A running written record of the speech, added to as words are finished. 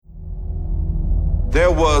There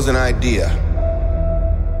was an idea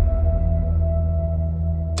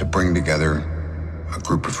to bring together a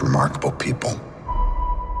group of remarkable people.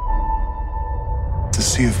 To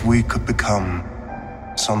see if we could become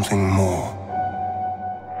something more.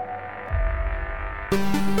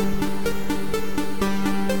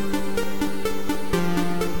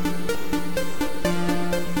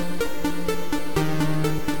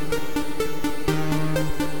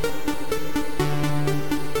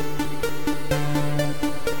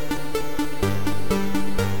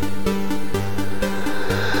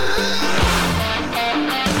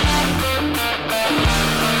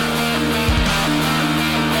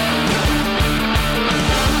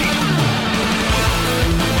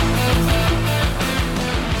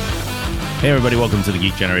 Hey everybody, welcome to the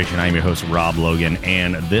Geek Generation. I'm your host, Rob Logan,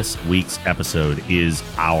 and this week's episode is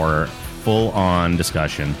our full-on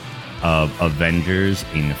discussion of Avengers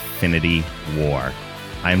Infinity War.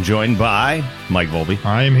 I am joined by Mike Volpe.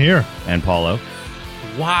 I am here. And Paulo.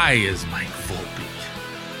 Why is Mike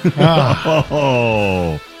Volpe?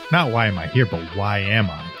 Not why am I here, but why am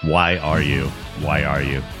I? Why are you? Why are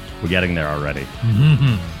you? We're getting there already.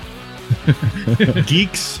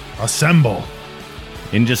 Geeks, assemble.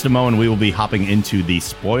 In just a moment, we will be hopping into the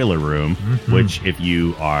spoiler room, which, if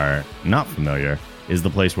you are not familiar, is the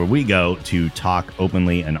place where we go to talk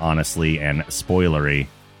openly and honestly and spoilery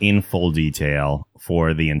in full detail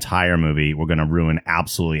for the entire movie. We're going to ruin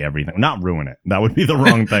absolutely everything. Not ruin it. That would be the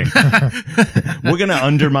wrong thing. We're going to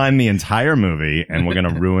undermine the entire movie, and we're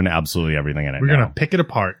going to ruin absolutely everything in it. We're going to pick it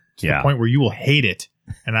apart to the Yeah. point where you will hate it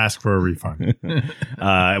and ask for a refund.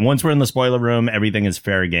 And once we're in the spoiler room, everything is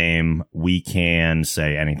fair game. We can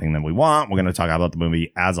say anything that we want. We're going to talk about the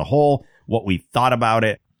movie as a whole, what we thought about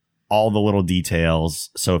it, all the little details.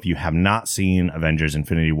 So if you have not seen Avengers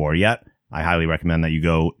Infinity War yet, I highly recommend that you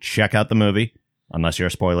go check out the movie, unless you're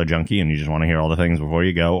a spoiler junkie and you just want to hear all the things before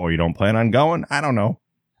you go, or you don't plan on going. I don't know.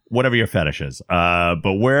 Whatever your fetish is.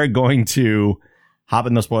 But we're going to hop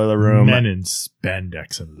in the spoiler room. Men in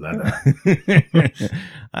spandex and leather.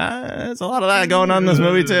 There's a lot of that going on in this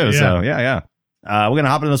movie, too. Yeah. So, yeah. We're going to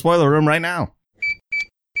hop in the spoiler room right now.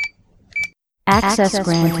 Access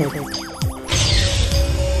granted.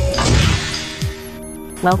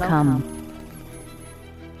 Welcome.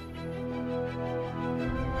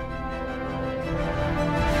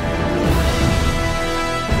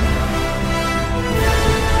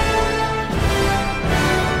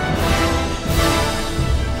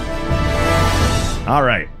 All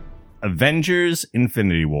right. Avengers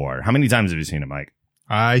Infinity War. How many times have you seen it, Mike?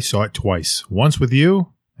 I saw it twice. Once with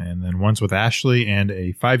you, and then once with Ashley and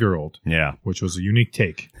a 5-year-old. Yeah. Which was a unique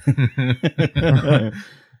take.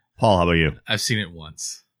 Paul, how about you? I've seen it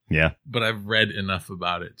once, Yeah. but I've read enough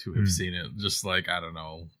about it to have seen it. Just like, I don't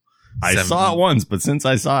know. I saw it once, but since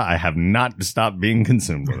I saw it, I have not stopped being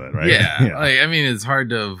consumed with it, right? Yeah. Like, I mean, it's hard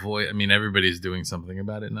to avoid. I mean, everybody's doing something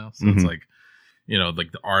about it now. So it's like, you know,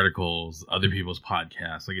 like the articles, other people's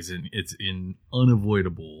podcasts, like it's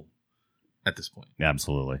unavoidable at this point.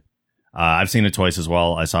 Absolutely. I've seen it twice as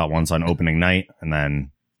well. I saw it once on opening night and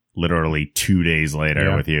then literally 2 days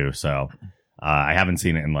later with you. So I haven't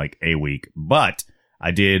seen it in like a week, but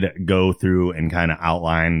I did go through and kind of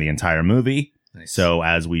outline the entire movie. Nice. So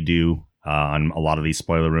as we do on a lot of these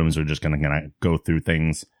spoiler rooms, we're just going to go through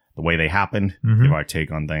things the way they happened, give our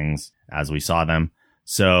take on things as we saw them.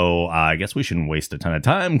 So I guess we shouldn't waste a ton of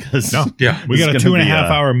time because we got a 2.5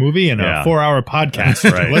 hour movie and a 4-hour podcast. That's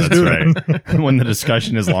right. Let's do it. When the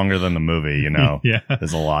discussion is longer than the movie, you know,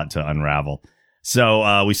 there's a lot to unravel.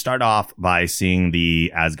 So we start off by seeing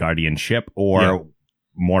the Asgardian ship, or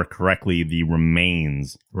more correctly, the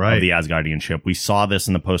remains of the Asgardian ship. We saw this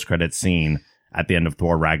in the post-credits scene at the end of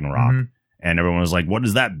Thor Ragnarok, and everyone was like, "What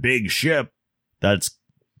is that big ship that's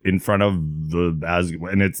in front of the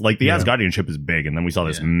and it's like the Asgardian ship is big, and then we saw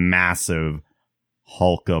this massive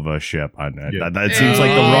hulk of a ship on it. That seems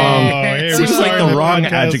like the wrong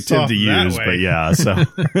adjective to use, but yeah. So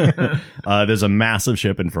there's a massive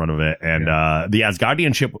ship in front of it, and the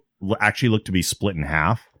Asgardian ship actually looked to be split in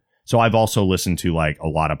half. So I've also listened to like a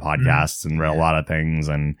lot of podcasts and read a lot of things,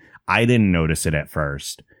 and I didn't notice it at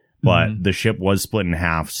first, but the ship was split in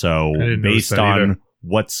half. So based on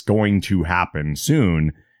what's going to happen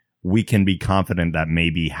soon, we can be confident that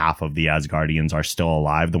maybe half of the Asgardians are still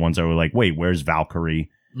alive. The ones that were like, wait, where's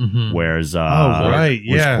Valkyrie? Where's where's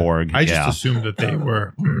Korg? I just assumed that they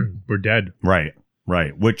were dead. Right.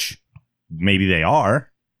 Which maybe they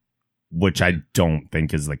are, which I don't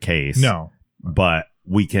think is the case. No. But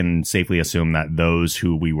we can safely assume that those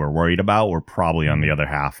who we were worried about were probably on the other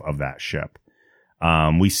half of that ship.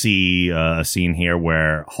 We see a scene here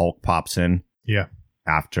where Hulk pops in. Yeah.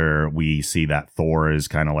 after we see that Thor is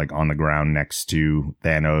kind of like on the ground next to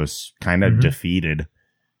Thanos, kind of defeated,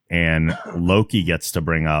 and Loki gets to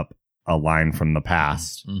bring up a line from the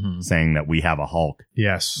past saying that we have a Hulk.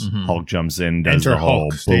 Yes. Hulk jumps in, does Enter the whole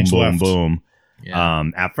Hulk, boom, stage boom, left. boom. Yeah.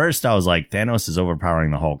 At first I was like, Thanos is overpowering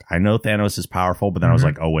the Hulk. I know Thanos is powerful, but then I was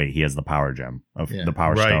like, oh wait, he has the power gem of the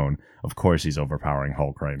power stone. Of course he's overpowering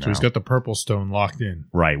Hulk right now. So he's got the purple stone locked in.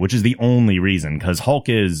 Right, which is the only reason, because Hulk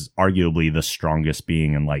is arguably the strongest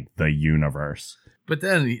being in like the universe. But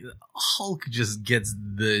then Hulk just gets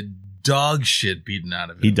the dog shit beaten out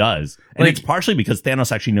of him. He does. And Like- it's partially because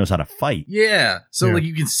Thanos actually knows how to fight. Yeah. So Yeah. like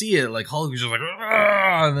you can see it, like Hulk is just like,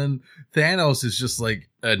 "Argh!" And then Thanos is just like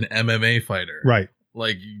an MMA fighter. Right.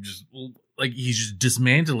 Like you just like he's just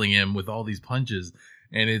dismantling him with all these punches,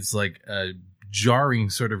 and it's like a jarring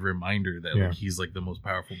sort of reminder that like he's like the most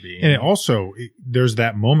powerful being. And it also, there's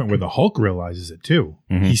that moment where the Hulk realizes it too.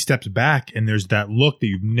 Mhm. He steps back and there's that look that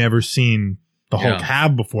you've never seen the Hulk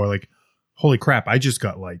have before. Like, holy crap, I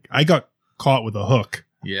got caught with a hook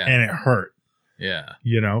yeah. and it hurt, Yeah.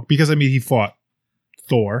 you know? Because, I mean, he fought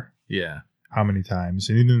Thor Yeah. how many times?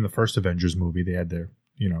 And even in the first Avengers movie, they had their,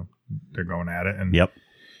 they're going at it. And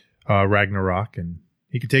Ragnarok, and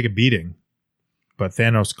he could take a beating. But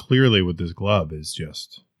Thanos clearly with this glove is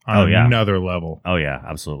just on another level. Oh yeah,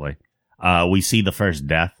 absolutely. We see the first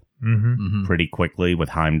death pretty quickly with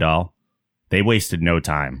Heimdall. They wasted no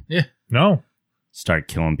time. Yeah. No. Start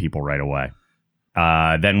killing people right away.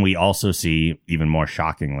 Then we also see, even more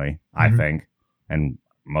shockingly, I think, and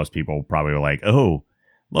most people probably were like, oh,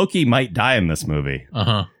 Loki might die in this movie.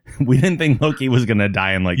 We didn't think Loki was going to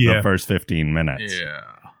die in like the first 15 minutes. Yeah.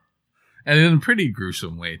 And in a pretty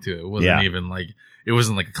gruesome way too. It wasn't even like, it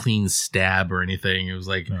wasn't like a clean stab or anything. It was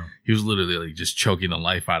like, he was literally like just choking the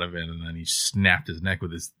life out of it, and then he snapped his neck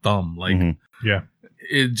with his thumb. Like,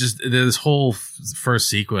 it just, this whole first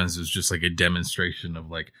sequence is just like a demonstration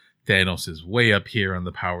of like, Thanos is way up here on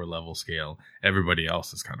the power level scale. Everybody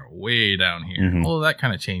else is kind of way down here. All of that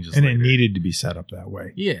kind of changes. And later. it needed to be set up that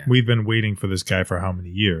way. Yeah. We've been waiting for this guy for how many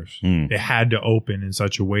years? It had to open in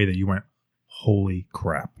such a way that you went, holy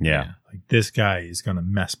crap. Yeah. Like, this guy is going to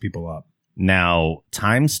mess people up. Now,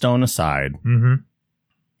 time stone aside,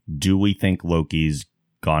 do we think Loki's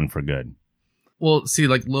gone for good? Well, see,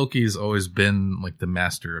 like Loki's always been like the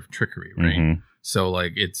master of trickery, right? So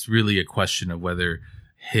like, it's really a question of whether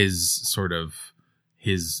it's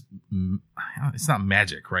not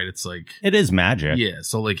magic, right? It's like, it is magic. Yeah.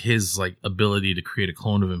 So like his like ability to create a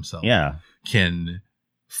clone of himself can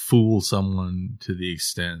fool someone to the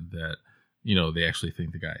extent that, they actually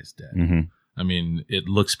think the guy is dead. I mean, it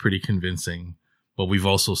looks pretty convincing, but we've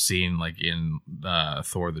also seen like in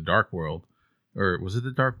Thor: The Dark World, or was it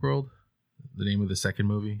The Dark World? The name of the second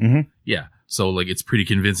movie? Yeah. So like, it's pretty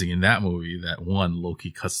convincing in that movie that one,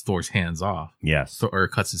 Loki cuts Thor's hands off. Yes. Or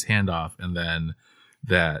cuts his hand off, and then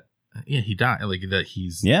that, he died. Like that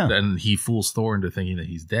he's, and he fools Thor into thinking that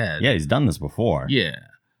he's dead. Yeah, he's done this before. Yeah.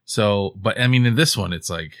 So, but I mean, in this one, it's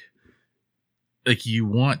like you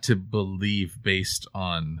want to believe based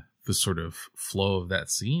on the sort of flow of that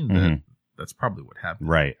scene that that's probably what happened.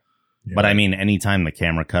 Right. Yeah. But I mean, anytime the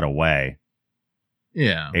camera cut away,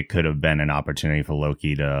 yeah, it could have been an opportunity for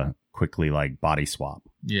Loki to quickly like body swap.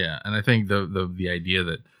 Yeah. And I think the idea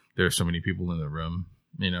that there are so many people in the room,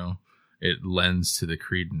 it lends to the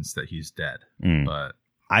credence that he's dead. But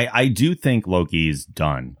I do think Loki's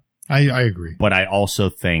done. I agree. But I also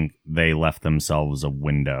think they left themselves a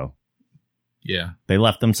window. Yeah. They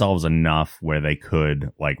left themselves enough where they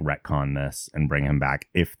could like retcon this and bring him back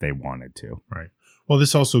if they wanted to. Right. Well,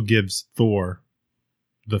 this also gives Thor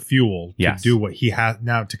the fuel to do what he has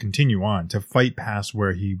now, to continue on, to fight past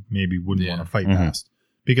where he maybe wouldn't want to fight past.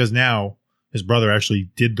 Because now his brother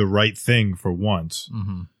actually did the right thing for once.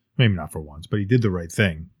 Maybe not for once, but he did the right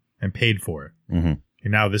thing and paid for it. And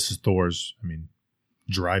now this is Thor's,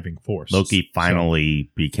 driving force. Loki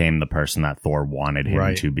finally became the person that Thor wanted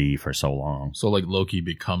him to be for so long. So like Loki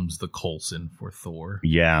becomes the Coulson for Thor.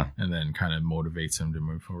 Yeah. And then kind of motivates him to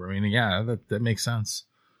move forward. I mean, yeah, that makes sense.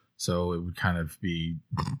 So it would kind of be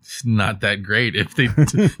not that great if they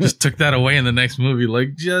just took that away in the next movie.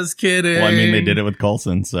 Like, just kidding. Well, I mean, they did it with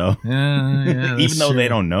Coulson, so. Yeah, even though they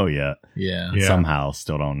don't know yet. Yeah. Somehow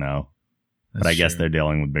still don't know. But I guess they're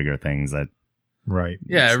dealing with bigger things that. Right.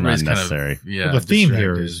 Yeah, everybody's not kind necessary. of. Yeah. Well, the theme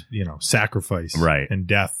here is, sacrifice. Right. And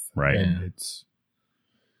death. Right. And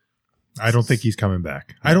I don't think he's coming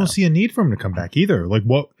back. I don't see a need for him to come back either. Like,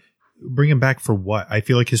 what? Bring him back for what? I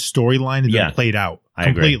feel like his storyline has been played out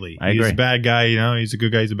completely. I agree. He's a bad guy, he's a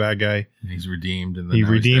good guy, he's a bad guy. He's redeemed. And then he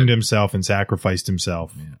redeemed himself and sacrificed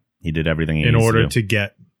himself he did everything he in needs order to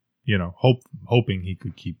get hoping he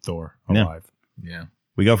could keep Thor alive. Yeah.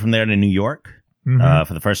 We go from there to New York. Mm-hmm.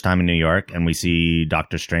 For the first time in New York, and we see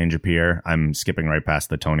Doctor Strange appear. I'm skipping right past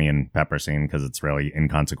the Tony and Pepper scene because it's really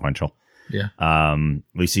inconsequential. Yeah.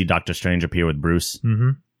 We see Doctor Strange appear with Bruce,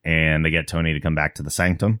 and they get Tony to come back to the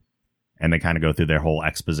Sanctum, and they kind of go through their whole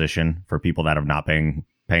exposition for people that have not paying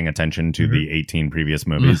attention to the 18 previous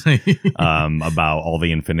movies about all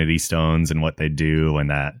the Infinity Stones and what they do, and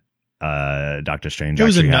that Doctor Strange. It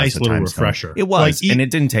was a actually nice has little time refresher. Stone. It was, and it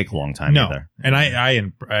didn't take a long time either. And I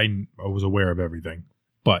was aware of everything,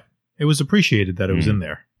 but it was appreciated that it was in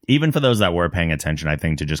there. Even for those that were paying attention, I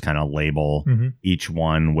think to just kind of label each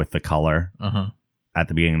one with the color at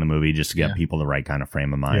the beginning of the movie, just to get people the right kind of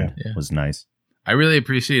frame of mind, was nice. I really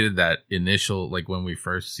appreciated that initial, like when we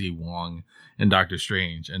first see Wong and Doctor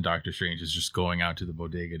Strange is just going out to the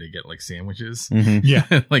bodega to get like sandwiches. Yeah.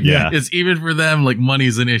 It's even for them, like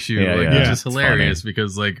money's an issue. It's just it's hilarious funny.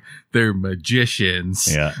 because like they're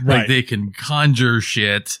magicians. Yeah. Like they can conjure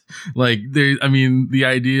shit. Like the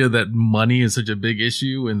idea that money is such a big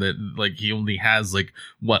issue and that like he only has like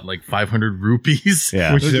 500 rupees.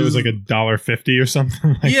 Yeah. Which it was like $1.50 or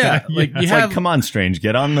something like that. Like It's like, come on, Strange,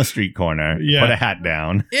 get on the street corner, put a hat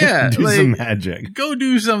down, do some magic. Go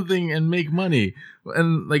do something and make money.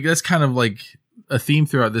 And like that's kind of like a theme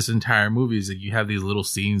throughout this entire movie is that you have these little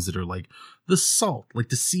scenes that are like the salt, like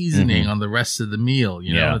the seasoning on the rest of the meal.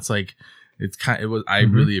 You know, it's like I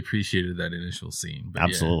really appreciated that initial scene. But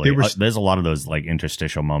absolutely, there's a lot of those like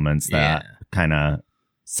interstitial moments that kind of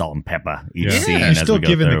salt and pepper each scene. And as still we go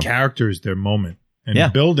giving through. the characters their moment.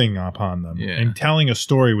 And building upon them and telling a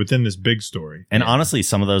story within this big story. And honestly,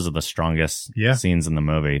 some of those are the strongest scenes in the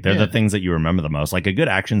movie. They're the things that you remember the most. Like a good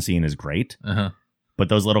action scene is great, but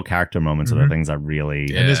those little character moments are the things that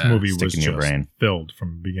really and this movie stick was in your just brain. filled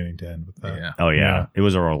from beginning to end with that. Yeah. Oh yeah. It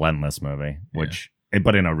was a relentless movie,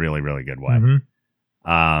 but in a really, really good way.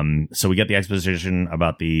 So we get the exposition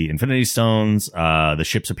about the Infinity Stones. The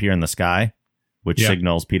ships appear in the sky, which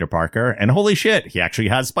signals Peter Parker. And holy shit, he actually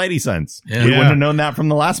has Spidey sense. Yeah. We wouldn't have known that from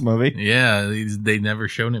the last movie. Yeah, they never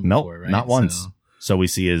shown him before, right? Not once. So we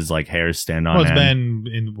see his like hairs stand on end. It's end.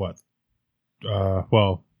 been in what? I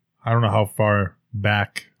don't know how far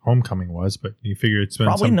back Homecoming was, but you figure it's been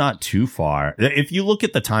probably not too far. If you look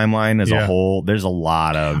at the timeline as a whole, there's a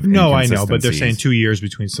lot of No, I know, but they're saying 2 years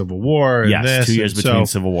between Civil War and this. 2 years between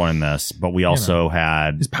Civil War and this. But we also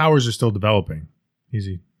had... His powers are still developing.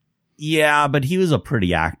 Easy. Yeah, but he was a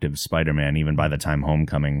pretty active Spider-Man even by the time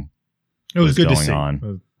Homecoming was good going to see.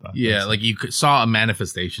 on. Yeah, like you saw a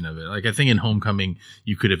manifestation of it. Like I think in Homecoming,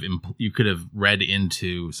 you could have read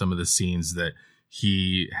into some of the scenes that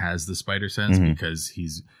he has the spider sense because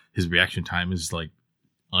his reaction time is like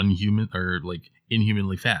unhuman or like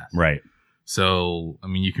inhumanly fast. Right. So, I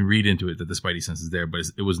mean, you can read into it that the Spidey sense is there, but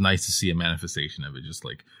it was nice to see a manifestation of it, just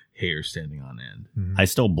like hair standing on end. I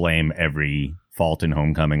still blame every fault in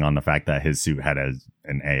Homecoming on the fact that his suit had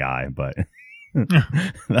an AI, but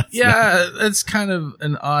it's kind of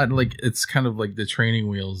an odd, like, it's kind of like the training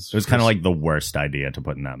wheels. It was kind of like the worst idea to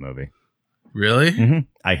put in that movie. Really?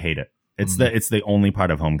 I hate it. It's the only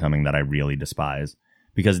part of Homecoming that I really despise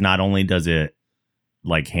because not only does it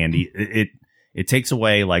like it takes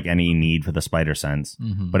away like any need for the spider sense,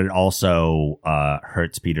 but it also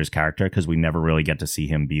hurts Peter's character because we never really get to see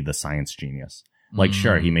him be the science genius. Like,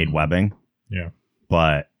 sure, he made webbing,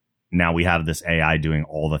 but now we have this AI doing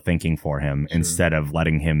all the thinking for him instead of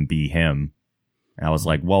letting him be him. And I was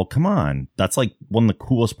like, well, come on. That's like one of the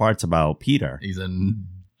coolest parts about Peter. He's a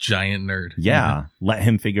giant nerd. Yeah. Let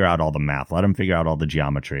him figure out all the math. Let him figure out all the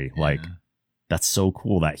geometry. Yeah. Like, that's so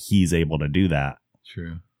cool that he's able to do that.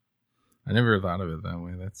 True. I never thought of it that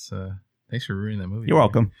way. That's thanks for ruining that movie. You're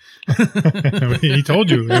welcome. He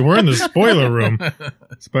told you. We're in the spoiler room.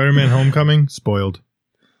 Spider-Man Homecoming, spoiled.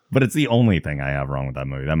 But it's the only thing I have wrong with that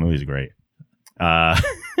movie. That movie's great.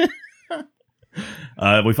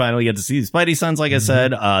 We finally get to see Spidey Sons, like I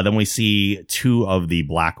said. Then we see two of the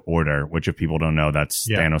Black Order, which if people don't know, that's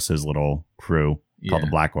Thanos' little crew called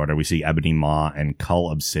the Black Order. We see Ebony Maw and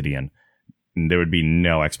Cull Obsidian. And there would be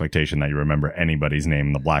no expectation that you remember anybody's name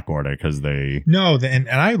in the Black Order because they... No, and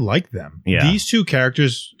I like them. Yeah. These two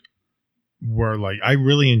characters were like, I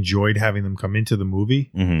really enjoyed having them come into the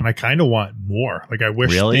movie. And I kind of want more. Like, I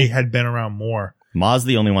wish they had been around more. Maw's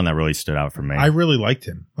the only one that really stood out for me. I really liked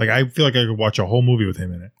him. Like, I feel like I could watch a whole movie with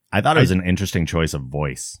him in it. I thought it was an interesting choice of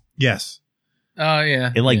voice. Yes. Oh,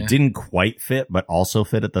 yeah. It didn't quite fit, but also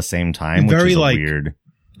fit at the same time, which is weird.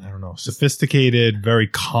 I don't know, sophisticated, very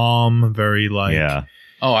calm, very like,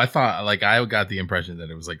 Oh, I thought I got the impression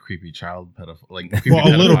that it was like creepy child pedophile, like creepy well,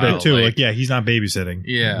 a little pedophile, bit too. Like, yeah, he's not babysitting.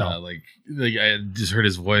 Yeah, no. like I just heard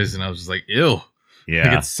his voice and I was just like, ew. Yeah,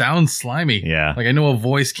 like it sounds slimy. Yeah, like I know a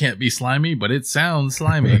voice can't be slimy, but it sounds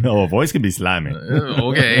slimy. Oh, a voice can be slimy.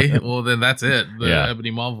 Okay, well then that's it. The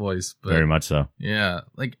Ebony Maw voice, but, very much so. Yeah,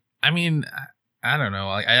 like I mean, I don't know.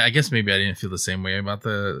 I guess maybe I didn't feel the same way about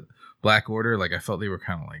the Black Order. Like I felt they were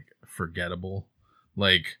kind of like forgettable.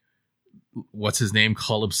 Like what's his name?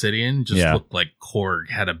 Cull Obsidian just looked like Korg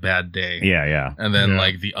had a bad day. Yeah. And then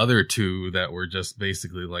like the other two that were just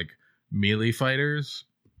basically like melee fighters.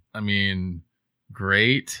 I mean,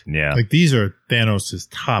 great. Yeah. Like these are Thanos'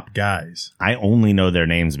 top guys. I only know their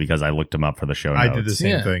names because I looked them up for the show notes. I did the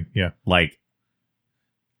same thing. Yeah. Like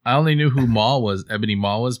I only knew who Ebony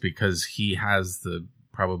Maw was because he has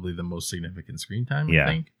probably the most significant screen time, I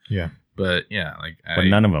think. Yeah. But yeah, but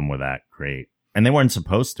none of them were that great. And they weren't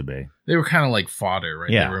supposed to be. They were kind of like fodder, right?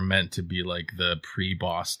 Yeah. They were meant to be like the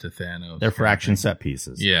pre-boss to Thanos. They're for action set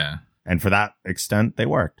pieces. Yeah. And for that extent, they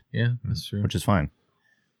worked. Yeah, that's true. Which is fine.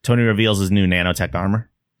 Tony reveals his new nanotech armor.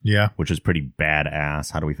 Yeah. Which is pretty badass.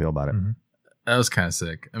 How do we feel about it? Mm-hmm. That was kind of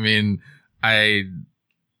sick. I mean, I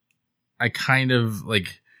kind of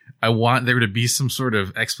like, I want there to be some sort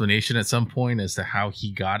of explanation at some point as to how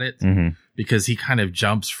he got it. Mm-hmm. Because he kind of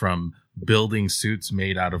jumps from building suits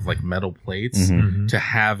made out of like metal plates to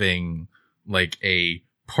having like a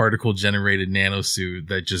particle generated nanosuit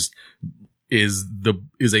that just is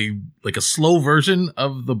a slow version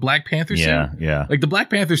of the Black Panther suit. Yeah. Like the Black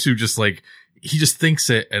Panther suit just like he just thinks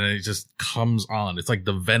it and it just comes on. It's like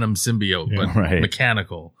the Venom symbiote, but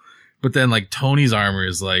mechanical. But then like Tony's armor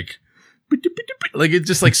is like it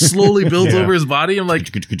just like slowly builds over his body. I'm like,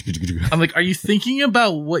 are you thinking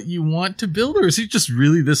about what you want to build, or is it just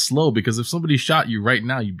really this slow? Because if somebody shot you right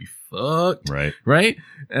now, you'd be fucked. Right.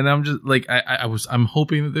 And I'm just like, I'm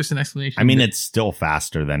hoping that there's an explanation. I mean, it's still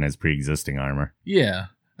faster than his pre-existing armor. Yeah.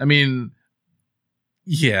 I mean,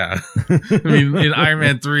 yeah. I mean, in Iron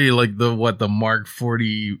Man 3, like the Mark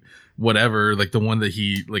 40 whatever, like the one that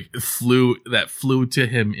he like flew to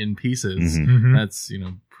him in pieces. That's,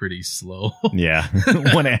 pretty slow. Yeah.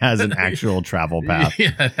 When it has an actual travel path. Yeah,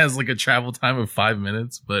 it has like a travel time of 5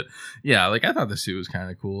 minutes. But yeah, like I thought the suit was kind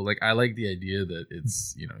of cool. Like I like the idea that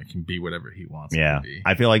it's, it can be whatever he wants it to be.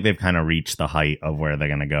 I feel like they've kind of reached the height of where they're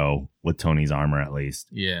going to go with Tony's armor, at least.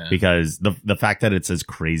 Yeah. Because the fact that it's as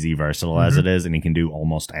crazy versatile as it is, and he can do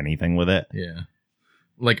almost anything with it. Yeah.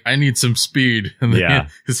 Like I need some speed. And then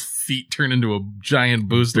his feet turn into a giant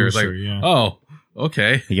booster. It's like, oh,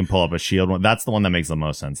 okay. He can pull up a shield. That's the one that makes the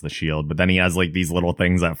most sense, the shield. But then he has like these little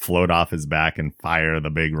things that float off his back and fire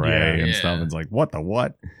the big ray and stuff. It's like, what the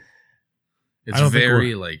what? It's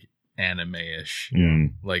very like anime-ish.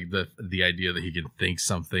 Like the idea that he can think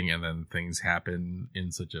something and then things happen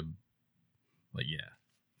in such a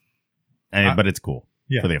but it's cool.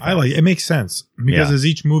 Yeah, I like it. It makes sense because as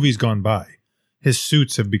each movie's gone by, his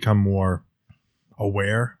suits have become more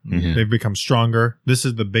aware. They've become stronger. This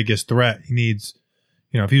is the biggest threat. He needs,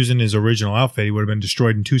 if he was in his original outfit, he would have been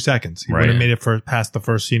destroyed in 2 seconds. He would have made it past the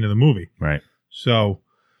first scene of the movie. Right. So,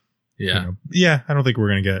 I don't think we're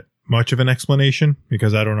going to get much of an explanation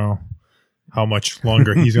because I don't know how much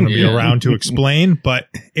longer he's going to be around to explain, but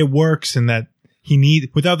it works in that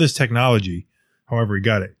without this technology, however he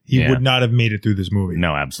got it, he would not have made it through this movie.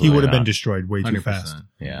 No, absolutely He would have been destroyed way too 100%. fast.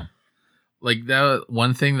 Yeah. Like that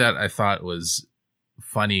one thing that I thought was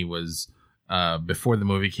funny was before the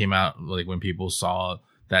movie came out, like when people saw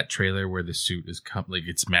that trailer where the suit is like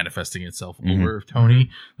it's manifesting itself over Tony,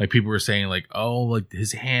 like people were saying like, oh, like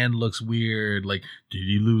his hand looks weird, like did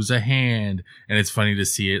he lose a hand? And it's funny to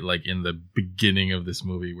see it like in the beginning of this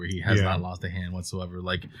movie where he has not lost a hand whatsoever.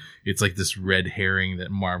 Like it's like this red herring that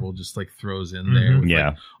Marvel just like throws in there with,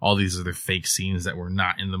 like, all these other fake scenes that were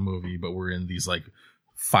not in the movie but were in these like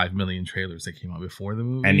 5 million trailers that came out before the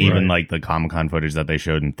movie. And even like the Comic-Con footage that they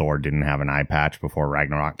showed in Thor didn't have an eye patch before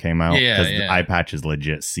Ragnarok came out. Because the eye patch is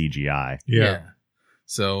legit CGI. Yeah.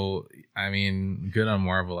 So, I mean, good on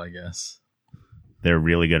Marvel, I guess. They're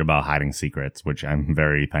really good about hiding secrets, which I'm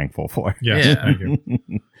very thankful for. Yeah.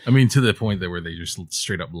 I mean, to the point that where they just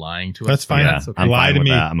straight up lying to us. That's fine. Yeah. That's okay. I'm Lie fine to with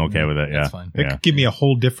me. that. I'm okay with it. That's fine. It could give me a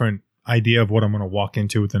whole different idea of what I'm going to walk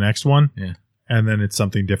into with the next one. Yeah. And then it's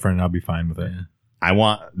something different and I'll be fine with it. Yeah. I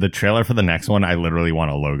want the trailer for the next one. I literally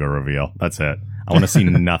want a logo reveal. That's it. I want to see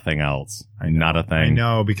nothing else. Not a thing. I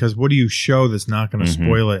know, because what do you show that's not going to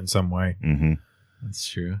spoil it in some way? That's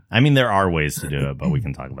true. I mean, there are ways to do it, but we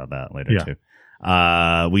can talk about that later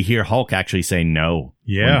too. We hear Hulk actually say no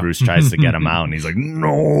when Bruce tries to get him out, and he's like,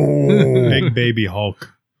 no. Big baby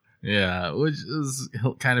Hulk. Yeah, which is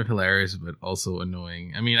kind of hilarious, but also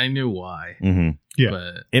annoying. I mean, I knew why. Mm-hmm. Yeah.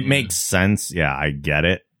 But, it makes sense. Yeah, I get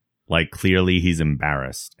it. Like, clearly he's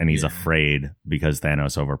embarrassed and he's afraid because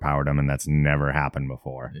Thanos overpowered him, and that's never happened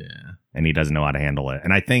before. Yeah. And he doesn't know how to handle it.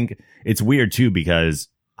 And I think it's weird, too, because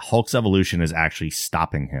Hulk's evolution is actually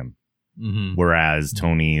stopping him. Mm-hmm. Whereas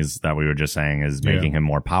Tony's, that we were just saying, is making him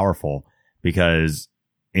more powerful, because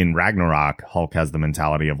in Ragnarok, Hulk has the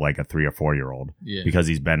mentality of like a 3 or 4 year old because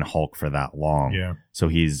he's been Hulk for that long. Yeah. So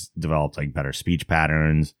he's developed like better speech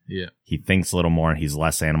patterns. Yeah. He thinks a little more. He's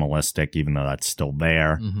less animalistic, even though that's still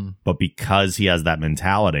there. Mm-hmm. But because he has that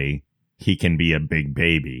mentality, he can be a big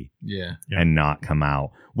baby and not come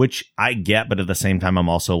out, which I get. But at the same time, I'm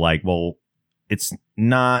also like, well, it's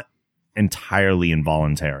not entirely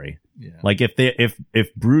involuntary. Yeah. Like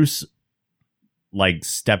if Bruce like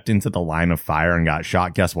stepped into the line of fire and got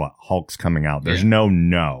shot, guess what? Hulk's coming out. There's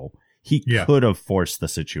no. He could have forced the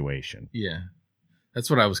situation. Yeah. That's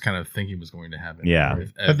what I was kind of thinking was going to happen. Yeah.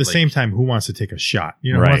 At the same time, who wants to take a shot?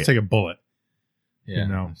 You know, who wants to take a bullet? Yeah, you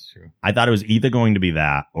know? That's true. I thought it was either going to be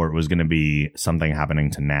that or it was going to be something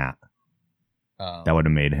happening to Nat. That would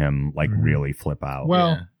have made him like really flip out.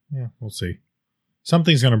 Well, yeah, we'll see.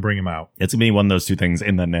 Something's going to bring him out. It's going to be one of those two things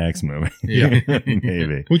in the next movie. Yeah.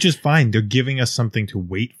 Maybe. Which is fine. They're giving us something to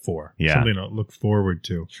wait for. Yeah. Something to look forward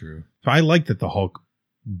to. True. So I like that the Hulk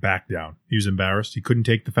backed down. He was embarrassed. He couldn't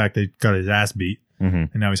take the fact that he got his ass beat.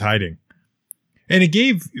 And now he's hiding. And it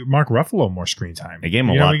gave Mark Ruffalo more screen time. It gave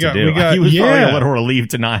him a lot to do. He was probably a little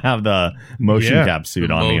relieved to not have the motion cap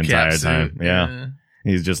suit on the entire time. Yeah.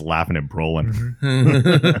 He's just laughing at Brolin.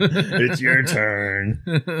 It's your turn.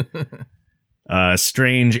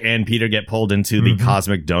 Strange and Peter get pulled into the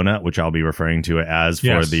Cosmic Donut, which I'll be referring to it as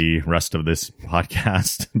for the rest of this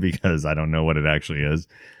podcast because I don't know what it actually is.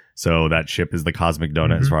 So that ship is the Cosmic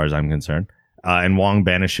Donut as far as I'm concerned. And Wong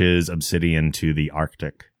banishes Obsidian to the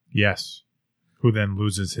Arctic. Yes. Who then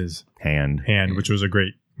loses his hand, which was a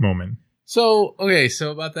great moment. So, okay,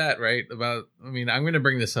 so about that, right? I'm going to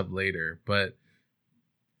bring this up later, but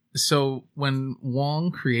so when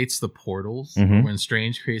Wong creates the portals, when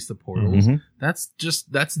Strange creates the portals,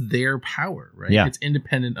 that's their power, right? Yeah. It's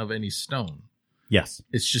independent of any stone. Yes.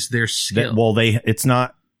 It's just their skill. It's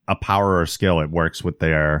not a power or skill. It works with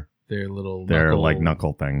their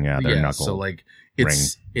knuckle thing. Yeah. Their knuckle. So like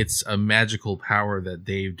it's a magical power that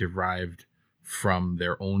they've derived from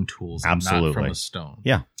their own tools, and not from a stone.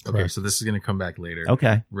 Yeah. Okay, correct. so this is going to come back later.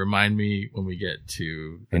 Okay. Remind me when we get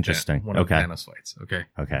to one of the Thanos fights. Okay.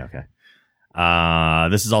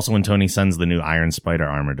 This is also when Tony sends the new Iron Spider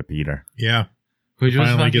armor to Peter. Yeah. Which was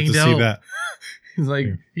finally get to see that. He's like,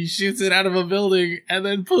 he shoots it out of a building and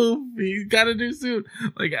then poof, he got a new suit.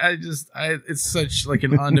 Like, it's such like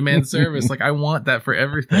an on-demand service. Like, I want that for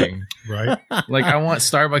everything. Right. Like, I want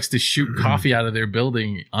Starbucks to shoot coffee out of their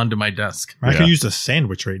building onto my desk. I could use a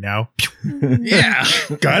sandwich right now. Yeah.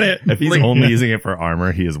 Got it. If he's only using it for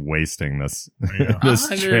armor, he is wasting this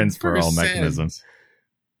transferal mechanism.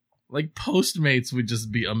 Like, Postmates would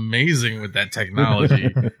just be amazing with that technology.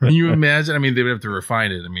 Can you imagine? I mean, they would have to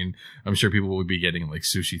refine it. I mean, I'm sure people would be getting like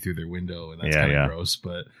sushi through their window, and that's kind of gross.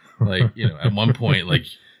 But like, you know, at one point, like,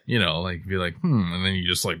 you know, like be like, and then you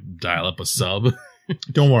just like dial up a sub.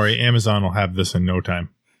 Don't worry, Amazon will have this in no time.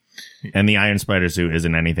 And the Iron Spider suit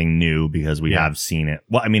isn't anything new because we have seen it.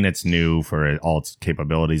 Well, I mean, it's new for all its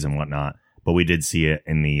capabilities and whatnot, but we did see it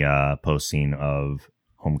in the post scene of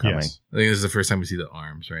Homecoming. Yes. I think this is the first time we see the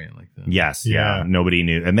arms, right? Like yes, yeah. Nobody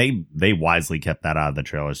knew, and they wisely kept that out of the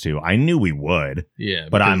trailers too. I knew we would,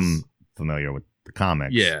 but I'm familiar with the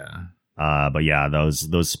comics. But yeah,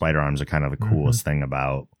 those spider arms are kind of the coolest thing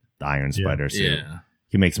about the Iron Spider suit. Yeah.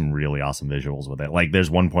 He makes some really awesome visuals with it. Like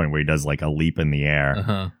there's one point where he does like a leap in the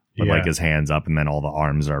air with like his hands up, and then all the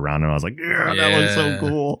arms are around him. I was like, that looks so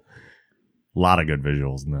cool. A lot of good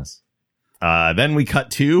visuals in this. Then we cut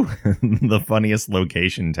to the funniest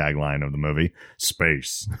location tagline of the movie,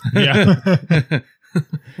 space. Yeah.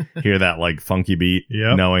 Hear that like funky beat,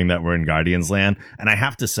 knowing that we're in Guardians Land. And I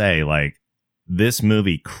have to say, like, this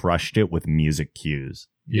movie crushed it with music cues.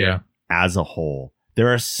 Yeah. As a whole.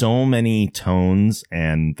 There are so many tones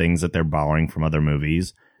and things that they're borrowing from other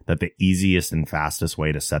movies that the easiest and fastest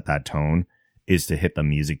way to set that tone is to hit the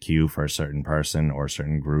music cue for a certain person or a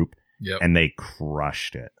certain group. Yep. And they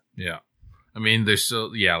crushed it. Yeah. I mean, there's so,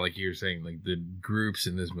 like you're saying, like the groups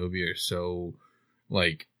in this movie are so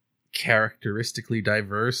like characteristically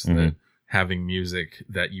diverse that having music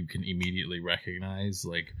that you can immediately recognize,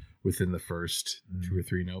 like within the first 2 or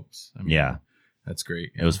 3 notes. I mean, that's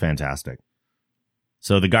great. It was fantastic.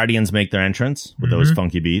 So the Guardians make their entrance with those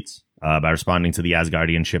funky beats by responding to the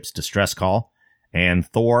Asgardian ship's distress call. And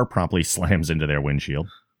Thor promptly slams into their windshield.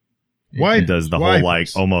 Why? He does the whole like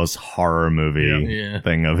almost horror movie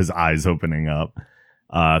thing of his eyes opening up.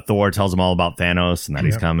 Thor tells him all about Thanos and that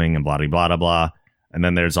he's coming and blah, blah, blah, blah. And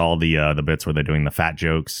then there's all the bits where they're doing the fat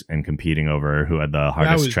jokes and competing over who had the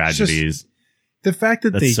hardest tragedies. The fact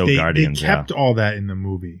that they kept all that in the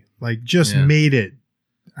movie, like made it,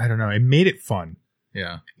 I don't know, it made it fun.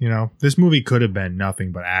 Yeah. You know, this movie could have been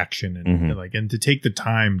nothing but action and and to take the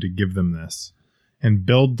time to give them this and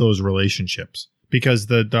build those relationships, because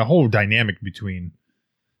the whole dynamic between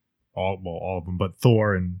all of them, but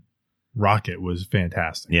Thor and Rocket was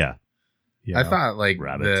fantastic. Yeah. I thought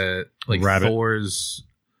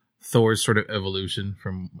Thor's sort of evolution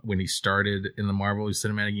from when he started in the Marvel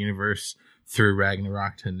Cinematic Universe through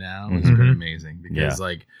Ragnarok to now is pretty amazing, because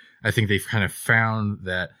like I think they've kind of found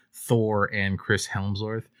that Thor and Chris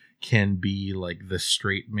Hemsworth can be like the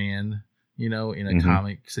straight man, you know, in a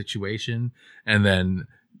comic situation, and then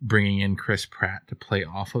bringing in Chris Pratt to play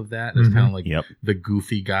off of that is kind of like the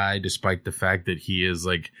goofy guy, despite the fact that he is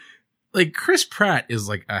like Chris Pratt is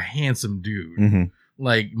like a handsome dude,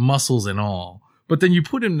 like muscles and all. But then you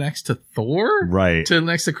put him next to Thor, right?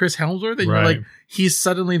 Next to Chris Hemsworth, and you're like, he's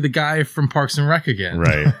suddenly the guy from Parks and Rec again,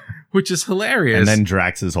 right? Which is hilarious. And then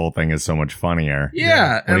Drax's whole thing is so much funnier.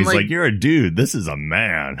 Yeah, when he's like, "You're a dude. This is a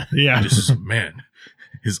man. Yeah, this is a man.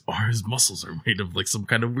 His muscles are made of like some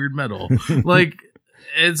kind of weird metal. Like,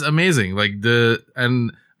 it's amazing. Like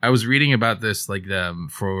and I was reading about this, like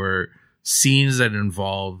for scenes that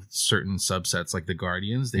involved certain subsets, like the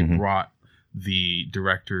Guardians, they brought the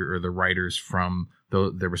director or the writers from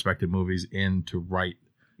their respective movies in to write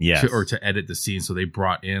or to edit the scene. So they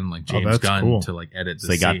brought in like James Gunn to like edit the scene.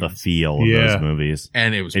 They got the feel of those movies.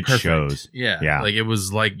 And it perfect. Shows. Yeah. Like it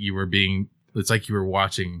was like it's like you were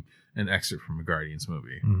watching an excerpt from a Guardians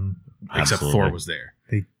movie. Except Thor was there.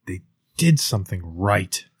 They did something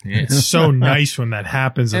right. Yeah. It's so nice when that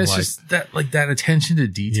happens. And it's just that attention to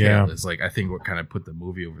detail is like, I think what kind of put the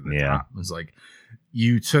movie over the top was like,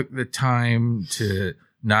 you took the time to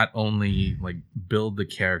not only like build the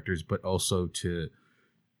characters, but also to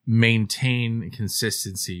maintain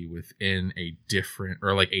consistency within a different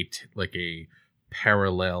or like a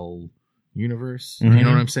parallel universe. You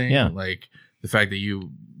know what I'm saying? Yeah. Like the fact that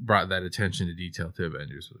you brought that attention to detail to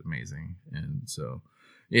Avengers was amazing. And so,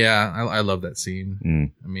 yeah, I love that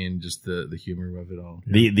scene. I mean, just the humor of it all.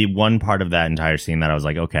 The one part of that entire scene that I was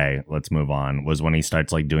like, okay, let's move on, was when he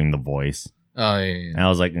starts like doing the voice. Oh, yeah. And I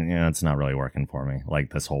was like, it's not really working for me.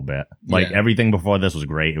 Like this whole bit, like everything before this was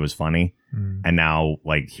great. It was funny. And now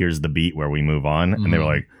like, here's the beat where we move on. And they were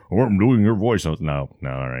like, oh, I'm doing your voice. I was, no.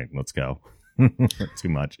 All right, let's go. Too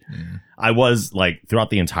much. I was like, throughout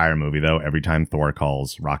the entire movie though, every time Thor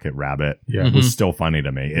calls Rocket Rabbit, it was still funny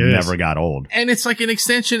to me. It never got old. And it's like an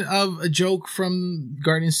extension of a joke from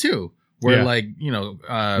Guardians 2. Where like, you know,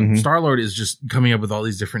 Star-Lord is just coming up with all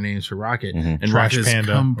these different names for Rocket, and Rocket is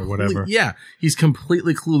Panda or whatever. Yeah, he's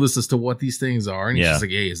completely clueless as to what these things are, and he's just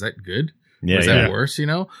like, "Hey, is that good? Or is that worse?" You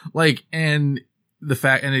know, like, and the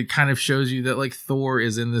fact, and it kind of shows you that like Thor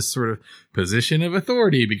is in this sort of position of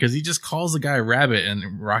authority because he just calls the guy Rabbit,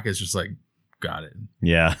 and Rocket's just like, "Got it.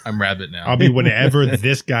 Yeah, I'm Rabbit now. I'll be whatever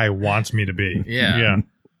this guy wants me to be." Yeah.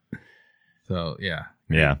 So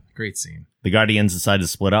great scene. The Guardians decide to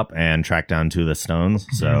split up and track down two of the stones.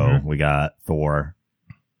 So we got Thor,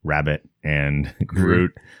 Rabbit, and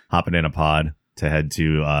Groot hopping in a pod to head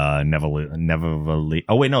to Neverly.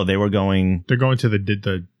 Oh wait, no, they were going. They're going to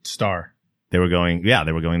the star. They were going. Yeah,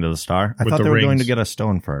 they were going to the star. I thought they were going to get a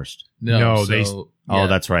stone first. No, Oh,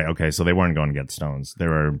 that's right. Okay, so they weren't going to get stones. They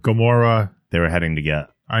were Gamora. They were heading to get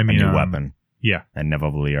a new weapon. Yeah. And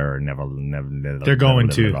never. They're going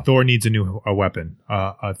to. Thor needs a weapon.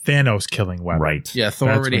 A Thanos killing weapon. Right. Yeah,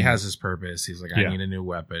 Thor already has his purpose. He's like, I need a new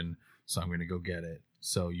weapon, so I'm going to go get it.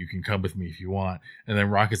 So you can come with me if you want. And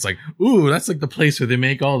then Rocket's like, ooh, that's like the place where they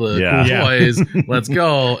make all the cool toys. Let's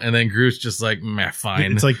go. And then Groot's just like,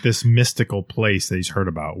 fine. It's like this mystical place that he's heard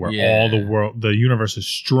about where all the universe's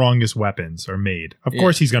strongest weapons are made. Of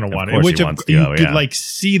course he's going to want it. Which you could like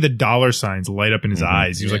see the dollar signs light up in his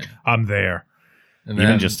eyes. He's like, I'm there. And then,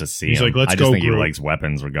 even just to see him. Like, I just think Groot. He likes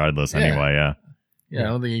weapons regardless anyway. Yeah, I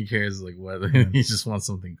don't think he cares like what. He just wants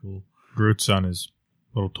something cool. Groot's on his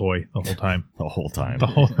little toy the whole time.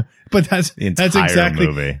 But that's exactly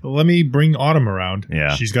movie. Let me bring Autumn around.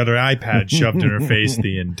 Yeah. She's got her iPad shoved in her face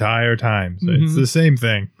the entire time. So it's the same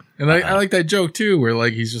thing. And I like that joke too, where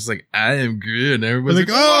like he's just like, I am good, and everybody's like,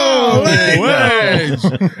 oh,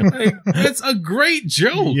 like, that's a great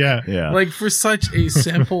joke. Yeah. Like for such a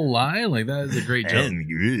simple line, like that is a great joke. And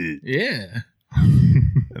good. Yeah.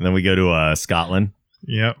 And then we go to Scotland.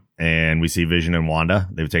 Yep. And we see Vision and Wanda.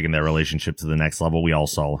 They've taken their relationship to the next level. We all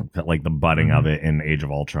saw like the budding of it in Age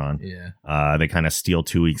of Ultron. Yeah. They kind of steal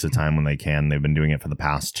 2 weeks of time when they can. They've been doing it for the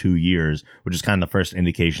past 2 years, which is kind of the first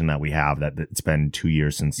indication that we have that it's been 2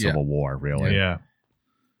 years since Civil War, really. Yeah.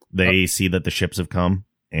 They see that the ships have come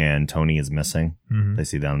and Tony is missing. They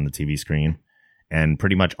see that on the TV screen. And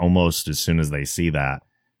pretty much almost as soon as they see that,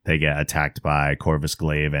 they get attacked by Corvus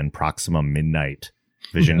Glaive and Proxima Midnight.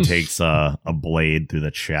 Vision takes a blade through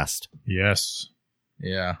the chest. Yes.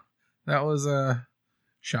 Yeah. That was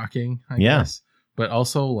shocking, I guess. But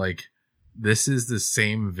also, like, this is the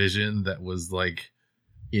same Vision that was, like,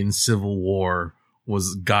 in Civil War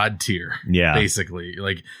was God tier. Yeah. Basically.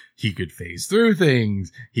 Like, he could phase through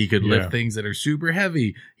things. He could lift things that are super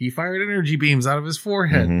heavy. He fired energy beams out of his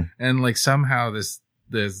forehead. And, like, somehow this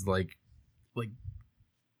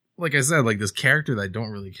like I said, like, this character that I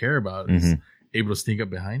don't really care about is able to sneak up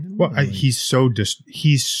behind him. Well, he's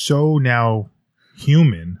so now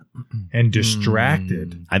human and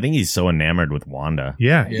distracted. I think he's so enamored with Wanda.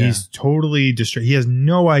 Yeah. He's totally distracted. He has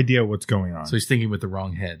no idea what's going on. So he's thinking with the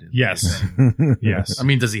wrong head. Yes. Yes. I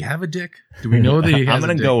mean, does he have a dick? Do we know that he has I'm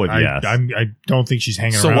going to go with yes. I don't think she's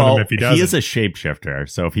hanging around him if he doesn't. He is a shapeshifter,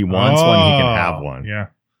 so if he wants one, he can have one. Yeah.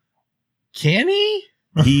 Can he?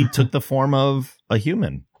 He took the form of a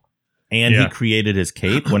human. And he created his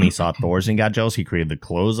cape when he saw Thor's and got jealous. He created the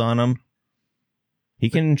clothes on him. He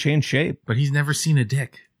can change shape. But he's never seen a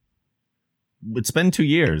dick. It's been 2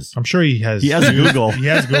 years. I'm sure he has. He has Google. He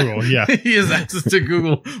has Google, yeah. He has access to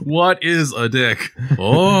Google. What is a dick?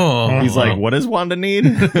 Oh. He's like, what does Wanda need?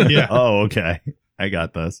 Yeah. Oh, okay. I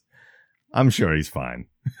got this. I'm sure he's fine.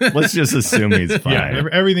 Let's just assume he's fine. Yeah,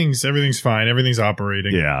 everything's fine. Everything's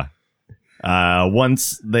operating. Yeah.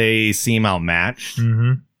 Once they seem outmatched,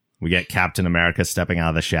 we get Captain America stepping out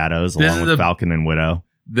of the shadows along with Falcon and Widow.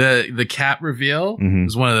 The Cap reveal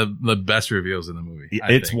is one of the best reveals in the movie.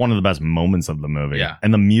 It's one of the best moments of the movie. Yeah.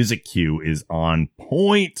 And the music cue is on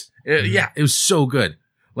point. It was so good.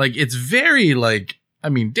 Like, it's very, like, I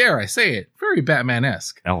mean, dare I say it, very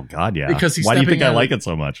Batman-esque. Oh, God, yeah. Because why do you think I like it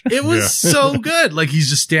so much? It was so good. Like, he's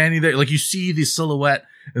just standing there. Like, you see the silhouette,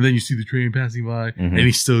 and then you see the train passing by, and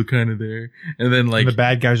he's still kind of there. And then, like... And the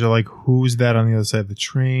bad guys are like, who's that on the other side of the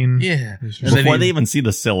train? Yeah. And before they even see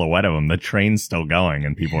the silhouette of him, the train's still going,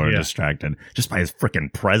 and people are distracted just by his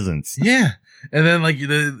freaking presence. Yeah. And then, like,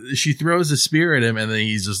 she throws a spear at him, and then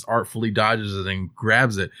he just artfully dodges it and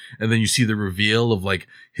grabs it. And then you see the reveal of, like,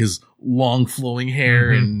 his long flowing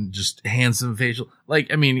hair and just handsome facial.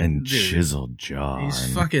 Like, I mean, and chiseled jaw.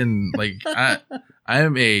 He's fucking, like, I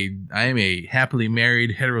am a happily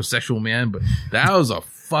married heterosexual man, but that was a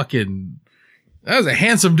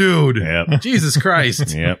handsome dude. Yep. Jesus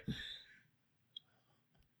Christ. Yep.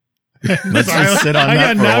 Let's just sit on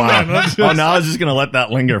that for a while. Now I was just going to let that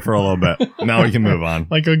linger for a little bit. Now we can move on.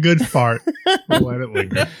 Like a good fart. We'll let it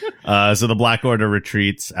linger. So the Black Order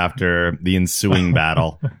retreats after the ensuing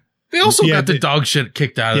battle. They also got the dog shit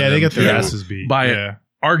kicked out of them. Yeah, they got their asses beat. By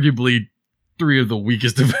arguably 3 of the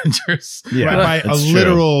weakest Avengers. Yeah, by a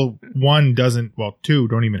literal one doesn't, well, 2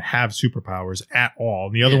 don't even have superpowers at all.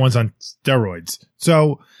 The other one's on steroids.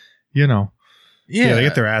 So, you know. Yeah, they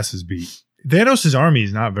get their asses beat. Thanos' army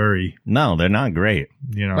is not very... No, they're not great.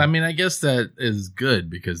 You know. But, I mean, I guess that is good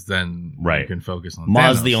because then you can focus on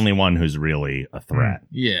Ma's Thanos. the only one who's really a threat.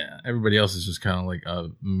 Yeah, everybody else is just kind of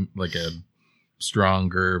like a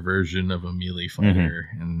stronger version of a melee fighter,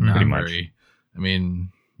 and not pretty much. very. I mean,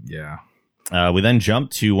 yeah. We then jump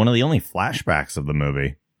to one of the only flashbacks of the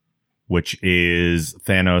movie, which is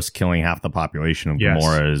Thanos killing half the population of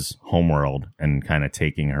Gamora's homeworld and kind of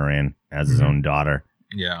taking her in as his own daughter.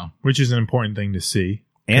 Yeah. Which is an important thing to see.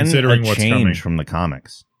 And considering a what's change coming from the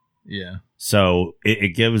comics. Yeah. So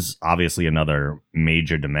it gives obviously another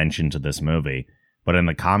major dimension to this movie. But in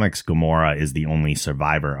the comics, Gamora is the only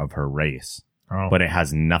survivor of her race. Oh. But it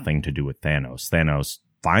has nothing to do with Thanos. Thanos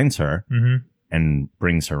finds her and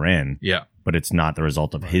brings her in. Yeah. But it's not the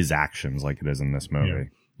result of his actions like it is in this movie.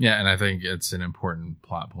 Yeah, and I think it's an important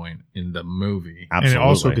plot point in the movie. Absolutely. And it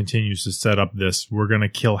also continues to set up this we're going to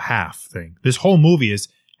kill half thing. This whole movie is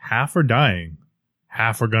half are dying,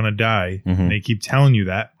 half are going to die. And they keep telling you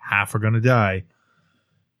that. Half are going to die.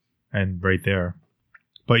 And right there.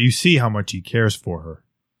 But you see how much he cares for her.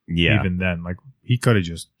 Yeah. Even then. Like, he could have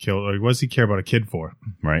just killed. Like, what does he care about a kid for?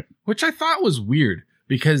 Right. Which I thought was weird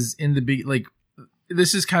because in the like,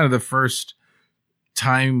 this is kind of the first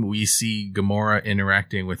time we see Gamora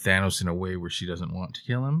interacting with Thanos in a way where she doesn't want to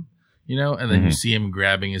kill him, you know, and then you see him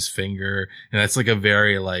grabbing his finger, and that's like a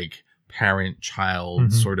very like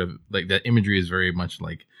parent-child sort of like that imagery is very much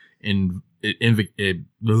like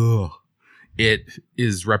it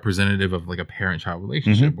is representative of like a parent-child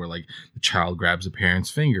relationship where like the child grabs a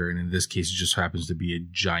parent's finger, and in this case it just happens to be a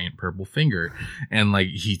giant purple finger, and like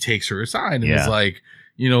he takes her aside and is like,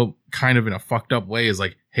 you know, kind of in a fucked up way is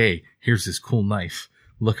like, hey, here's this cool knife,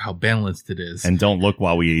 look how balanced it is, and don't look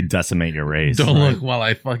while we decimate your race, don't look while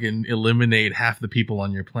I fucking eliminate half the people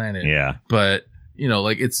on your planet. But you know,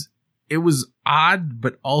 like it was odd,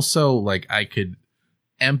 but also like I could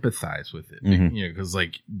empathize with it, you know, because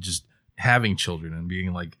like just having children and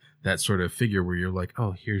being like that sort of figure where you're like,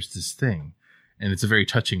 oh, here's this thing, and it's a very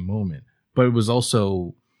touching moment. But it was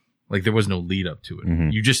also like there was no lead up to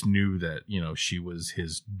it. You just knew that, you know, she was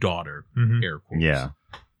his daughter, air quotes. Yeah.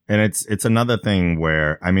 And it's another thing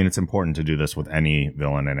where, I mean, it's important to do this with any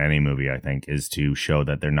villain in any movie, I think, is to show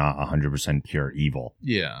that they're not 100% pure evil.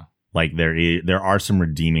 Yeah. Like there are some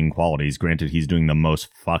redeeming qualities. Granted, he's doing the most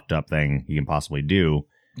fucked up thing he can possibly do.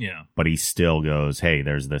 Yeah. But he still goes, hey,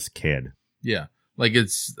 there's this kid. Yeah. Like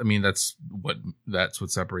that's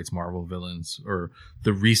what separates Marvel villains, or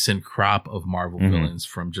the recent crop of Marvel villains,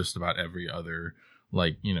 from just about every other,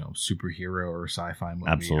 like, you know, superhero or sci-fi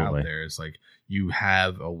movie out there. Is like you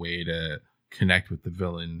have a way to connect with the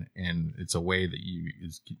villain, and it's a way that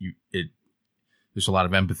there's a lot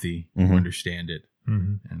of empathy. You understand it.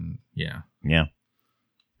 And yeah.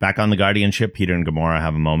 Back on the Guardian ship, Peter and Gamora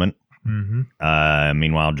have a moment.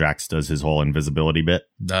 Meanwhile, Drax does his whole invisibility bit.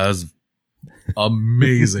 Does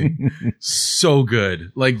amazing. So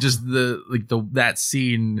good. Like just that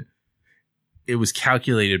scene, it was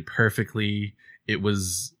calculated perfectly. It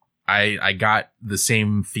was, I got the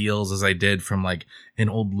same feels as I did from like an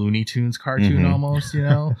old Looney Tunes cartoon almost, you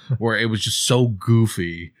know, where it was just so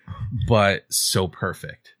goofy, but so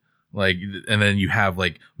perfect. Like, and then you have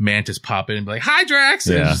like Mantis pop in and be like, hi, Drax.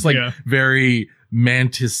 And it's just like very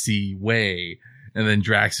Mantis-y way. And then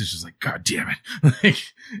Drax is just like, God damn it. Like,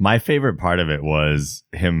 my favorite part of it was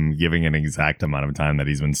him giving an exact amount of time that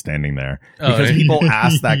he's been standing there. Because people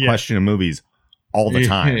ask that question in movies all the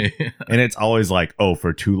time. And it's always like, oh,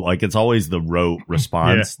 it's always the rote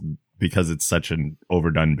response because it's such an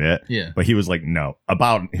overdone bit. But he was like, no,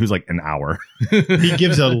 he was like an hour. He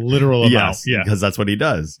gives a literal amount. Because that's what he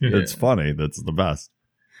does. It's funny. That's the best.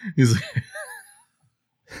 He's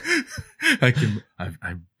like,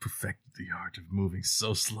 I've perfected the art of moving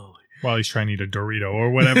so slowly. While he's trying to eat a Dorito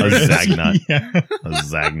or whatever. A Zagnut. A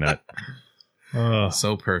Zagnut.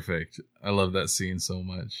 So perfect. I love that scene so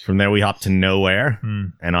much. From there, we hop to Nowhere.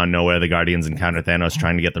 And on Nowhere, the Guardians encounter Thanos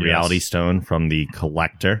trying to get the Reality Stone from the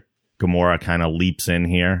Collector. Gamora kind of leaps in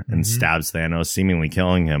here and stabs Thanos, seemingly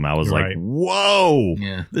killing him. I was like, whoa,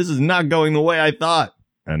 this is not going the way I thought.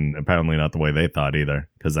 And apparently not the way they thought either.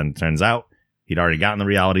 Because then it turns out he'd already gotten the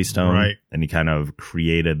Reality Stone, and he kind of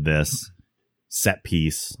created this set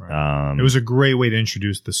piece. It was a great way to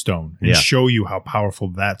introduce the stone and show you how powerful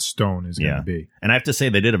that stone is going to be. And I have to say,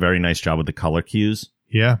 they did a very nice job with the color cues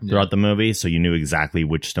throughout the movie, so you knew exactly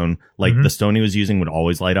which stone. Like, the stone he was using would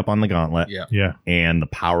always light up on the gauntlet. And the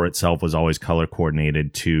power itself was always color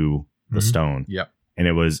coordinated to the stone.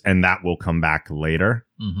 And that will come back later,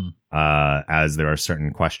 as there are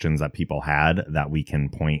certain questions that people had that we can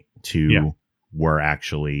point to were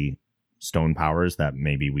actually stone powers that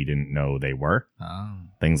maybe we didn't know they were.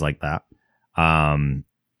 Things like that. Thanos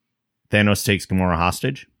takes Gamora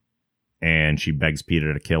hostage, and she begs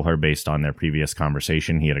Peter to kill her based on their previous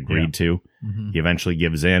conversation he had agreed to. He eventually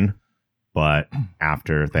gives in, but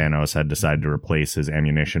after Thanos had decided to replace his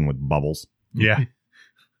ammunition with bubbles.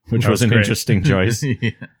 Which was an interesting choice.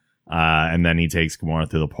 And then he takes Gamora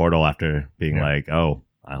through the portal after being like, oh,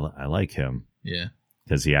 I like him.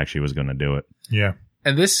 Because he actually was going to do it.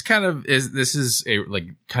 And this is a like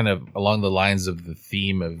kind of along the lines of the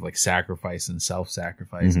theme of like sacrifice and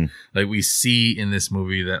self-sacrifice. Like we see in this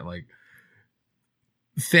movie that like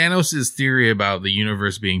Thanos' theory about the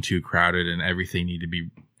universe being too crowded and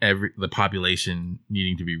the population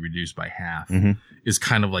needing to be reduced by half is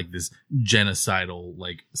kind of like this genocidal,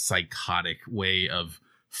 like psychotic way of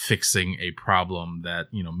fixing a problem that,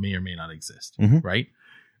 you know, may or may not exist. Right.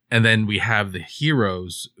 And then we have the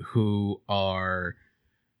heroes who are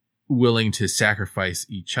willing to sacrifice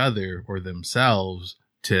each other or themselves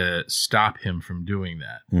to stop him from doing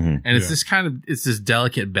that. And it's this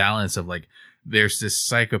delicate balance of like, there's this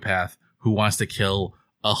psychopath who wants to kill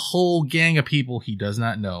a whole gang of people he does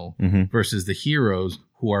not know versus the heroes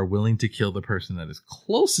who are willing to kill the person that is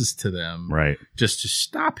closest to them just to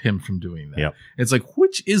stop him from doing that. It's like,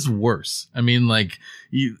 which is worse? I mean, like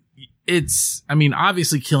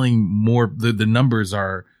obviously killing more, the numbers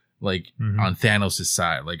are like on Thanos'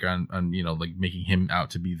 side, like on, you know, like making him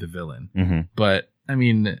out to be the villain. But I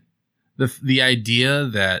mean, the idea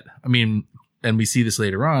that, I mean, and we see this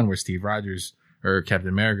later on where Steve Rogers or Captain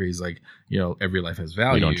America, he's like, every life has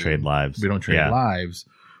value. We don't trade lives. We don't trade lives.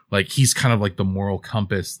 Like, he's kind of like the moral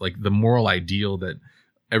compass, like the moral ideal that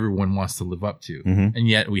everyone wants to live up to. And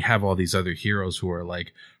yet we have all these other heroes who are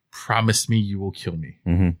like, promise me you will kill me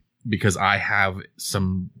because I have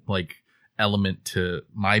some like element to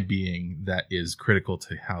my being that is critical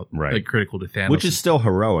to critical to Thanos, which is still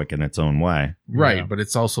heroic in its own way, right? But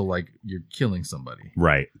it's also like you're killing somebody,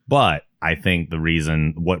 right? But I think the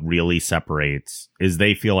reason what really separates is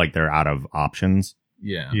they feel like they're out of options,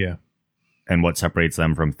 yeah. And what separates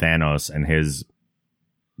them from Thanos and his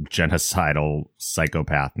genocidal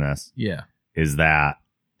psychopathness, is that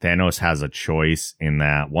Thanos has a choice in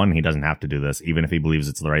that, one, he doesn't have to do this, even if he believes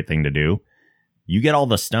it's the right thing to do. You get all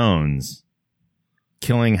the stones.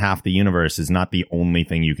 Killing half the universe is not the only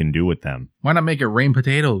thing you can do with them. Why not make it rain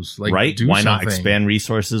potatoes? Like, right? Why not expand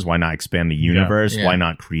resources? Why not expand the universe? Why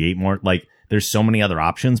not create more? Like, there's so many other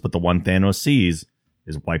options, but the one Thanos sees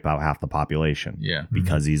is wipe out half the population. Yeah.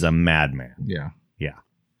 Because he's a madman. Yeah. Yeah.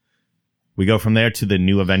 We go from there to the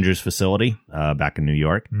new Avengers facility back in New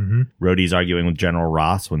York. Rhodey's arguing with General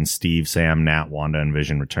Ross when Steve, Sam, Nat, Wanda, and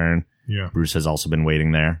Vision return. Yeah. Bruce has also been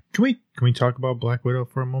waiting there. Can we talk about Black Widow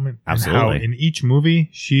for a moment? Absolutely. And how in each movie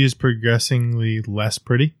she is progressingly less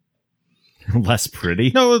pretty. Less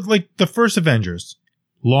pretty? No, like the first Avengers.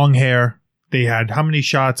 Long hair. They had how many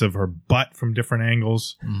shots of her butt from different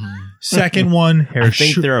angles? Second one, hair. I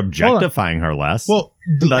think they're objectifying her less. Well,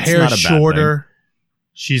 the that's hair not a shorter. bad thing.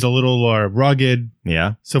 She's a little rugged.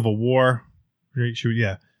 Yeah. Civil War.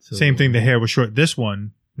 Same thing. The hair was short. This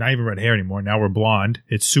one, not even red hair anymore. Now we're blonde.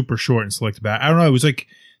 It's super short and slicked back. I don't know. It was like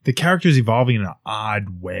the character's evolving in an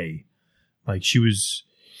odd way. Like she was.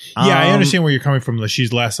 Yeah, I understand where you're coming from.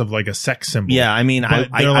 She's less of like a sex symbol. Yeah, I mean,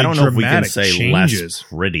 I don't know if we can say changes. Less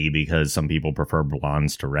pretty because some people prefer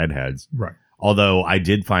blondes to redheads. Right. Although I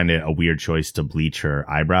did find it a weird choice to bleach her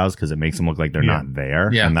eyebrows because it makes them look like they're not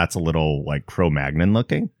there. Yeah. And that's a little like Cro-Magnon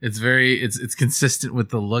looking. It's it's consistent with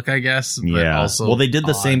the look, I guess. But also well, they did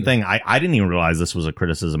the same thing. I didn't even realize this was a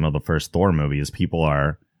criticism of the first Thor movie is people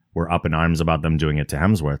were up in arms about them doing it to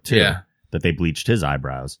Hemsworth too. Yeah. That they bleached his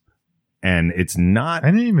eyebrows. And it's not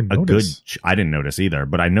I didn't even notice. I didn't notice either,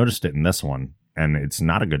 but I noticed it in this one. And it's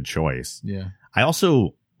not a good choice. Yeah. I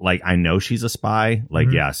also... Like, I know she's a spy. Like,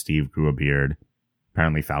 yeah, Steve grew a beard.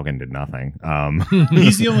 Apparently Falcon did nothing.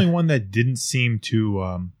 He's the only one that didn't seem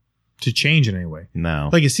to change in any way. No.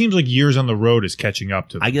 Like, it seems like years on the road is catching up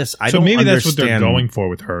to them. I guess I so don't maybe understand. That's what they're going for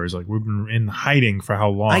with her. Is like, we've been in hiding for how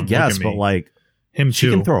long? I guess, but like, him she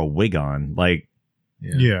too. can throw a wig on. Like,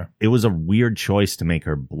 yeah. It was a weird choice to make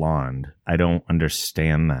her blonde. I don't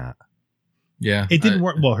understand that. Yeah. It didn't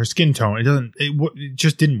work. Well, her skin tone, it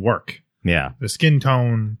just didn't work. Yeah. The skin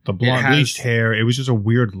tone, the blonde bleached hair, it was just a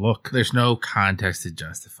weird look. There's no context to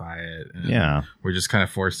justify it. Yeah. We're just kind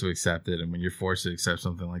of forced to accept it. And when you're forced to accept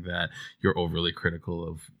something like that, you're overly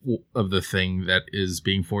critical of the thing that is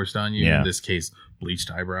being forced on you. Yeah. In this case,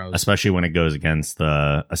 bleached eyebrows. Especially when it goes against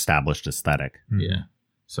the established aesthetic. Yeah.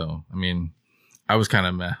 So, I mean, I was kind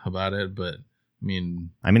of meh about it, but I mean,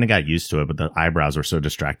 I got used to it, but the eyebrows were so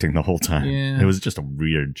distracting the whole time. Yeah. It was just a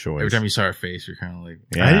weird choice. Every time you saw her face, you're kind of like,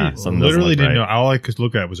 yeah, I literally didn't know. All I could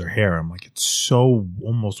look at was her hair. I'm like, it's so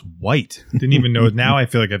almost white. Didn't even know it. Now I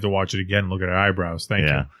feel like I have to watch it again and look at her eyebrows. Thank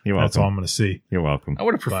you. You're welcome. That's all I'm going to see. You're welcome. I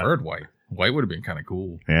would have preferred white. White would have been kind of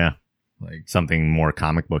cool. Yeah. Like something more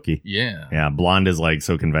comic booky. Yeah. Yeah. Blonde is like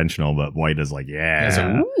so conventional, but white is like,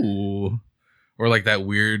 yeah. Ooh. Or like that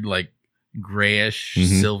weird, like, grayish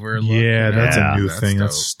silver look. Yeah, that's a new thing. Dope.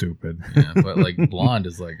 That's stupid. Yeah, but like blonde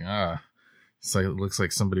is like it's like it looks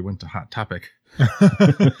like somebody went to Hot Topic. That's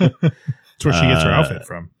where she gets her outfit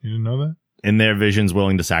from. You didn't know that? In their Vision's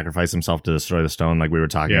willing to sacrifice himself to destroy the stone, like we were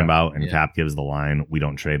talking about, and Cap gives the line, "We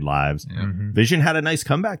don't trade lives." Yeah. Vision had a nice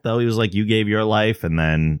comeback though. He was like, "You gave your life," and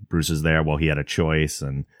then Bruce is there. Well, he had a choice,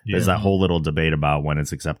 and there's that whole little debate about when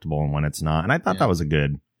it's acceptable and when it's not. And I thought that was a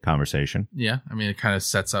good conversation. Yeah, I mean, it kind of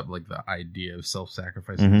sets up like the idea of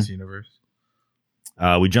self-sacrifice in this universe.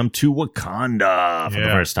 We jumped to Wakanda for the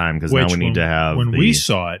first time because now we need to have. When we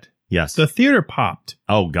saw it, the theater popped.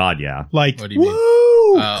 Oh God, yeah! Like what do you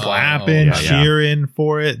woo, clapping, cheering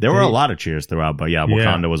for it. There were a lot of cheers throughout, but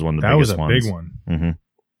Wakanda was one of the biggest ones. That was a big one. Mm-hmm.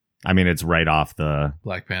 I mean, it's right off the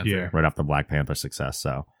Black Panther, right off the Black Panther success.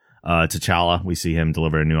 So, T'Challa, we see him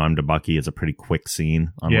deliver a new arm to Bucky. It's a pretty quick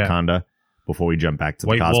scene on Wakanda. Before we jump back to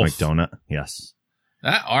the Cosmic Donut. Yes.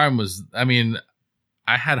 That arm was, I mean,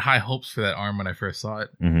 I had high hopes for that arm when I first saw it.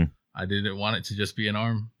 I didn't want it to just be an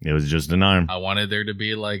arm. It was just an arm. I wanted there to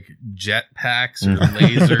be like jetpacks or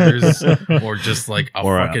lasers or just like a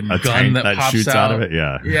fucking gun that pops shoots out of it.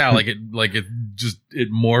 Yeah. Yeah. Like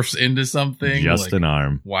it morphs into something. Just like, an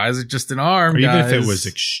arm. Why is it just an arm? Or even guys? if it was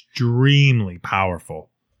extremely powerful.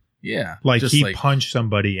 Yeah. Like he punched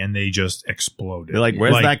somebody and they just exploded. They're like,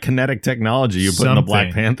 where's that kinetic technology you put in the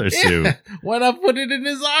Black Panther suit? Why not put it in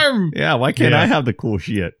his arm? Yeah, why can't I have the cool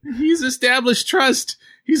shit? He's established trust.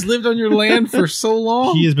 He's lived on your land for so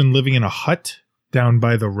long. He has been living in a hut down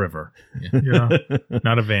by the river. Yeah.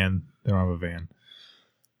 Not a van. They don't have a van.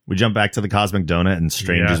 We jump back to the Cosmic Donut, and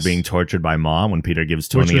Strange is being tortured by Mom when Peter gives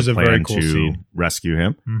Tony a plan to rescue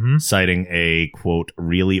him, citing a, quote,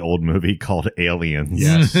 really old movie called Aliens.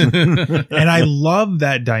 Yes. And I love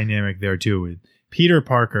that dynamic there, too. Peter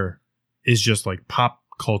Parker is just like pop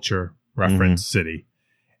culture reference city.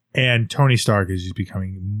 And Tony Stark is just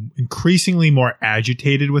becoming increasingly more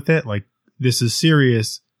agitated with it. Like, this is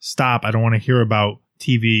serious. Stop. I don't want to hear about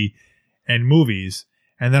TV and movies.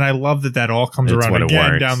 And then I love that all comes around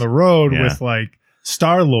again down the road with like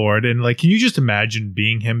Star-Lord. And like, can you just imagine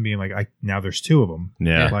him being like, now there's two of them.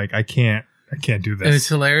 Yeah. Like, I can't do this. And it's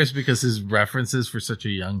hilarious because his references for such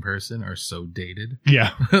a young person are so dated.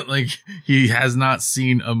 Yeah. Like he has not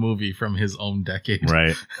seen a movie from his own decade.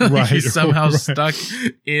 Right. Like, he's somehow stuck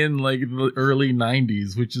in like the early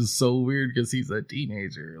 90s, which is so weird because he's a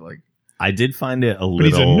teenager. Like, I did find it a little... But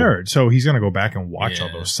he's a nerd, so he's going to go back and watch all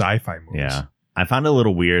those sci-fi movies. Yeah. I found it a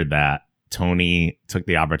little weird that Tony took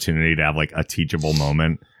the opportunity to have like a teachable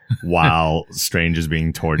moment while Strange is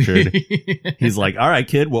being tortured. He's like, all right,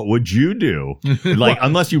 kid, what would you do? Like,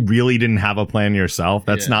 unless you really didn't have a plan yourself,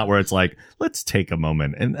 that's not where it's like, let's take a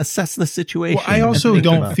moment and assess the situation. Well, I also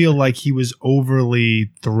don't feel like he was overly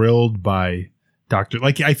thrilled by Doctor.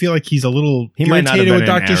 Like, I feel like he's a little irritated with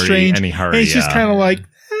Doctor Strange. Any hurry, and he's just kind of like,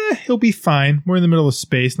 he'll be fine. We're in the middle of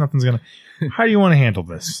space. Nothing's going to... How do you want to handle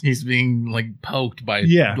this? He's being like poked by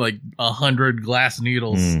like 100 glass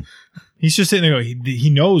needles. He's just sitting there. He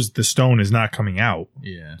knows the stone is not coming out.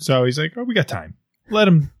 Yeah. So he's like, oh, we got time. Let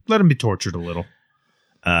him be tortured a little.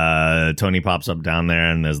 Tony pops up down there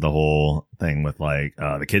and there's the whole thing with like,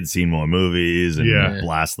 the kid's seen more movies and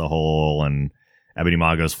blast the hole, and Ebony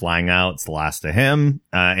Maw goes flying out. It's the last of him.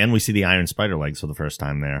 And we see the Iron Spider legs for the first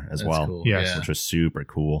time there as well. Cool. Yes. Which was super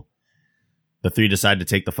cool. The three decide to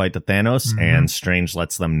take the fight to Thanos, and Strange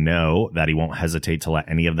lets them know that he won't hesitate to let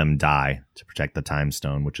any of them die to protect the Time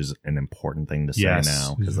Stone, which is an important thing to say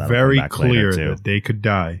now. It's very clear that they could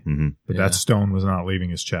die, but that stone was not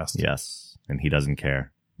leaving his chest. Yes, and he doesn't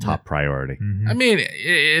care. Top priority. I mean,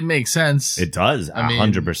 it makes sense. It does,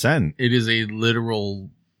 100%. It is a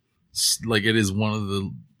literal, like, it is one of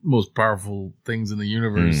the most powerful things in the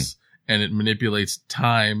universe, and it manipulates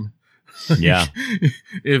time. Yeah.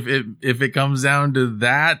 If it comes down to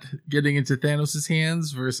that getting into Thanos'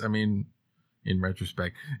 hands versus, I mean, in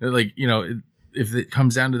retrospect, like, you know, if it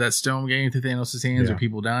comes down to that stone getting into Thanos' hands or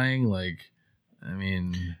people dying, like, I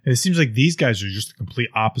mean, it seems like these guys are just the complete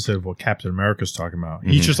opposite of what Captain America's talking about.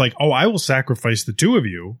 He's just like, oh, I will sacrifice the two of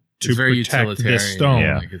you to protect this stone.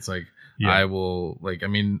 Yeah. Like, it's like, I will, like, I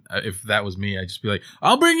mean, if that was me, I'd just be like,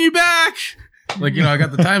 I'll bring you back. Like, you know, I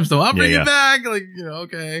got the time stone. I'll bring you back. Like, you know,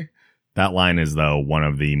 okay. That line is, though, one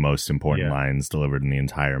of the most important lines delivered in the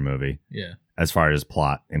entire movie. Yeah. As far as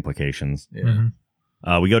plot implications.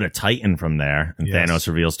 Yeah. We go to Titan from there, and Thanos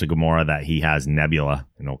reveals to Gamora that he has Nebula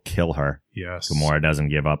and will kill her. Yes. Gamora doesn't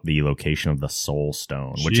give up the location of the Soul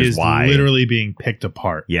Stone, which is why literally being picked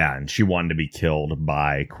apart. Yeah, and she wanted to be killed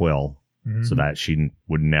by Quill so that she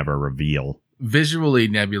would never reveal. Visually,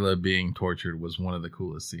 Nebula being tortured was one of the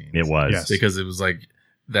coolest scenes. It was. Because it was like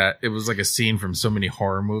that. It was like a scene from so many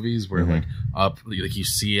horror movies where like you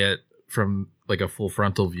see it from like a full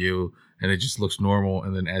frontal view and it just looks normal,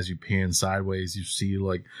 and then as you pan sideways you see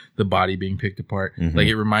like the body being picked apart. Like,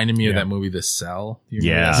 it reminded me of that movie The Cell. It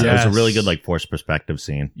was a really good like forced perspective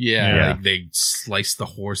scene. Like they slice the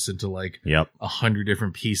horse into like 100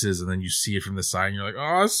 different pieces, and then you see it from the side and you're like,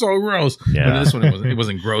 oh, it's so gross. But in this one it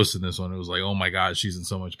wasn't gross. In this one it was like, oh my god, she's in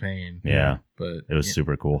so much pain. But it was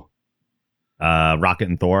super cool. Rocket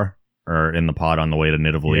and Thor are in the pod on the way to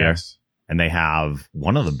Nidavellir, and they have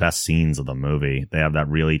one of the best scenes of the movie. They have that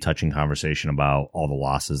really touching conversation about all the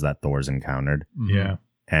losses that Thor's encountered. Yeah.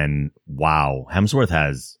 And wow, Hemsworth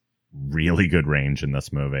has really good range in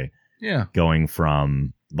this movie. Yeah. Going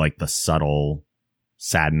from like the subtle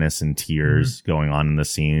sadness and tears going on in the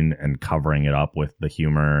scene and covering it up with the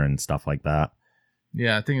humor and stuff like that.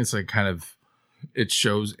 Yeah, I think it's like kind of, it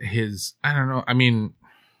shows his, I don't know. I mean,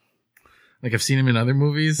 like, I've seen him in other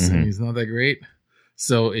movies and he's not that great.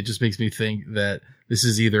 So it just makes me think that this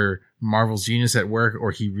is either Marvel's genius at work, or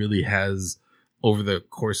he really has, over the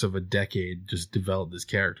course of a decade, just developed this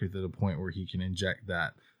character to the point where he can inject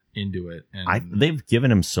that into it. And they've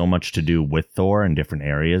given him so much to do with Thor in different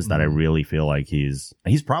areas that I really feel like he's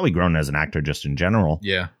probably grown as an actor just in general.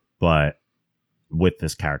 Yeah. But with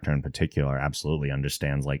this character in particular, absolutely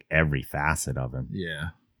understands like every facet of him. Yeah.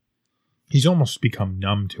 He's almost become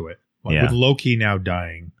numb to it. Like with Loki now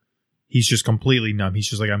dying, he's just completely numb. He's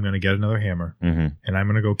just like, I'm going to get another hammer and I'm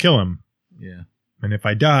going to go kill him. Yeah. And if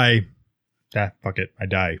I die, fuck it, I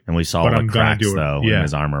die. And we saw the cracks, though, in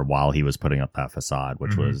his armor while he was putting up that facade,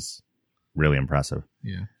 which was really impressive.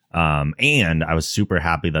 Yeah. And I was super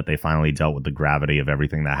happy that they finally dealt with the gravity of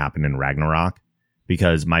everything that happened in Ragnarok,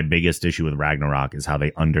 because my biggest issue with Ragnarok is how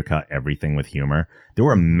they undercut everything with humor. There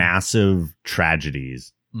were massive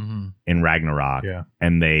tragedies in Ragnarok,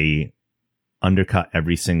 and they undercut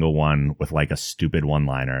every single one with like a stupid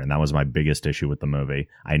one-liner, and that was my biggest issue with the movie.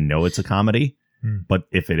 I know it's a comedy, but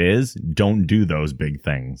if it is, don't do those big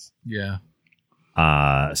things. Yeah.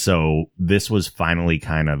 So this was finally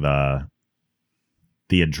kind of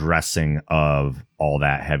the addressing of all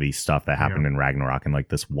that heavy stuff that happened in Ragnarok in like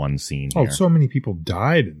this one scene. Oh, so many people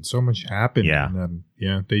died and so much happened. Yeah. And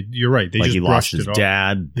then, you're right. They like just he lost his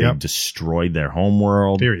dad. They destroyed their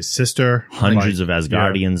homeworld. They were his sister. Hundreds of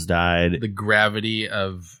Asgardians died. The gravity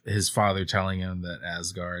of his father telling him that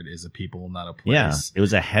Asgard is a people, not a place. Yeah. It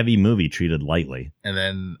was a heavy movie treated lightly. And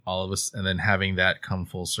then having that come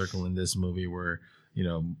full circle in this movie where, you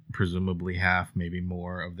know, presumably half, maybe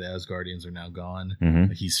more of the Asgardians are now gone.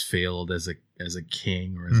 Like he's failed as a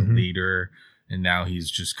king or as a leader, and now he's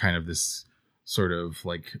just kind of this sort of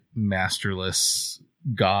like masterless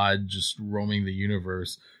god just roaming the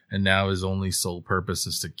universe, and now his only sole purpose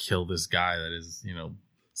is to kill this guy that is, you know,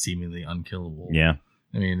 seemingly unkillable. Yeah.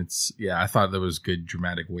 I mean, I thought there was good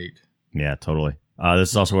dramatic weight. Yeah, totally.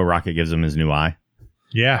 This is also where Rocket gives him his new eye.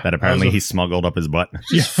 Yeah. That apparently he smuggled up his butt.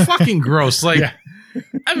 Just fucking gross. Like,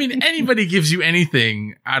 I mean, anybody gives you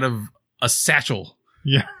anything out of a satchel.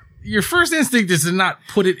 Yeah. Your first instinct is to not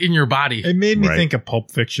put it in your body. It made me think of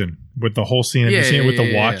Pulp Fiction with the whole scene. Have you seen it with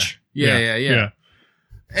the watch? Yeah.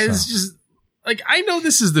 And it's just like, I know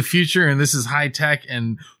this is the future and this is high tech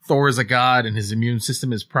and Thor is a god and his immune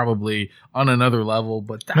system is probably on another level,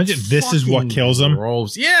 but that's imagine this is what kills him.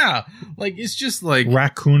 Gross. Yeah. Like, it's just like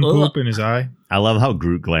raccoon poop in his eye. I love how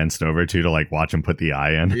Groot glanced over too to like watch him put the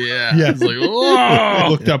eye in. Yeah. It's like, oh!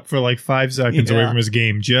 Looked up for like 5 seconds away from his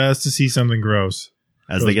game just to see something gross.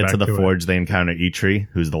 As they get to the forge, they encounter Eitri,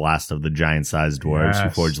 who's the last of the giant-sized dwarves who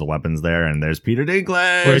forge the weapons there, and there's Peter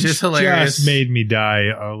Dinklage. Which is hilarious. Just made me die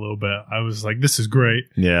a little bit. I was like, this is great.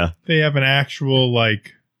 Yeah. They have an actual,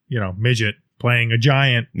 like, you know, midget playing a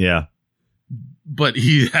giant. Yeah. But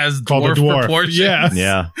he has dwarf proportions.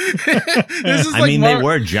 Yeah. This is they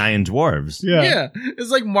were giant dwarves. Yeah.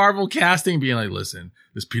 It's like Marvel casting being like, listen,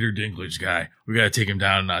 this Peter Dinklage guy, we got to take him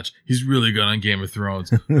down a notch. He's really good on Game of Thrones.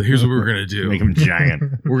 But here's what we're going to do. Make him giant.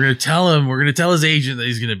 We're going to tell his agent that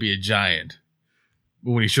he's going to be a giant.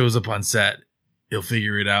 But when he shows up on set, he'll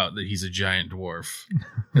figure it out that he's a giant dwarf.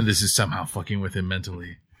 And this is somehow fucking with him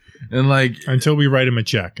mentally. And like, until we write him a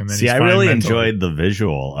check, and then I really enjoyed the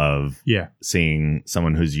visual of seeing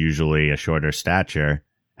someone who's usually a shorter stature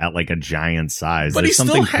at like a giant size. But there's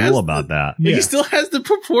something cool about that. Yeah. He still has the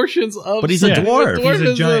proportions of. But he's a dwarf. He's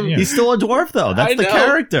a giant. He's still a dwarf though. That's the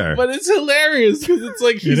character. But it's hilarious because it's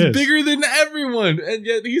like he's bigger than everyone, and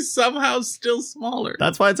yet he's somehow still smaller.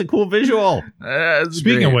 That's why it's a cool visual.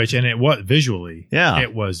 Speaking of which, and it was visually,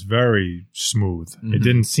 it was very smooth. It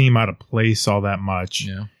didn't seem out of place all that much.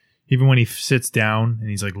 Yeah. Even when he sits down and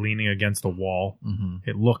he's like leaning against the wall,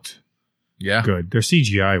 it looked good. Their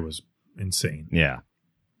CGI was insane. Yeah.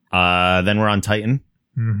 Then we're on Titan,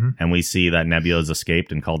 and we see that Nebula's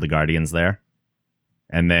escaped and called the Guardians there.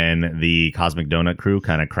 And then the Cosmic Donut crew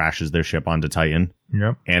kind of crashes their ship onto Titan.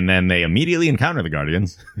 Yep. And then they immediately encounter the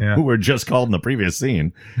Guardians, who were just called in the previous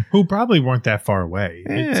scene. Who probably weren't that far away.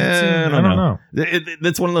 I don't know.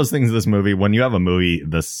 It's one of those things in this movie, when you have a movie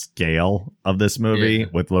the scale of this movie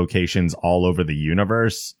with locations all over the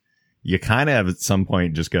universe, you kind of at some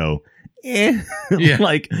point just go,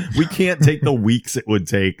 like, we can't take the weeks it would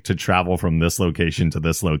take to travel from this location to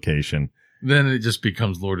this location. Then it just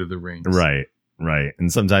becomes Lord of the Rings. Right.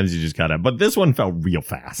 And sometimes you just gotta, but this one felt real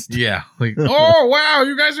fast. Yeah. Like, oh, wow,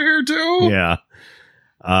 you guys are here too? Yeah.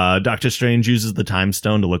 Doctor Strange uses the time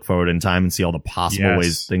stone to look forward in time and see all the possible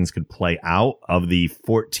ways things could play out. Of the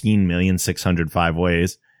 14,605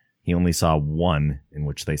 ways, he only saw one in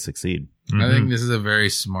which they succeed. I think this is a very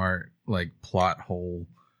smart, like, plot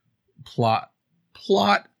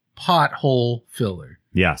pothole filler.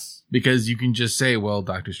 Yes. Because you can just say, well,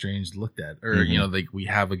 Doctor Strange looked at, or, you know, like we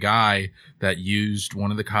have a guy that used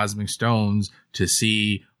one of the cosmic stones to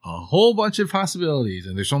see a whole bunch of possibilities,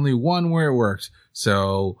 and there's only one where it works.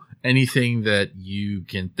 So anything that you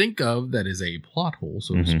can think of that is a plot hole,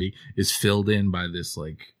 so to speak, is filled in by this,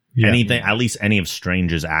 like, anything, at least any of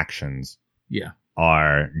Strange's actions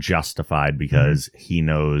are justified because he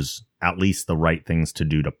knows at least the right things to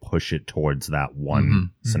do to push it towards that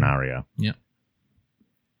one scenario. Yeah.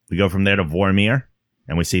 We go from there to Vormir,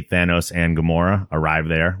 and we see Thanos and Gamora arrive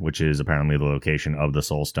there, which is apparently the location of the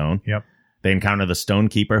Soul Stone. Yep. They encounter the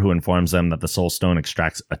Stonekeeper, who informs them that the Soul Stone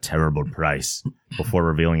extracts a terrible price before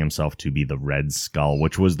revealing himself to be the Red Skull,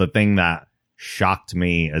 which was the thing that shocked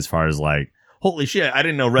me as far as like, holy shit, I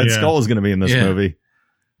didn't know Red Skull was going to be in this movie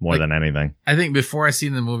more than anything. I think before I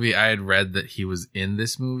seen the movie, I had read that he was in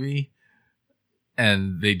this movie,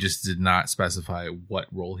 and they just did not specify what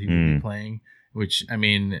role he would be playing. Which, I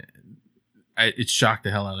mean, it shocked the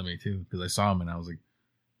hell out of me, too, because I saw him and I was like,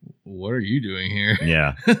 what are you doing here?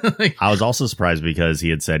 Yeah. Like, I was also surprised because he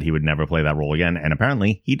had said he would never play that role again, and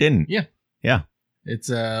apparently he didn't. Yeah. Yeah. It's,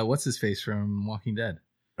 what's his face from Walking Dead?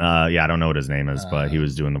 Yeah, I don't know what his name is, but he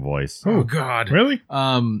was doing the voice. Oh, God. Really?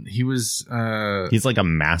 He was, he's like a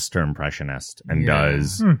master impressionist and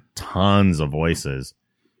does tons of voices.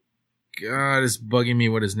 God, it's bugging me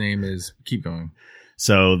what his name is. Keep going.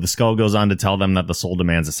 So the skull goes on to tell them that the soul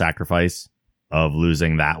demands a sacrifice of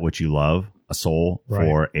losing that which you love, a soul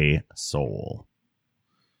for a soul.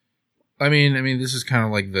 I mean, this is kind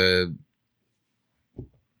of like the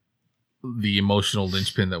emotional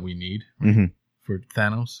linchpin that we need for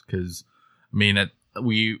Thanos. Because, I mean,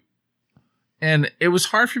 and it was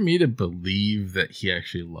hard for me to believe that he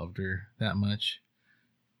actually loved her that much.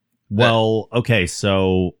 Well, okay,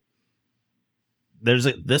 so there's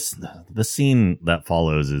the scene that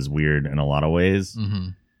follows is weird in a lot of ways.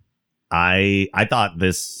 I thought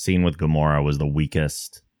this scene with Gamora was the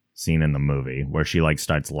weakest scene in the movie, where she like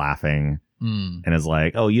starts laughing and is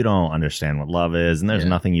like, oh, you don't understand what love is, and there's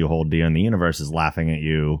nothing you hold dear in the universe is laughing at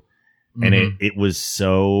you. And it was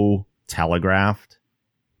so telegraphed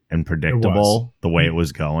and predictable the way it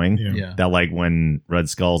was going that like when Red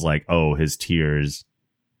Skull's like, oh, his tears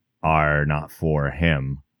are not for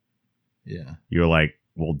him. Yeah. You're like,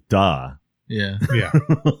 well, duh. Yeah. Yeah.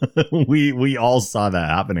 we all saw that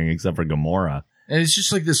happening except for Gamora. And it's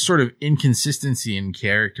just like this sort of inconsistency in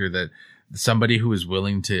character that somebody who is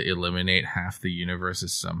willing to eliminate half the universe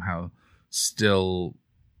is somehow still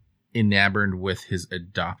enamored with his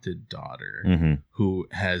adopted daughter who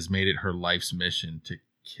has made it her life's mission to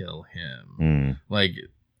kill him. Like,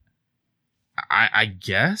 I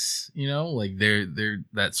guess, you know, like they're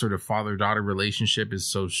that sort of father-daughter relationship is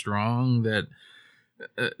so strong that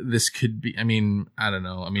this could be, I mean, I don't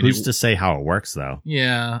know. I mean, who's to say how it works though?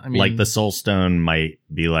 Yeah. I mean, like the Soul Stone might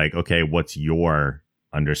be like, okay, what's your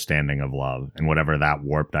understanding of love? And whatever that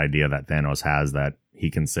warped idea that Thanos has that he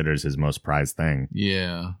considers his most prized thing.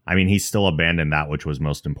 Yeah. I mean, he still abandoned that which was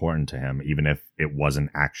most important to him, even if it wasn't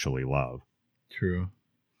actually love. True.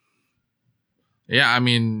 Yeah, I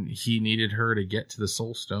mean, he needed her to get to the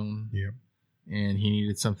Soul Stone. Yep. And he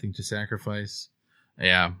needed something to sacrifice.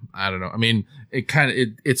 Yeah, I don't know. I mean,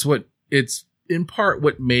 it's in part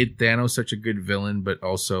what made Thanos such a good villain, but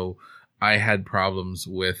also I had problems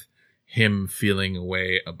with him feeling a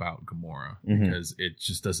way about Gamora because it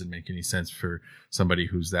just doesn't make any sense for somebody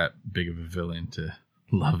who's that big of a villain to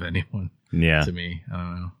love anyone. Yeah. To me, I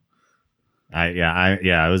don't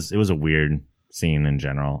know. It was a weird scene in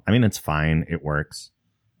general. I mean, it's fine. It works.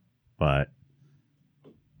 But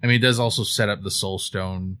I mean, it does also set up the Soul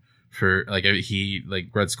Stone for like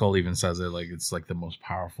Red Skull even says it like it's like the most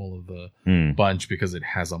powerful of the bunch because it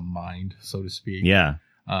has a mind, so to speak. Yeah.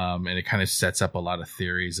 And it kind of sets up a lot of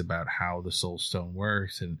theories about how the Soul Stone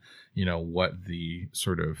works and, you know, what the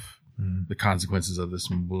sort of the consequences of this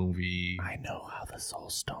movie. I know how the Soul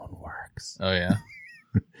Stone works. Oh, yeah.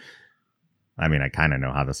 I mean, I kind of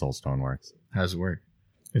know how the Soul Stone works. How does it work?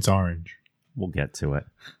 It's orange. We'll get to it.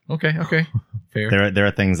 Okay. Fair. There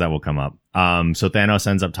are things that will come up. So Thanos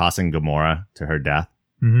ends up tossing Gamora to her death.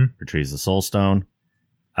 Retrieves the Soul Stone.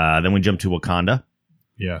 Then we jump to Wakanda.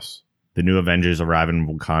 Yes. The new Avengers arrive in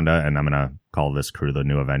Wakanda, and I'm going to call this crew the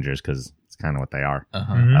new Avengers because it's kind of what they are.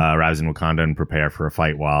 Arrives in Wakanda and prepare for a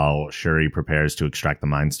fight while Shuri prepares to extract the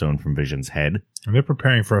Mind Stone from Vision's head. And they're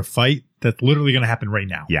preparing for a fight that's literally going to happen right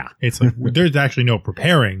now. Yeah. It's like there's actually no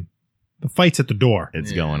preparing. The fight's at the door.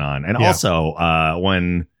 It's going on. And also,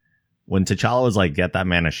 when when T'Challa was like, get that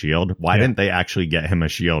man a shield, why didn't they actually get him a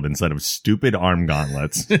shield instead of stupid arm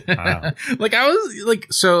gauntlets? Like I was like,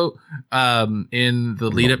 so in the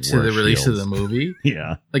lead up to the release of the movie,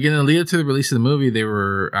 like in the lead up to the release of the movie, they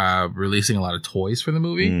were releasing a lot of toys for the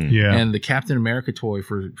movie. And the Captain America toy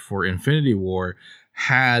for Infinity War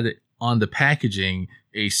had on the packaging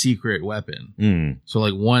a secret weapon. So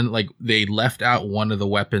like they left out one of the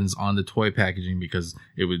weapons on the toy packaging because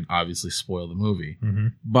it would obviously spoil the movie.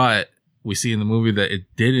 But we see in the movie that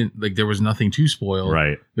it didn't, like there was nothing to spoil.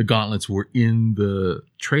 Right. The gauntlets were in the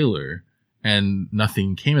trailer and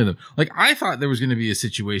nothing came of them. Like I thought there was going to be a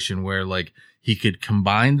situation where like he could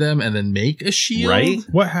combine them and then make a shield. Right.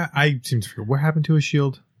 I seem to forget what happened to his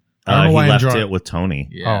shield. He left it with Tony.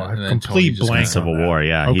 Yeah, a complete blank. Civil War.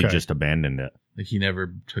 Yeah, he just abandoned it. Like he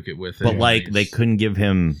never took it with him. But like they couldn't give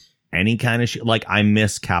him any kind of shield. Like I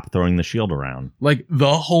miss Cap throwing the shield around. Like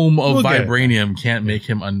the home of vibranium can't make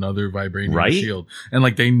him another vibranium shield. And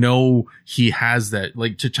like they know he has that.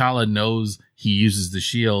 Like T'Challa knows he uses the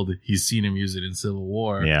shield. He's seen him use it in Civil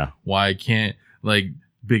War. Yeah. Why can't like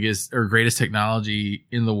biggest or greatest technology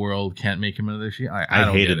in the world can't make him another shield?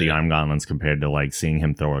 I hated the arm gauntlets compared to like seeing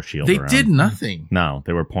him throw a shield around. They did nothing. No,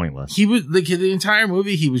 they were pointless. He was like the entire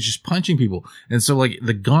movie he was just punching people. And so like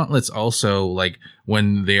the gauntlets also, like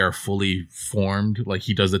when they are fully formed, like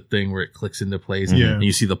he does a thing where it clicks into place and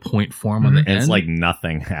you see the point form on the end. It's like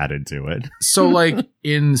nothing added to it. So like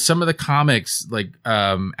in some of the comics, like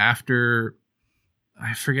after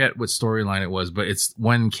I forget what storyline it was, but it's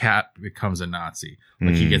when Cap becomes a Nazi.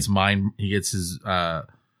 Like he gets his he gets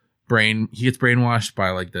brainwashed by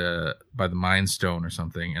like the Mind Stone or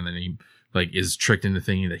something, and then he like is tricked into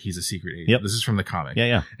thinking that he's a secret agent. Yep. This is from the comic.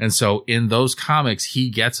 Yeah. And so in those comics, he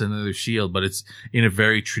gets another shield, but it's in a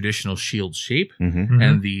very traditional shield shape.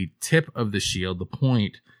 And the tip of the shield, the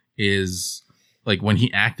point is like when he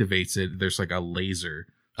activates it, there's like a laser.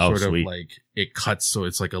 Sort of like it cuts, so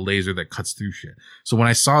it's like a laser that cuts through shit. So when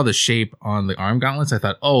I saw the shape on the arm gauntlets, I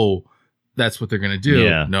thought, oh, that's what they're gonna do.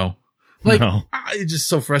 Yeah. No. Like it's just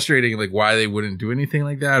so frustrating, like why they wouldn't do anything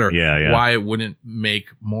like that, or why it wouldn't make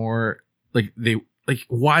more like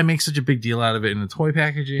why make such a big deal out of it in the toy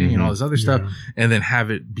packaging and all this other stuff, and then have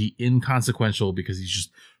it be inconsequential because he's just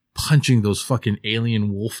punching those fucking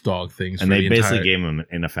alien wolf dog things. And they basically gave him an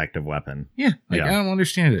ineffective weapon. Yeah. Like I don't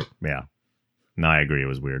understand it. Yeah. No, I agree. It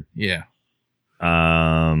was weird. Yeah.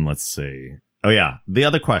 Let's see. Oh, yeah. The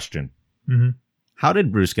other question. How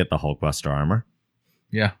did Bruce get the Hulkbuster armor?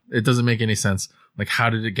 Yeah. It doesn't make any sense. Like, how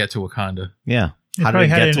did it get to Wakanda? Yeah. How did it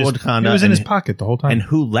get to Wakanda? It was in his pocket the whole time. And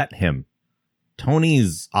who let him?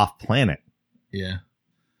 Tony's off planet. Yeah.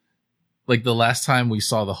 Like, the last time we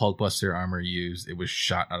saw the Hulkbuster armor used, it was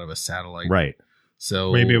shot out of a satellite. Right.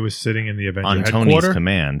 So maybe it was sitting in the Avengers on headquarters? Tony's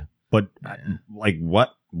command. But, like,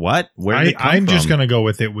 what? Where did it come I'm from? just going to go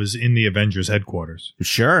with it was in the Avengers headquarters.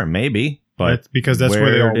 Sure, maybe. But because that's where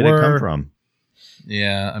they all did were. It come from?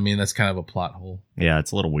 Yeah, I mean, that's kind of a plot hole. Yeah,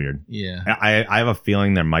 it's a little weird. Yeah. I have a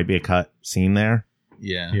feeling there might be a cut scene there.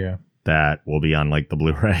 Yeah. Yeah. That will be on, like, the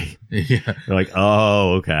Blu-ray. Yeah. They're like,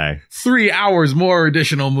 oh, okay. 3 hours more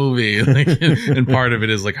additional movie. Like, and part of it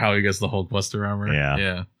is, like, how he gets the Hulkbuster armor. Yeah.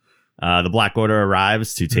 Yeah. The Black Order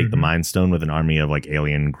arrives to take the Mind Stone with an army of, like,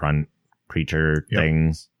 alien grunt creature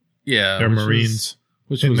things. Yeah. They're Marines.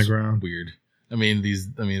 Which in was the ground. Weird. I mean,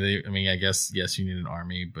 I guess, yes, you need an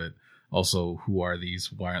army, but also, who are these?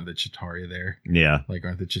 Why aren't the Chitauri there? Yeah. Like,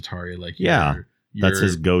 aren't the Chitauri, like, that's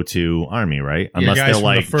his go-to army, right? Unless they're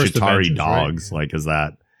like Chitauri Avengers, dogs. Right? Like, is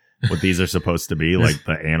that what these are supposed to be? Like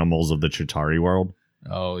the animals of the Chitauri world?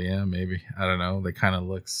 Oh, yeah, maybe. I don't know. They kind of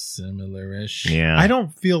look similar-ish. Yeah. I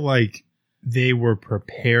don't feel like they were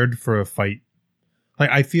prepared for a fight. Like,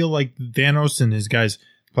 I feel like Thanos and his guys,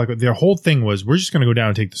 like, their whole thing was, we're just going to go down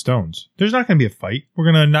and take the stones. There's not going to be a fight. We're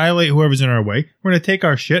going to annihilate whoever's in our way. We're going to take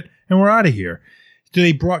our shit, and we're out of here.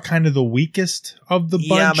 They brought kind of the weakest of the bunch.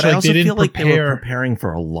 Yeah, but I also feel like they were preparing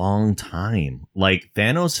for a long time. Like,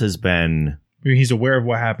 Thanos has been... I mean, he's aware of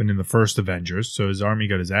what happened in the first Avengers, so his army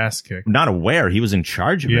got his ass kicked. Not aware. He was in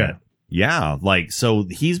charge of it. Yeah, like, so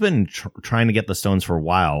he's been trying to get the stones for a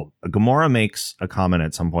while. Gamora makes a comment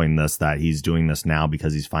at some point in this that he's doing this now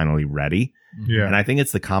because he's finally ready. Yeah. And I think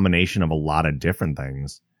it's the combination of a lot of different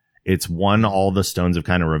things. It's one, all the stones have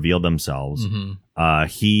kind of revealed themselves.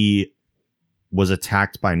 He was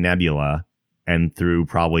attacked by Nebula, and through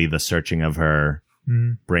probably the searching of her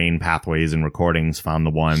brain pathways and recordings, found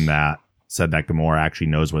the one that said that Gamora actually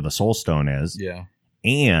knows where the Soul Stone is. Yeah.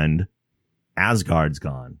 And Asgard's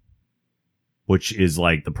gone, which is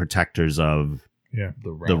like the protectors of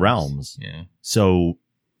the realms. Yeah. So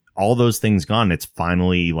all those things gone, it's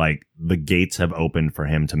finally like the gates have opened for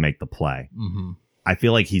him to make the play. Mm-hmm. I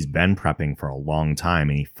feel like he's been prepping for a long time,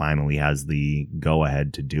 and he finally has the go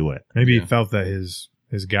ahead to do it. Maybe he felt that his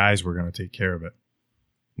guys were going to take care of it.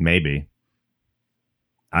 Maybe.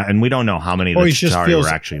 And we don't know how many of the Chitauri were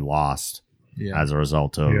actually lost as a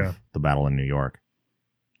result of the battle in New York.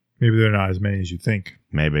 Maybe they're not as many as you think.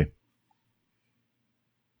 Maybe.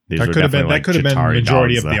 That could have been the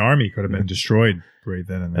majority of the army could have been destroyed right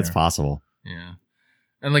then and there. That's possible. Yeah.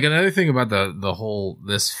 And like another thing about the whole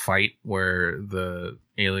this fight where the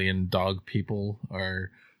alien dog people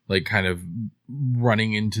are like kind of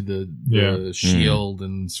running into the shield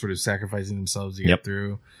and sort of sacrificing themselves to get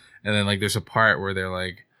through. And then like there's a part where they're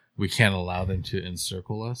like, we can't allow them to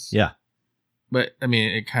encircle us. Yeah. But I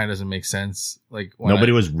mean, it kind of doesn't make sense. Like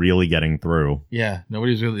nobody was really getting through. Yeah.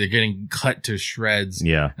 Nobody's really, they're getting cut to shreds.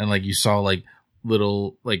 Yeah. And like you saw like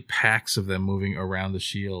little like packs of them moving around the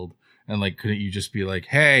shield. And like, couldn't you just be like,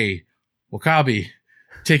 hey, Wakabi,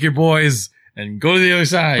 take your boys and go to the other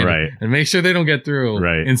side, right? And make sure they don't get through,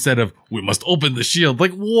 right? Instead of we must open the shield.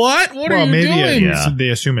 Like what? What are you doing? They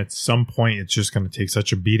assume at some point it's just going to take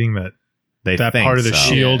such a beating that that part of the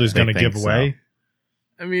shield is going to give away.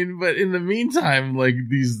 I mean, but in the meantime, like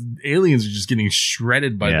these aliens are just getting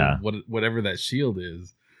shredded by whatever that shield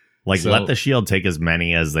is. Like let the shield take as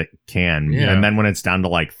many as it can, and then when it's down to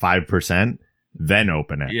like 5%, then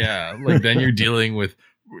open it. Yeah, like then you're dealing with,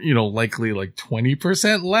 you know, likely like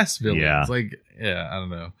 20% less villains. Yeah. Like, I don't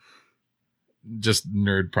know. Just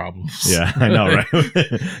nerd problems. Yeah, I know,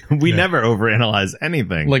 right? We never overanalyze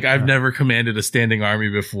anything. Like, I've never commanded a standing army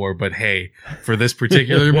before, but hey, for this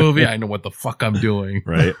particular movie, I know what the fuck I'm doing.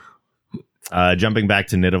 Right. Jumping back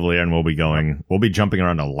to Nidavellir, and we'll be jumping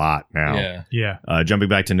around a lot now. Yeah. Jumping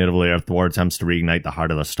back to Nidavellir, Thor attempts to reignite the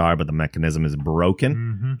heart of the star, but the mechanism is broken.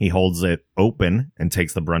 Mm-hmm. He holds it open and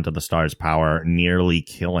takes the brunt of the star's power, nearly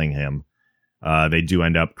killing him. They do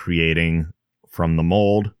end up creating from the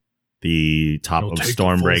mold the top of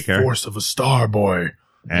Stormbreaker. The full force of a star boy.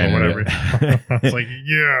 And whatever. It's like,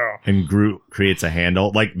 yeah. And Groot creates a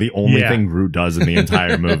handle. Like the only thing Groot does in the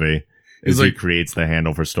entire movie. Is like, he creates the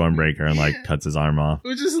handle for Stormbreaker and like cuts his arm off.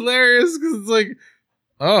 Which is hilarious because it's like,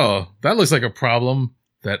 oh, that looks like a problem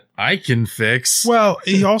that I can fix. Well,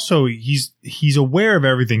 he also, he's aware of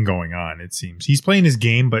everything going on, it seems. He's playing his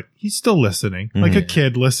game, but he's still listening. Mm-hmm. Like a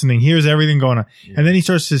kid listening, hears everything going on. Yeah. And then he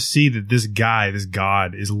starts to see that this guy, this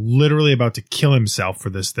god, is literally about to kill himself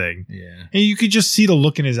for this thing. Yeah. And you could just see the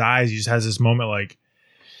look in his eyes. He just has this moment like,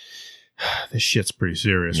 this shit's pretty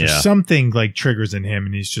serious. Or something like triggers in him,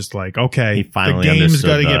 and he's just like, okay, he finally the game's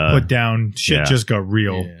got to get put down. Shit just got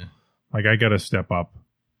real. Yeah. Like, I got to step up.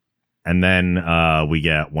 And then we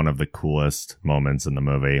get one of the coolest moments in the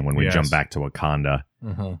movie when we jump back to Wakanda.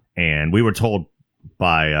 Uh-huh. And we were told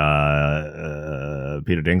by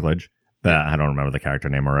Peter Dinklage that, I don't remember the character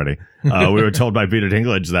name already. We were told by Peter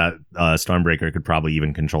Dinklage that Stormbreaker could probably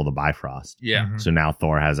even control the Bifrost. Yeah. Mm-hmm. So now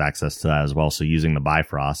Thor has access to that as well. So using the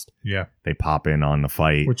Bifrost, they pop in on the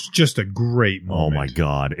fight. Which is just a great moment. Oh my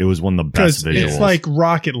God. It was one of the best visuals. It's like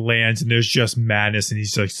Rocket lands and there's just madness and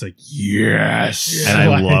he's just like, yes. And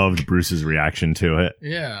I loved Bruce's reaction to it.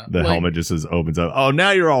 Yeah. The helmet just opens up. Oh,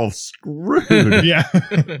 now you're all screwed. Yeah.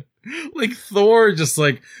 Like Thor just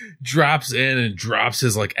like drops in and drops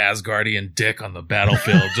his like Asgardian dick on the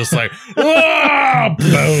battlefield, just like boom.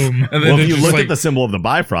 And then if you look at the symbol of the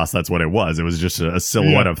Bifrost, that's what it was. It was just a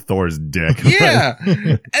silhouette of Thor's dick. Yeah,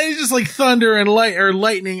 and it's just like thunder and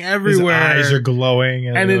lightning everywhere. His eyes are glowing,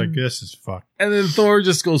 and they're like, "This is fucked." And then Thor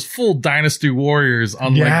just goes full Dynasty Warriors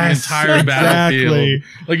on like the entire battlefield.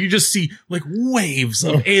 Like you just see like waves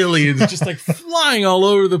of aliens just like flying all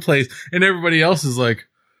over the place, and everybody else is like,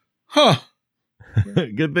 huh.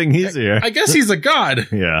 Good thing he's here. I guess he's a god.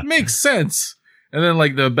 Yeah. Makes sense. And then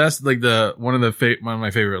like the best, like one of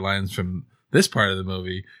my favorite lines from this part of the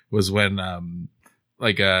movie was when,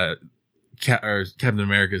 Captain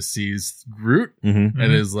America sees Groot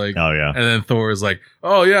and is like, oh yeah. And then Thor is like,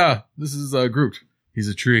 oh yeah, this is Groot. He's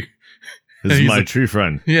a tree. This is my tree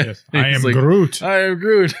friend. Yeah. Yes. I am like, Groot. I am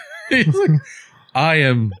Groot. He's like, I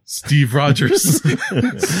am Steve Rogers.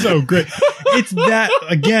 So great. It's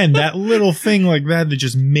that little thing like that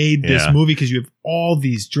just made this movie, because you have all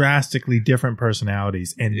these drastically different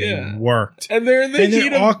personalities and they worked. And they're in the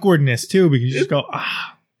heat of awkwardness too, because you just go,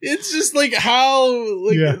 ah. It's just like how,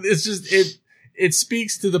 like, it's just, it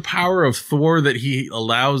speaks to the power of Thor that he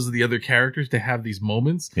allows the other characters to have these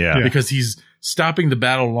moments. Yeah. Because he's stopping the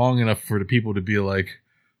battle long enough for the people to be like,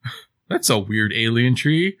 that's a weird alien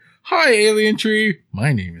tree. Hi, alien tree.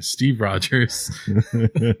 My name is Steve Rogers.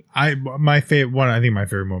 I think my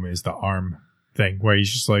favorite moment is the arm thing where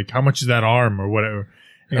he's just like, how much is that arm or whatever?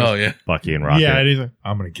 Yeah. Bucky and Rocket. Yeah, and he's like,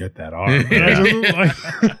 I'm going to get that arm.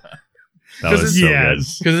 That was so good.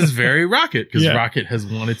 Because it's very Rocket. Because Rocket has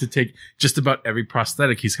wanted to take just about every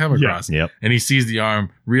prosthetic he's come across. Yep. And he sees the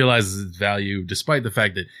arm, realizes its value, despite the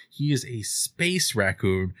fact that he is a space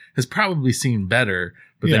raccoon, has probably seen better.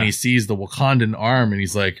 But then he sees the Wakandan arm and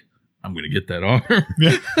he's like, I'm going to get that arm.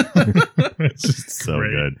 It's just so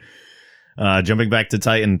great. good. Jumping back to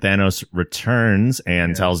Titan, Thanos returns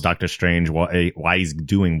and tells Doctor Strange why he's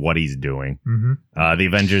doing what he's doing. Mm-hmm. The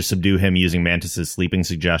Avengers subdue him using Mantis's sleeping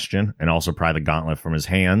suggestion and also pry the gauntlet from his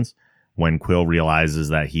hands when Quill realizes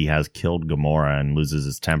that he has killed Gamora and loses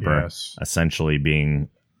his temper, essentially being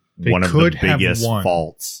one of the biggest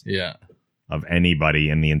faults of anybody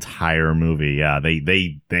in the entire movie. Yeah,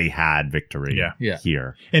 they had victory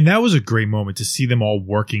here. And that was a great moment to see them all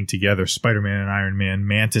working together. Spider-Man and Iron Man.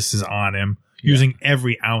 Mantis is on him, using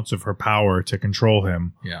every ounce of her power to control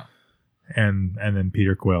him. Yeah. And then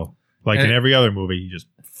Peter Quill. Like in every other movie, he just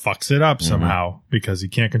fucks it up somehow because he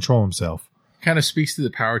can't control himself. Kind of speaks to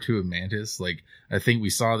the power too of Mantis. Like, I think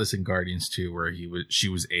we saw this in Guardians 2 where she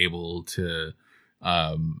was able to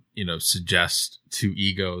suggest to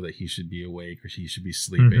Ego that he should be awake or he should be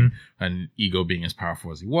sleeping, and Ego being as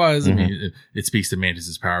powerful as he was. I mean, it speaks to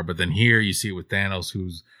Mantis's power. But then here you see it with Thanos,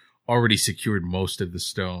 who's already secured most of the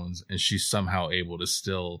stones, and she's somehow able to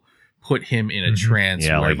still put him in a trance.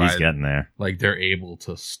 Yeah, like he's getting there. Like they're able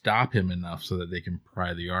to stop him enough so that they can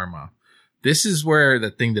pry the arm off. This is where the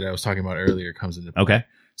thing that I was talking about earlier comes into play. Okay.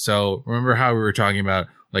 So remember how we were talking about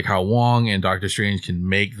like how Wong and Doctor Strange can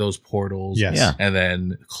make those portals and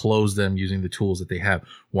then close them using the tools that they have.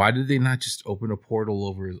 Why did they not just open a portal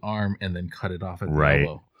over his arm and then cut it off at the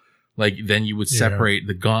elbow? Like then you would separate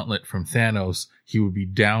the gauntlet from Thanos. He would be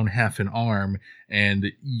down half an arm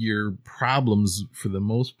and your problems for the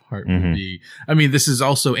most part would be, I mean, this is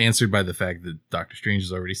also answered by the fact that Doctor Strange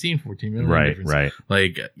has already seen 14 million difference. Right.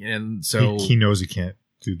 Like, and so he knows he can't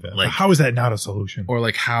do that. Like, how is that not a solution? Or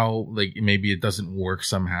like how, like maybe it doesn't work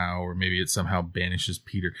somehow, or maybe it somehow banishes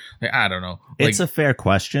Peter. Like, I don't know. Like, it's a fair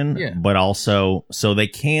question, but also, so they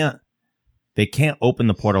can't open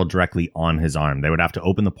the portal directly on his arm. They would have to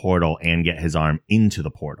open the portal and get his arm into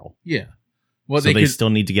the portal. Yeah. Well, so they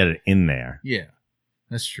still need to get it in there. Yeah,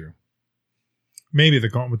 that's true. Maybe the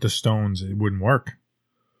gauntlet with the stones, it wouldn't work.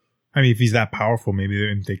 I mean, if he's that powerful, maybe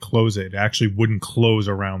if they close it, it actually wouldn't close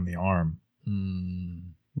around the arm.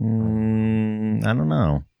 I don't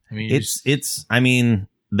know. I mean, I mean,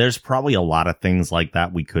 there's probably a lot of things like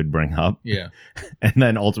that we could bring up. Yeah. And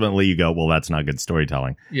then ultimately you go, well, that's not good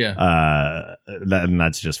storytelling. Yeah. And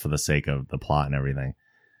that's just for the sake of the plot and everything.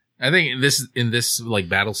 I think in this like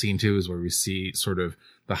battle scene too is where we see sort of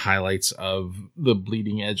the highlights of the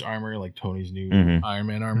bleeding edge armor, like Tony's new Iron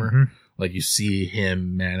Man armor. Like you see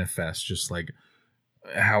him manifest just like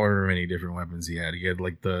however many different weapons he had. He had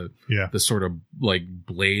like the sort of like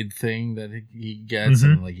blade thing that he gets,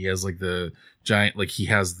 and like he has like the giant, like he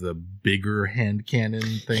has the bigger hand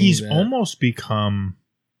cannon thing. He's almost become,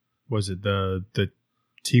 was it the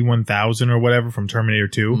T-1000 or whatever from Terminator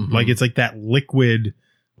 2? Like it's like that liquid,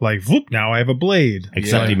 like whoop, now I have a blade.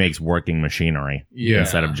 Except he makes working machinery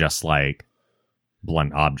instead of just like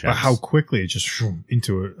blunt objects. But how quickly it just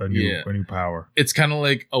into a new power. It's kind of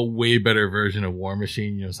like a way better version of War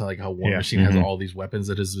Machine. You know, it's not like how War Machine has all these weapons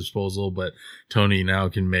at his disposal, but Tony now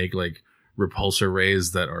can make like repulsor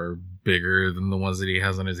rays that are bigger than the ones that he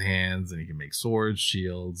has on his hands, and he can make swords,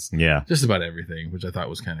 shields, just about everything, which I thought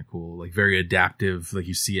was kind of cool. Like very adaptive. Like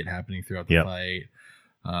you see it happening throughout the fight.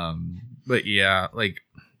 But yeah, like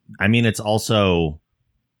I mean, it's also,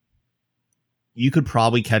 you could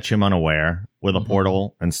probably catch him unaware with a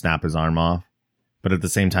portal and snap his arm off. But at the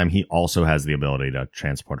same time, he also has the ability to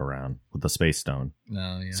transport around with the Space Stone.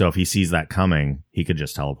 So if he sees that coming, he could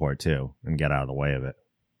just teleport too and get out of the way of it.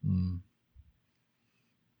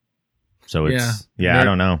 So it's, I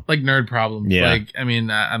don't know. Like nerd problems. Like, I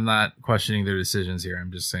mean, I'm not questioning their decisions here.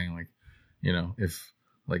 I'm just saying, like, you know, if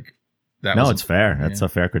like that No, it's fair. That's a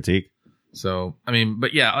fair critique. So, I mean,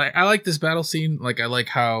 but yeah, I like this battle scene. Like, I like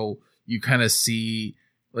how you kind of see,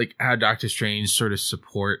 like, how Doctor Strange sort of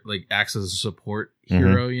acts as a support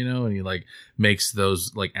hero, you know, and he, like, makes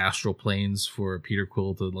those, like, astral planes for Peter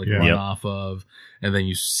Quill to, like, run off of. And then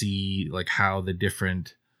you see, like, how the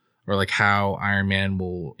different, or, like, how Iron Man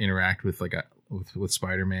will interact with, like, with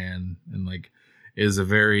Spider-Man, and, like, is a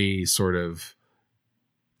very sort of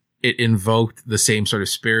it invoked the same sort of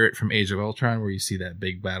spirit from Age of Ultron, where you see that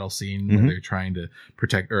big battle scene where they're trying to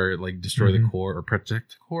protect or like destroy the core or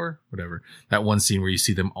protect the core, whatever. That one scene where you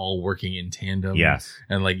see them all working in tandem. Yes.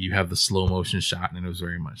 And like you have the slow motion shot, and it was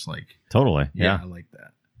very much like, totally. Yeah. I like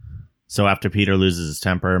that. So after Peter loses his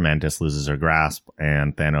temper, Mantis loses her grasp,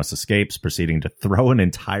 and Thanos escapes, proceeding to throw an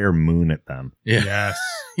entire moon at them. Yeah.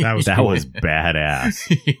 Yes. That was badass.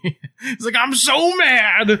 It's like, I'm so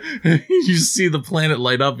mad. You see the planet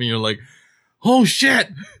light up and you're like, oh shit,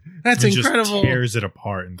 that's incredible. Just tears it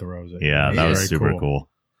apart and throws it. Yeah, that was super cool.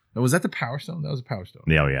 Was that the Power Stone? That was a Power Stone.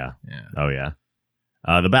 Oh, yeah. Oh, yeah.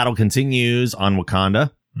 The battle continues on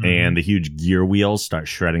Wakanda, and the huge gear wheels start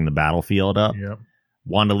shredding the battlefield up. Yep.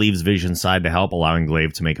 Wanda leaves Vision's side to help, allowing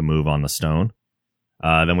Glaive to make a move on the stone.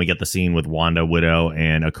 Then we get the scene with Wanda, Widow,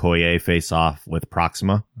 and Okoye face off with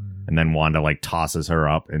Proxima. And then Wanda like tosses her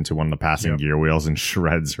up into one of the passing gear wheels and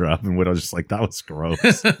shreds her up. And Widow's just like, that was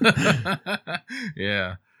gross.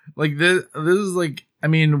 Yeah. Like this is like, I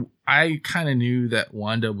mean, I kind of knew that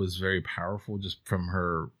Wanda was very powerful just from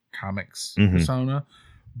her comics persona.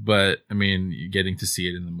 But I mean, getting to see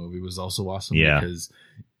it in the movie was also awesome. Yeah. Because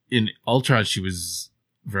in Ultron, she was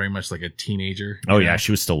very much like a teenager. Oh yeah,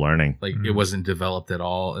 she was still learning. Like it wasn't developed at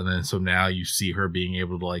all. And then so now you see her being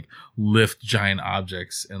able to like lift giant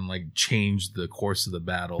objects and like change the course of the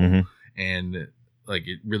battle. And like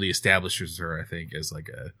it really establishes her, I think, as like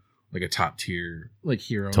a top tier like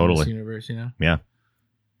hero in this universe, you know? Yeah.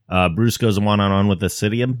 Bruce goes one-on-one with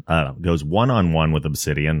Obsidian. Goes one-on-one with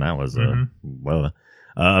Obsidian. That was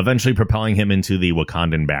eventually propelling him into the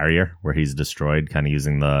Wakandan barrier, where he's destroyed, kind of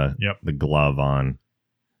using the glove on.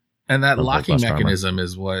 And that locking mechanism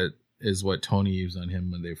is what Tony used on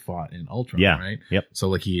him when they fought in Ultron, right? Yep. So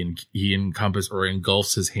like he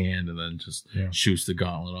engulfs his hand and then just shoots the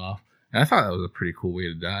gauntlet off. And I thought that was a pretty cool way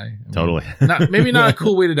to die. I mean, maybe not a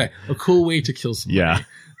cool way to die, a cool way to kill somebody. Yeah.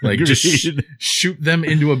 Like just shoot them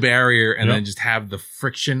into a barrier and then just have the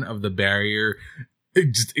friction of the barrier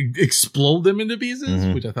just explode them into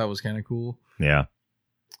pieces, which I thought was kind of cool. Yeah.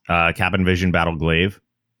 Cap and Vision battle Glaive,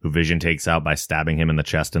 who Vision takes out by stabbing him in the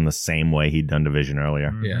chest in the same way he'd done to Vision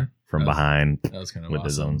earlier. Yeah. From behind. That was kind of with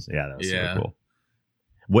awesome. his own. Yeah, that was super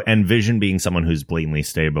cool. And Vision being someone who's blatantly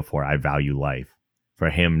stated before, I value life. For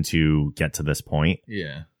him to get to this point.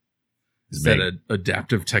 Yeah. Is that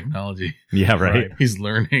adaptive technology? Yeah, right. He's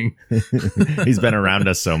learning. He's been around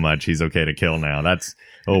us so much. He's okay to kill now. That's,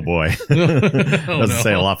 oh boy. Doesn't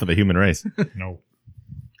say a lot for the human race. No.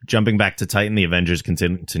 Jumping back to Titan, the Avengers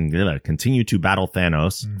continue to battle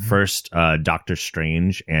Thanos. First, Doctor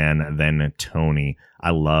Strange and then Tony. I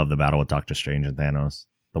love the battle with Doctor Strange and Thanos.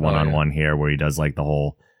 The one-on-one here where he does like the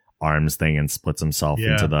whole arms thing and splits himself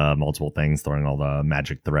into the multiple things, throwing all the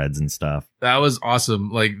magic threads and stuff. That was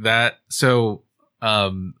awesome. Like that. So,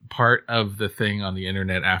 part of the thing on the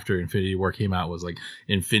internet after Infinity War came out was like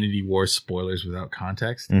Infinity War spoilers without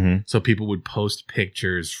context. So people would post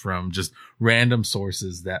pictures from just random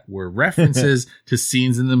sources that were references to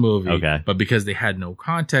scenes in the movie. Okay. But because they had no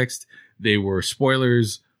context, they were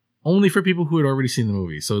spoilers only for people who had already seen the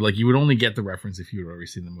movie. So like you would only get the reference if you had already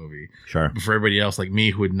seen the movie. Sure. But for everybody else like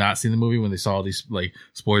me who had not seen the movie, when they saw all these like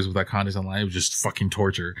spoilers without context online, it was just fucking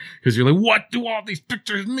torture. Because you're like, what do all these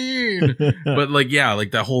pictures mean? But like, yeah,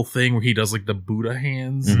 like that whole thing where he does like the Buddha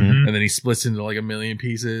hands and then he splits into like a million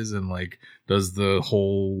pieces and like does the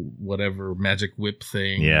whole whatever magic whip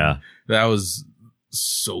thing. Yeah. That was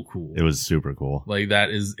so cool. It was super cool. Like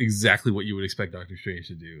that is exactly what you would expect Doctor Strange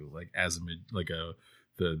to do. Like as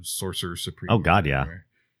the Sorcerer Supreme. Oh God, yeah.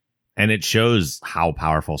 And it shows how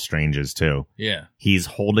powerful Strange is too. Yeah. He's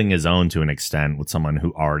holding his own to an extent with someone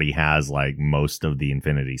who already has like most of the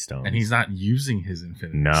Infinity Stones. And he's not using his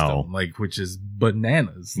Infinity Stone, like, which is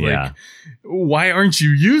bananas. Like, yeah. Why aren't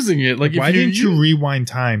you using it? Like, why didn't you rewind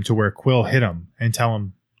time to where Quill hit him and tell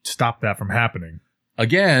him stop that from happening?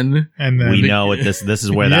 Again, and then we know it. This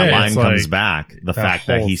is where that line comes back. The fact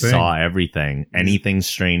that he saw everything, anything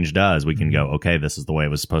Strange does, we can go, okay, this is the way it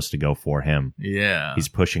was supposed to go for him. Yeah, he's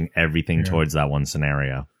pushing everything towards that one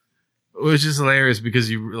scenario. It was just hilarious because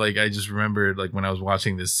I just remembered like when I was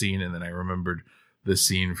watching this scene, and then I remembered the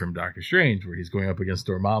scene from Doctor Strange where he's going up against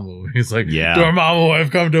Dormammu. He's like, Dormammu, I've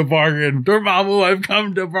come to bargain. Dormammu, I've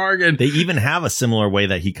come to bargain. They even have a similar way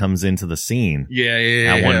that he comes into the scene.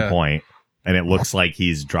 Yeah. At one point. And it looks like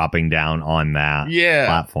he's dropping down on that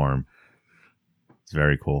platform. It's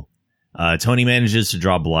very cool. Tony manages to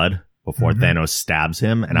draw blood before Thanos stabs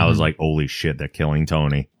him. And I was like, holy shit, they're killing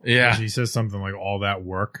Tony. Yeah. He says something like all that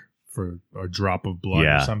work for a drop of blood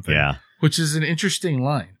or something. Yeah. Which is an interesting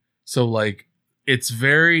line. So like, it's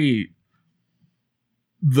very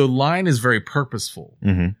the line is very purposeful,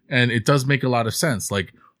 and it does make a lot of sense.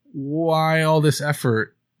 Like, why all this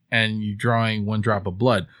effort and you drawing one drop of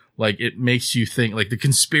blood? Like, it makes you think, like, the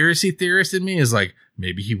conspiracy theorist in me is like,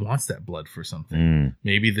 maybe he wants that blood for something.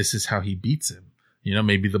 Maybe this is how he beats him. You know,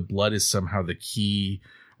 maybe the blood is somehow the key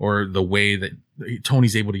or the way that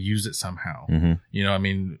Tony's able to use it somehow. You know, I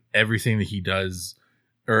mean, everything that he does,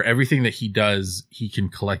 he can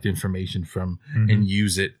collect information from and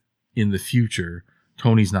use it in the future.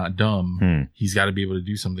 Tony's not dumb. He's got to be able to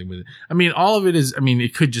do something with it. I mean, all of it is, I mean,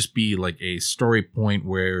 it could just be like a story point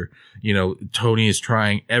where, you know, Tony is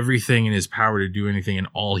trying everything in his power to do anything and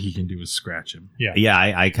all he can do is scratch him. Yeah.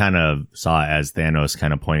 I kind of saw it as Thanos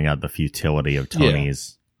kind of pointing out the futility of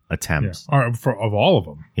Tony's attempts. Of all of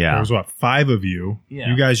them. Yeah. There was 5 of you. Yeah.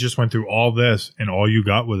 You guys just went through all this and all you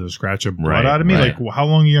got was a scratch of blood out of me. Like, well, how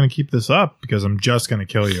long are you going to keep this up? Because I'm just going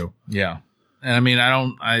to kill you. Yeah. And I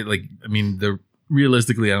mean,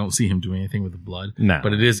 realistically, I don't see him doing anything with the blood. No.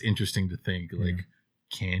 But it is interesting to think, like,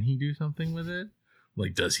 can he do something with it?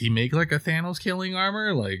 Like, does he make, like, a Thanos killing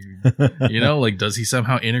armor? Like, you know, like, does he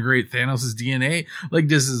somehow integrate Thanos' DNA? Like,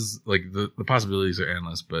 this is, like, the possibilities are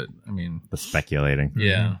endless, but, I mean. The speculating.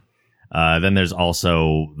 Yeah. Then there's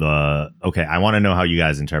also I want to know how you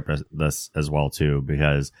guys interpret this as well, too,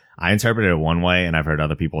 because I interpreted it one way and I've heard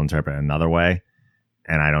other people interpret it another way.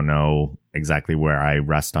 And I don't know exactly where I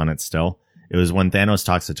rest on it still. It was when Thanos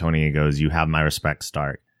talks to Tony, he goes, "You have my respect,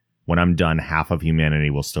 Stark. When I'm done, half of humanity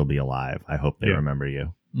will still be alive. I hope they remember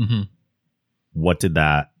you." What did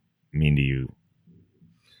that mean to you?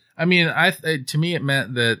 I mean, to me, it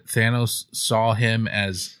meant that Thanos saw him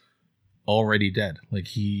as already dead. Like,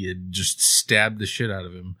 he had just stabbed the shit out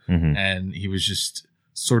of him. And he was just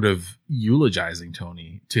sort of eulogizing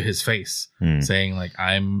Tony to his face, saying, like,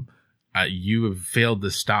 you have failed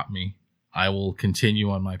to stop me. I will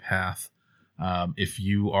continue on my path. If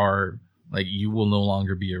you are, like, you will no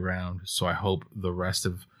longer be around. So I hope the rest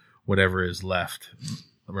of whatever is left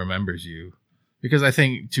remembers you. Because I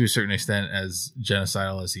think, to a certain extent, as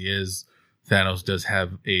genocidal as he is, Thanos does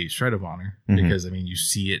have a shred of honor. Because, I mean, you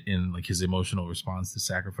see it in, like, his emotional response to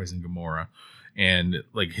sacrificing Gamora. And,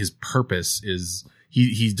 like, his purpose is,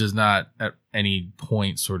 he does not at any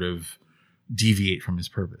point sort of deviate from his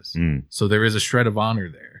purpose. So there is a shred of honor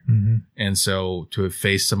there. And so to have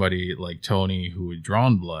faced somebody like Tony who had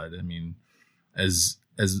drawn blood, I mean, as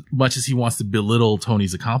much as he wants to belittle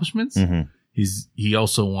Tony's accomplishments, he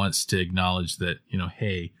also wants to acknowledge that, you know,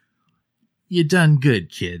 hey, you done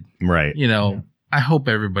good, kid. Right. You know, I hope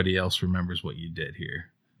everybody else remembers what you did here.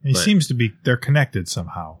 He seems to be, they're connected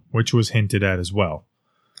somehow, which was hinted at as well.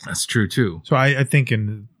 That's true too. So I think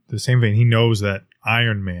in the same vein, he knows that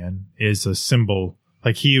Iron Man is a symbol.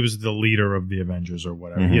 Like, he was the leader of the Avengers or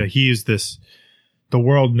whatever. Yeah, he is this. The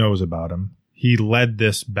world knows about him. He led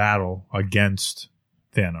this battle against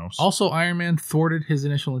Thanos. Also, Iron Man thwarted his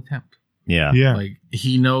initial attempt. Yeah. Like,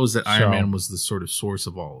 he knows that Iron Man was the sort of source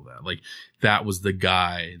of all of that. Like, that was the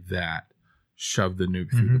guy that shoved the nuke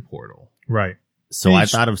through the portal. Right. So I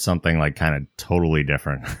thought of something, like, kind of totally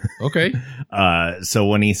different. Okay. So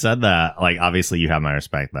when he said that, like, obviously you have my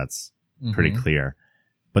respect. That's pretty clear.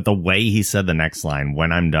 But the way he said the next line,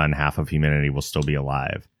 "When I'm done, half of humanity will still be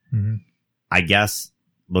alive." I guess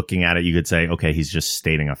looking at it, you could say, okay, he's just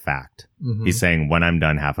stating a fact. He's saying, when I'm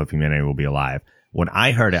done, half of humanity will be alive. When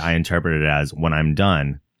I heard it, I interpreted it as, when I'm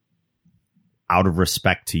done, out of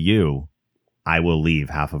respect to you, I will leave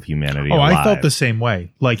half of humanity alive. I felt the same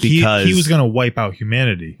way. Like, he was going to wipe out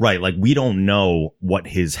humanity. Right. Like, we don't know what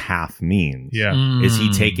his half means. Yeah. Is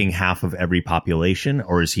he taking half of every population,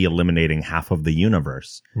 or is he eliminating half of the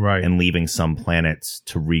universe? Right. And leaving some planets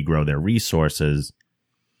to regrow their resources?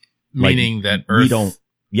 Meaning that Earth...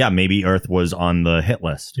 maybe Earth was on the hit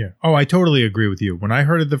list. Yeah. Oh, I totally agree with you. When I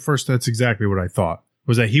heard it the first, that's exactly what I thought.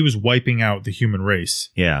 Was that he was wiping out the human race.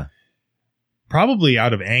 Yeah. Probably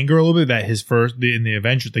out of anger a little bit that in the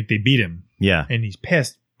Avengers, like, they beat him. Yeah. And he's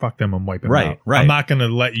pissed. Fuck them, I'm wiping them out. Right. I'm not going to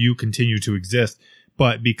let you continue to exist.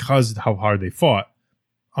 But because of how hard they fought,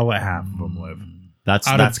 I'll let half of them live.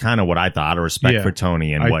 That's kind of what I thought. Out of respect for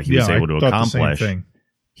Tony and what he was able to accomplish.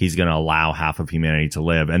 He's going to allow half of humanity to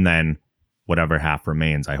live. And then whatever half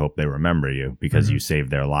remains, I hope they remember you because you saved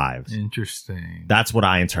their lives. Interesting. That's what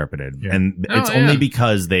I interpreted. Yeah. And it's only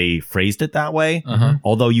because they phrased it that way.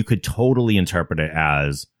 Although you could totally interpret it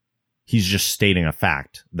as he's just stating a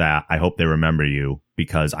fact that I hope they remember you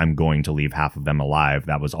because I'm going to leave half of them alive.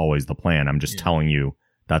 That was always the plan. I'm just telling you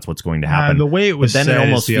that's what's going to happen. The way it was but then said, it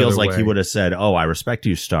almost the feels other like way. he would have said, "Oh, I respect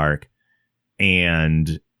you, Stark,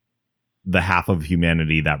 and the half of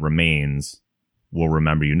humanity that remains will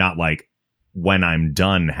remember you." Not like, when I'm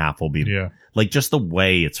done, half will be. Yeah. Like, just the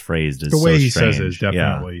way it's phrased is the way so he strange. says it is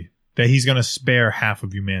definitely that he's going to spare half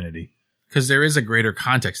of humanity. Because there is a greater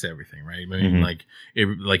context to everything, right? I mean,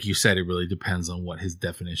 like you said, it really depends on what his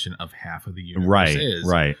definition of half of the universe is.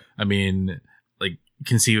 Right. I mean, like,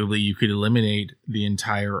 conceivably, you could eliminate the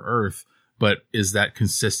entire Earth, but is that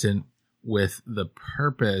consistent with the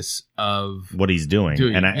purpose of what he's doing?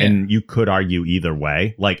 And you could argue either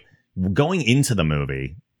way. Like, going into the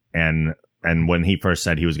movie and when he first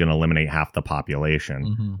said he was going to eliminate half the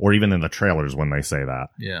population, or even in the trailers when they say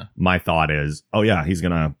that, my thought is, oh yeah, he's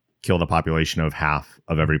going to kill the population of half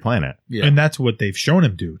of every planet. Yeah. And that's what they've shown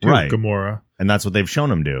him do, too, right. Gamora. And that's what they've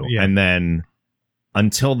shown him do. Yeah. And then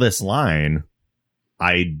until this line,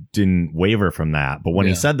 I didn't waver from that. But when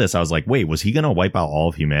he said this, I was like, wait, was he going to wipe out all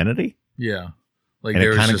of humanity? Yeah. Like, and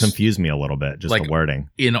it kind of confused me a little bit, just like, the wording.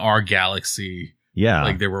 In our galaxy,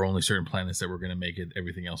 like there were only certain planets that were going to make it.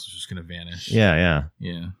 Everything else was just going to vanish. Yeah.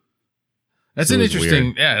 That's an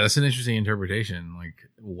interesting, that's an interesting interpretation. Like,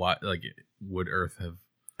 what, like, would Earth have?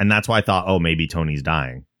 And that's why I thought, oh, maybe Tony's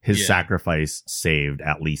dying. His sacrifice saved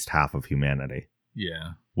at least half of humanity.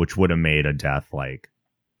 Yeah. Which would have made a death like,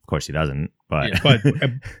 of course he doesn't, but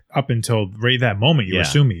up until right that moment, you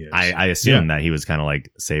assume he is. I assume that he was kind of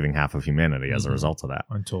like saving half of humanity as a result of that.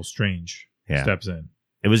 Until Strange steps in.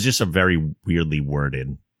 It was just a very weirdly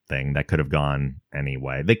worded thing that could have gone any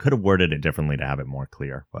way. They could have worded it differently to have it more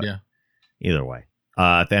clear, but either way.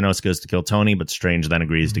 Thanos goes to kill Tony, but Strange then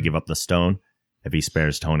agrees to give up the stone if he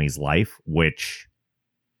spares Tony's life, which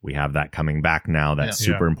we have that coming back now. That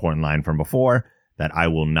super important line from before that I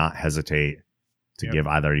will not hesitate to give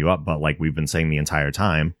either of you up. But like we've been saying the entire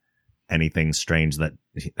time, anything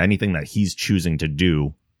that he's choosing to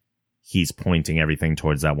do, he's pointing everything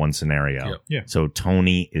towards that one scenario. So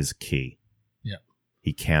Tony is key.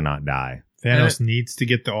 He cannot die. Thanos needs to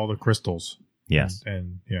get to all the crystals. Yes.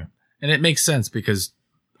 And it makes sense because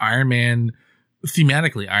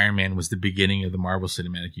thematically, Iron Man was the beginning of the Marvel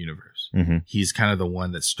Cinematic Universe. He's kind of the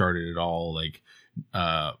one that started it all. Like,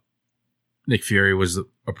 Nick Fury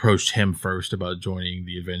approached him first about joining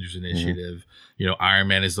the Avengers Initiative. You know, Iron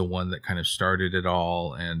Man is the one that kind of started it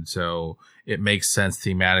all. And so it makes sense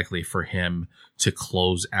thematically for him to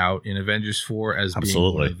close out in Avengers 4 as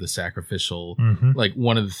being one of the sacrificial, like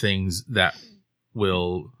one of the things that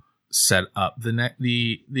will set up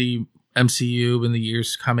the MCU in the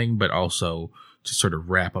years coming, but also to sort of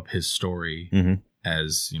wrap up his story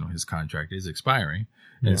as, you know, his contract is expiring.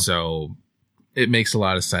 And so it makes a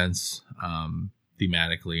lot of sense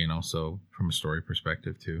thematically and also from a story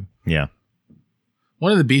perspective too. Yeah.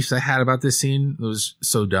 One of the beefs I had about this scene was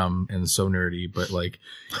so dumb and so nerdy, but like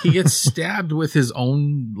he gets stabbed with his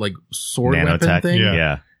own like sword weapon thing.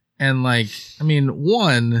 Yeah. And like, I mean,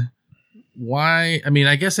 why? I mean,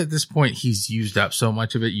 I guess at this point he's used up so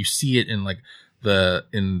much of it. You see it in like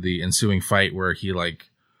in the ensuing fight where he like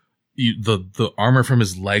the armor from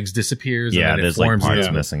his legs disappears. Yeah, and there's like parts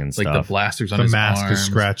missing and stuff. Like the blasters on his arms. The mask is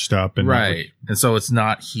scratched up and and so it's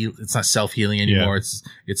not self-healing anymore.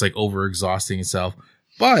 It's like over exhausting itself.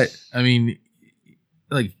 But I mean,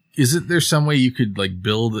 like, isn't there some way you could like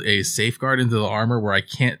build a safeguard into the armor where I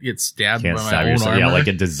can't get stabbed by my own armor? Yeah, like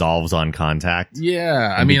it dissolves on contact.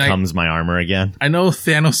 Yeah, I mean, becomes my armor again. I know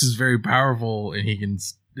Thanos is very powerful and he can,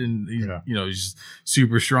 you know, he's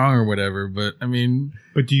super strong or whatever. But I mean,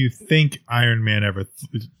 do you think Iron Man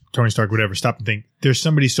Tony Stark would ever stop and think there's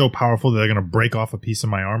somebody so powerful that they're going to break off a piece of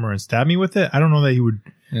my armor and stab me with it? I don't know that he would.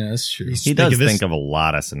 Yeah, that's true. He does think of a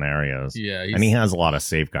lot of scenarios. Yeah. And he has a lot of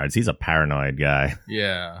safeguards. He's a paranoid guy.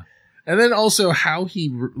 Yeah. And then also how he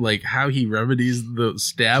remedies the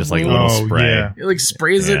stab. Just like a little spray. Yeah. He like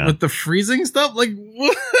sprays it with the freezing stuff. Like,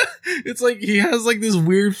 what? It's like he has like this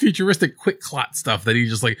weird futuristic quick clot stuff that he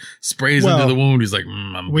just like sprays into the wound. He's like,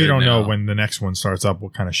 we don't know when the next one starts up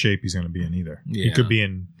what kind of shape he's going to be in either. Yeah. He could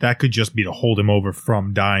be that could just be to hold him over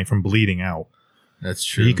from dying, from bleeding out. That's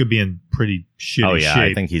true. He could be in pretty shitty shape.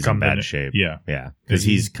 I think he's in bad shape. Yeah. Because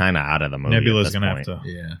he's kind of out of the movie. Nebula's going to have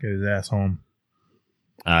to get his ass home.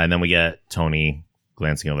 And then we get Tony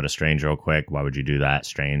glancing over to Strange real quick. Why would you do that,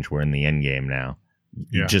 Strange? We're in the end game now.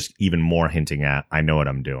 Yeah. Just even more hinting at, I know what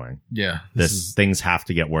I'm doing. Yeah. Things have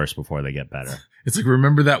to get worse before they get better. It's like,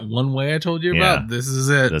 remember that one way I told you about? This is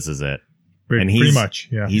it. This is it. Pretty much,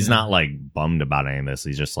 yeah. He's not like bummed about any of this.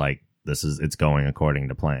 He's just like, it's going according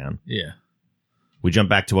to plan. Yeah. We jump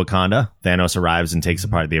back to Wakanda. Thanos arrives and takes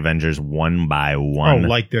apart the Avengers one by one. Oh,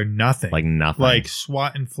 like they're nothing. Like nothing. Like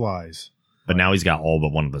swatting flies. But now he's got all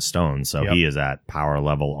but one of the stones, so he is at power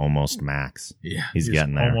level almost max. Yeah. He's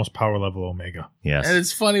getting there. Almost power level Omega. Yes. And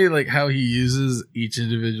it's funny, like, how he uses each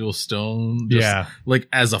individual stone just, like,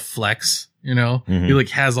 as a flex, you know? Mm-hmm. He, like,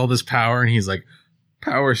 has all this power, and he's like,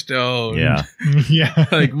 power stone. Yeah. Yeah.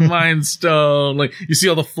 Like, mind stone. Like, you see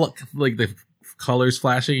all the, the colors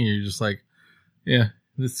flashing, and you're just like, yeah,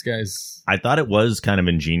 this guy's... I thought it was kind of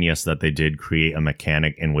ingenious that they did create a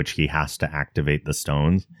mechanic in which he has to activate the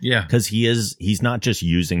stones. Yeah. Because he's not just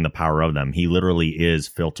using the power of them. He literally is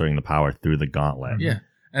filtering the power through the gauntlet. Yeah.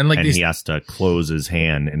 And like he has to close his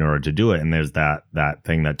hand in order to do it. And there's that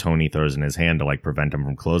thing that Tony throws in his hand to like prevent him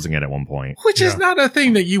from closing it at one point. Which is not a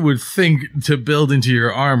thing that you would think to build into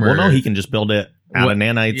your armor. Well, no, he can just build it out of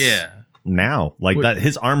nanites now. Like What? that,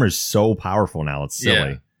 his armor is so powerful now. It's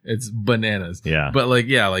silly. Yeah. It's bananas. Yeah. But like,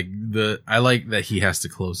 I like that he has to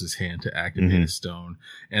close his hand to activate a stone,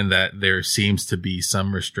 and that there seems to be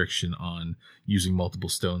some restriction on using multiple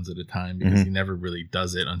stones at a time, because he never really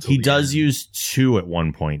does it until he does use 2 at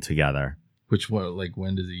one point together. Which one? Like,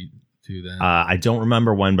 when does he do that? I don't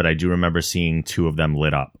remember when, but I do remember seeing 2 of them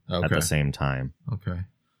lit up at the same time. Okay.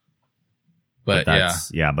 But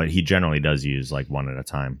but he generally does use like 1 at a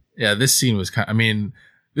time. Yeah, this scene was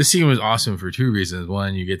this scene was awesome for 2 reasons.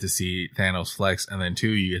 1, you get to see Thanos flex, and then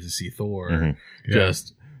 2, you get to see Thor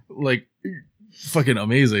just like fucking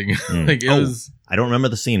amazing. Like, it was. I don't remember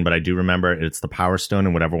the scene, but I do remember it's the Power Stone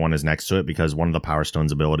and whatever one is next to it, because one of the Power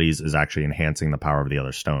Stone's abilities is actually enhancing the power of the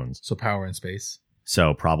other stones. So power in space.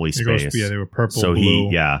 So probably space. They were purple. So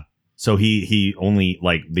blue. So he only,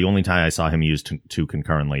 like, the only time I saw him use 2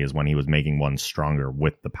 concurrently is when he was making one stronger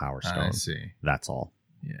with the Power Stone. I see. That's all.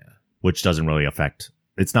 Yeah. Which doesn't really affect.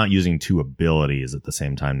 It's not using 2 abilities at the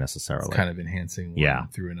same time necessarily. It's kind of enhancing one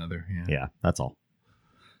through another. Yeah, that's all.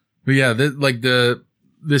 But yeah,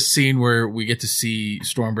 this scene where we get to see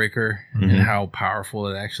Stormbreaker and how powerful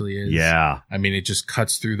it actually is. Yeah. I mean, it just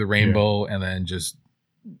cuts through the rainbow and then just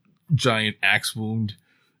giant axe wound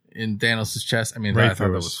in Thanos' chest. I mean, I thought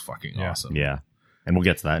that was fucking awesome. Yeah. And we'll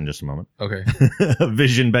get to that in just a moment. Okay.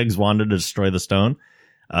 Vision begs Wanda to destroy the stone.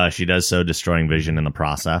 She does so, destroying Vision in the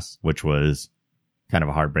process, which was kind of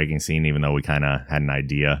a heartbreaking scene, even though we kind of had an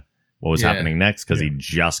idea what was happening next, because he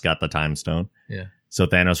just got the time stone. Yeah. So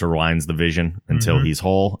Thanos rewinds the Vision until he's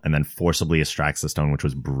whole, and then forcibly extracts the stone, which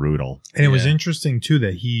was brutal. And it was interesting too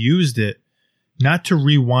that he used it not to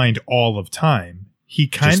rewind all of time. He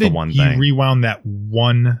kind of rewound that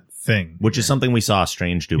one thing, which is something we saw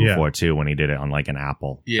Strange do before too, when he did it on like an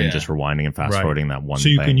apple and just rewinding and fast forwarding that one. So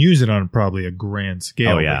you can use it on probably a grand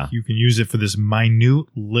scale. Oh yeah, like you can use it for this minute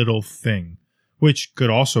little thing, which could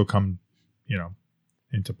also come,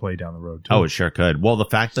 into play down the road too. Oh, it sure could. Well, the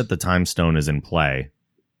fact that the time stone is in play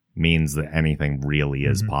means that anything really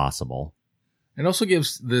is possible. It also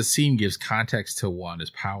gives context to Wanda's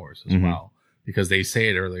powers as well, because they say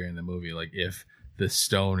it earlier in the movie, like if the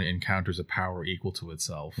stone encounters a power equal to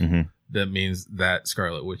itself, that means that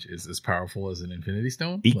Scarlet Witch is as powerful as an Infinity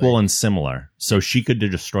Stone. Equal and similar. So she could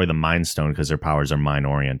destroy the Mind Stone because her powers are mind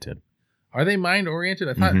oriented. Are they mind oriented?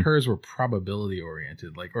 I thought hers were probability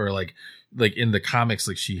oriented, like in the comics,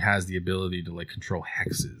 like she has the ability to like control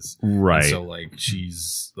hexes, right? And so like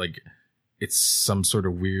she's like, it's some sort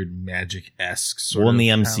of weird magic-esque sort. Well, in the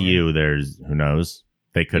power. MCU, there's who knows,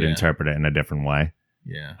 they could interpret it in a different way.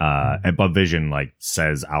 Yeah. But Vision like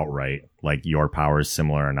says outright, like your power is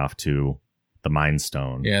similar enough to the Mind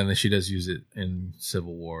Stone. Yeah, and then she does use it in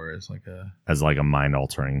Civil War as like a mind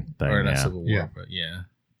altering thing. Or not Civil War, but yeah.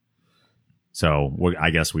 So I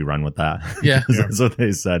guess we run with that. Yeah. That's what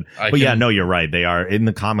they said. You're right. They are in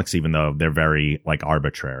the comics, even though they're very like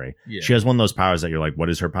arbitrary. Yeah. She has one of those powers that you're like, what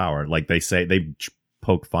is her power? Like they say, they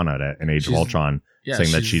poke fun at it in Age of Ultron,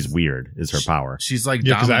 saying that she's weird is her power. She's like,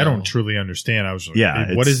 because I don't truly understand. I was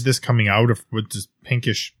like, what is this coming out of with this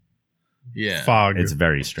pinkish fog? It's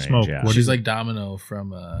very strange. Smoke. Yeah. She's like Domino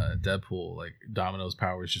from Deadpool. Like Domino's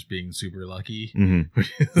power is just being super lucky.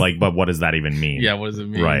 Like, but what does that even mean? Yeah, what does it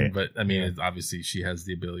mean? Right. But I mean, obviously she has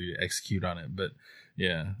the ability to execute on it. But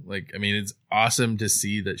yeah, like, I mean, it's awesome to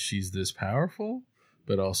see that she's this powerful,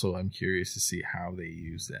 but also I'm curious to see how they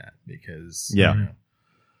use that, because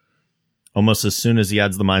almost as soon as he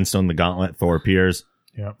adds the Mind Stone, the gauntlet, Thor appears.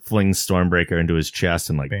 Yep. Flings Stormbreaker into his chest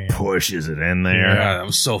and like pushes it in there. Yeah, that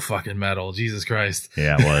was so fucking metal. Jesus Christ.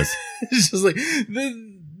 Yeah, it was. It's just like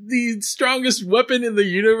the strongest weapon in the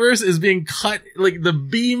universe is being cut. Like the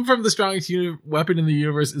beam from the strongest weapon in the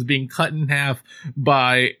universe is being cut in half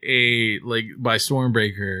by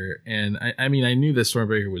Stormbreaker. And I mean, I knew that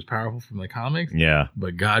Stormbreaker was powerful from the comics. Yeah.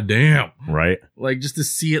 But goddamn. Right. Like just to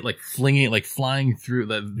see it like flinging, like flying through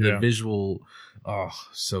the visual. Oh,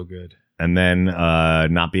 so good. And then,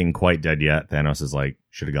 not being quite dead yet, Thanos is like,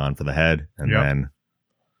 should have gone for the head. And then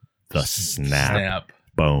the snap.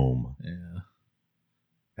 Boom. Yeah.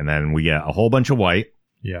 And then we get a whole bunch of white.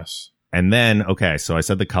 Yes. And then, okay, so I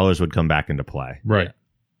said the colors would come back into play. Right. Yeah.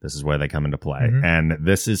 This is where they come into play. And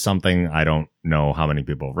this is something I don't know how many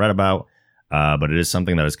people have read about, but it is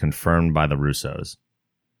something that is confirmed by the Russos.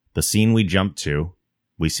 The scene we jump to,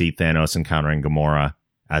 we see Thanos encountering Gamora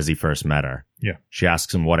as he first met her. Yeah. She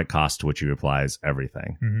asks him what it costs, to which he replies,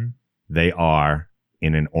 everything. Mm-hmm. They are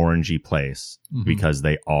in an orangey place because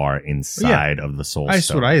they are inside of the Soul Stone.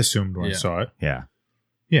 That's what I assumed when I saw it. Yeah.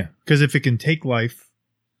 Yeah. Because if it can take life,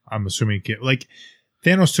 I'm assuming it can. Like,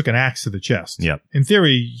 Thanos took an axe to the chest. Yep. In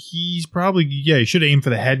theory, he's probably, he should have aimed for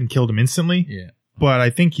the head and killed him instantly. Yeah. But I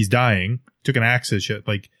think he's dying. Took an axe to the chest.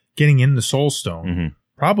 Like, getting in the Soul Stone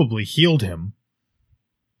probably healed him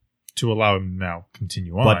to allow him to now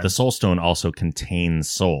continue on. But the Soul Stone also contains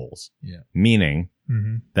souls. Yeah. Meaning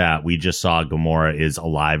that we just saw Gamora is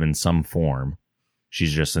alive in some form.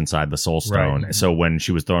 She's just inside the Soul Stone. Right. So when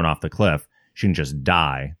she was thrown off the cliff, she didn't just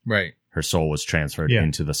die. Right. Her soul was transferred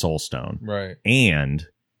into the Soul Stone. Right. And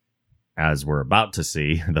as we're about to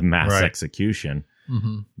see, the mass execution,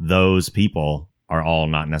 those people are all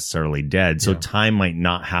not necessarily dead. So time might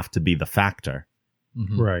not have to be the factor.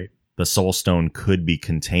 Right. The Soul Stone could be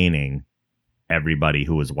containing everybody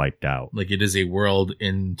who was wiped out. Like, it is a world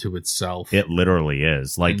into itself. It literally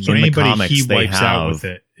is. Like, So in the anybody comics, he they wipes out have with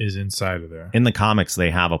it is inside of there. in the comics they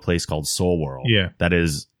have a place called Soul World. Yeah. That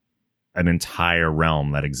is an entire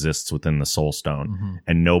realm that exists within the Soul Stone,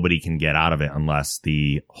 and nobody can get out of it unless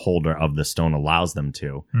the holder of the stone allows them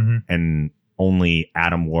to. And only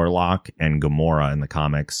Adam Warlock and Gamora in the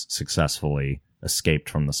comics successfully escaped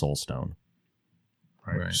from the Soul Stone.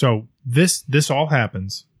 Right. So this all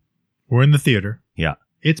happens. We're in the theater. Yeah.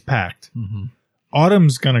 It's packed.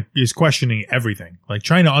 Autumn's is questioning everything, like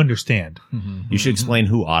trying to understand. You should explain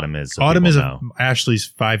who Autumn is. So Autumn is know.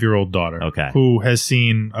 Ashley's 5-year-old daughter. Okay. Who has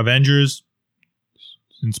seen Avengers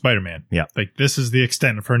and Spider-Man. Yeah. Like, this is the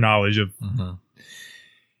extent of her knowledge of.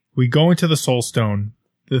 We go into the Soul Stone.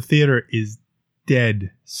 The theater is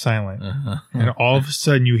dead silent. And all of a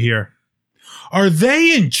sudden you hear, "Are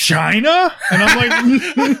they in China?" And I'm like,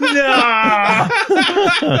 nah.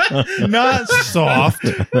 Not soft,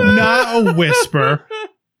 not a whisper,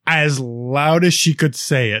 as loud as she could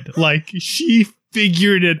say it. Like, she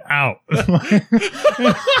figured it out.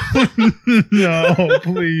 No,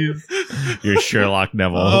 please. Your Sherlock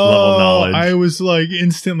Neville level knowledge. I was like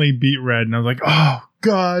instantly beat red, and I was like, oh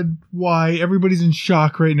God, why? Everybody's in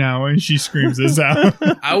shock right now, and she screams this out.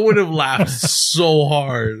 I would have laughed so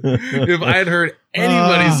hard if I had heard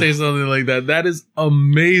anybody say something like that. That is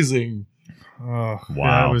amazing. Wow.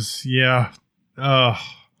 That was,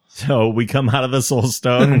 So we come out of the Soul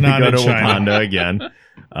Stone, we go to Wakanda again.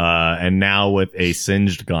 And now with a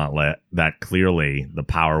singed gauntlet that clearly the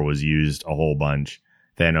power was used a whole bunch,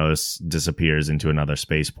 Thanos disappears into another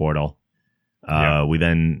space portal. We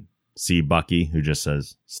then see Bucky, who just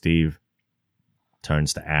says, Steve,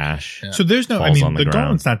 turns to ash. So there's no, I mean, the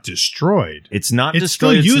gauntlet's not destroyed. It's not it's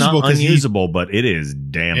destroyed. Still usable, it's not unusable, but it is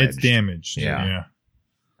damaged. It's damaged. Yeah.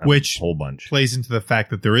 A Which whole bunch plays into the fact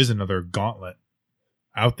that there is another gauntlet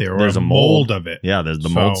out there, or there's a mold of it. Yeah, there's the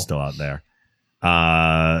mold still out there.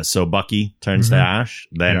 So Bucky turns to ash.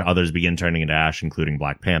 Then others begin turning into ash, including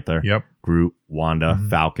Black Panther, Groot, Wanda,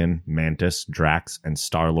 Falcon, Mantis, Drax, and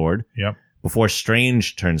Star-Lord. Before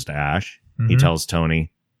Strange turns to ash, he tells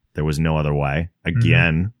Tony there was no other way.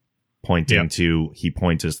 Again, pointing to, he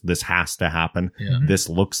points us, this has to happen. This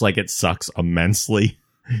looks like it sucks immensely,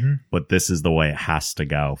 but this is the way it has to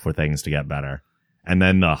go for things to get better. And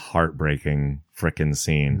then the heartbreaking frickin'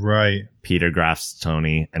 scene. Right. Peter grasps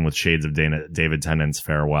Tony, and with shades of David Tennant's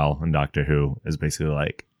farewell in Doctor Who, is basically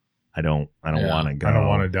like, I don't want to go. I don't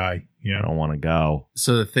want to die. Yeah. I don't want to go.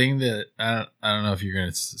 So the thing that I don't know if you're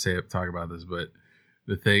going to talk about this, but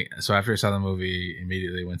the thing. So after I saw the movie,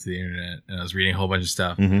 immediately went to the internet and I was reading a whole bunch of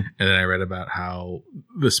stuff, and then I read about how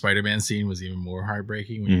the Spider-Man scene was even more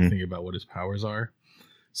heartbreaking when you think about what his powers are.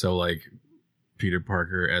 So like, Peter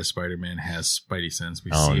Parker as Spider-Man has Spidey sense.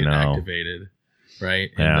 We see it activated, right?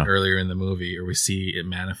 And earlier in the movie, or we see it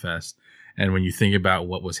manifest. And when you think about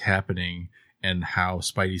what was happening and how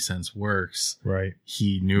Spidey sense works, right?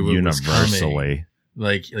 He knew it was coming.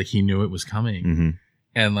 Like he knew it was coming.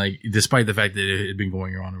 And like, despite the fact that it had been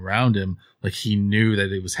going on around him, like he knew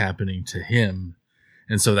that it was happening to him.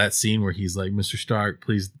 And so that scene where he's like, Mr. Stark,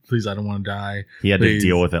 please, I don't want to die. He had to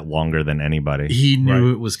deal with it longer than anybody. He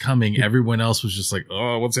knew it was coming. Everyone else was just like,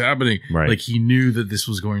 oh, what's happening? Right. Like he knew that this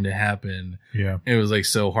was going to happen. Yeah. It was like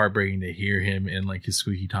so heartbreaking to hear him in like his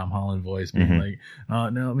squeaky Tom Holland voice being like, oh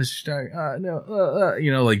no, Mr. Stark, no,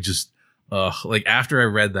 you know, like just, like after I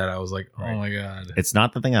read that, I was like, oh my God. It's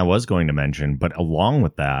not the thing I was going to mention, but along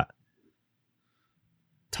with that,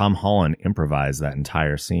 Tom Holland improvised that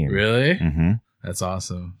entire scene. Really? Mm-hmm. That's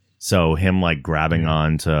awesome. So him like grabbing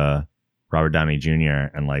on to Robert Downey Jr.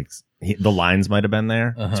 and like the lines might have been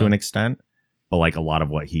there to an extent, but like a lot of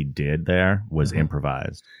what he did there was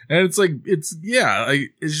improvised. And it's like, it's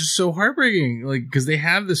just so heartbreaking. Like, cause they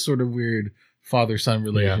have this sort of weird father-son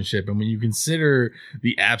relationship. And when you consider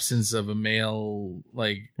the absence of a male,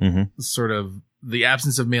 like sort of the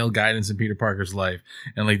absence of male guidance in Peter Parker's life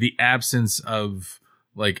and like the absence of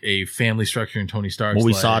like a family structure in Tony Stark's life. Well,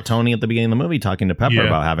 we saw Tony at the beginning of the movie talking to Pepper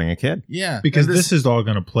about having a kid. Yeah. Because this is all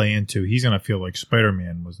going to play into, he's going to feel like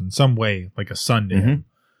Spider-Man was in some way like a son to him.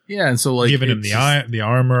 Yeah. And so like giving him the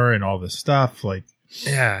armor and all this stuff. Like,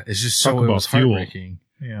 yeah, it's just so it was heartbreaking.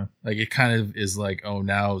 Yeah. Like it kind of is like, oh,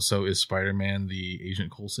 now, so is Spider-Man the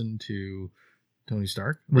Agent Coulson to Tony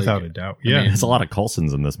Stark? Without like, a doubt. Yeah. I mean, there's a lot of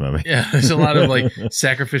Coulsons in this movie. Yeah. There's a lot of like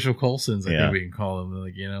sacrificial Coulsons, I think we can call them,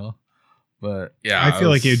 like, you know? But yeah. I feel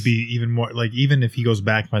like it'd be even more like, even if he goes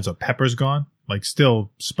back and finds out Pepper's gone, like still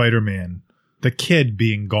Spider-Man, the kid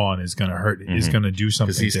being gone is going to hurt, is going to do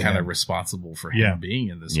something. Because he's kind of responsible for him being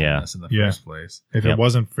in this mess in the first place. If it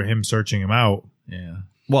wasn't for him searching him out. Yeah.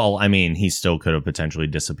 Well, I mean, he still could have potentially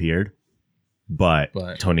disappeared, but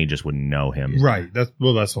Tony just wouldn't know him. Right. That's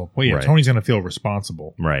the whole point. Yeah, Tony's going to feel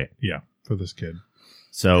responsible. Right. Yeah, for this kid.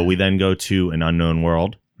 So we then go to an unknown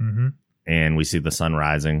world, and we see the sun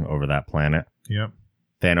rising over that planet. Yep.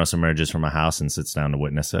 Thanos emerges from a house and sits down to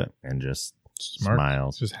witness it and just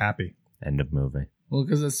smiles. Just happy. End of movie. Well,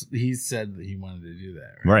 because he said that he wanted to do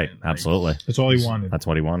that. Right. Like, absolutely. That's all he wanted. That's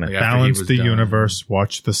what he wanted. Like, balance the universe,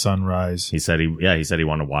 watch the sunrise. He said he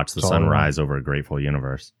wanted to watch the sunrise over a grateful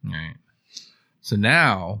universe. Right. So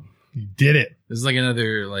now he did it. This is like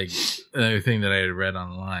another thing that I had read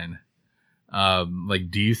online.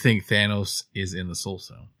 Like, do you think Thanos is in the Soul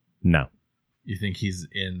Stone? No. You think he's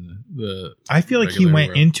in the? I feel like he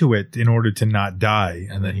went into it in order to not die,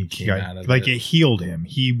 and then he came out of it. Like it healed him.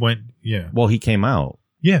 He went, Well, he came out.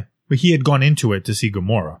 Yeah, but he had gone into it to see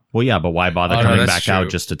Gamora. Well, yeah, but why bother coming back out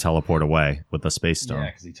just to teleport away with the Space Stone?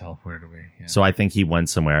 Yeah, because he teleported away. Yeah. So I think he went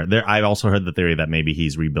somewhere. There, I also heard the theory that maybe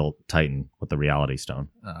he's rebuilt Titan with the Reality Stone.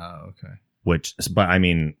 Oh, okay. But I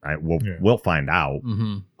mean, we'll find out.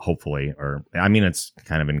 Hopefully, or I mean, it's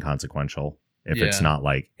kind of inconsequential. If it's not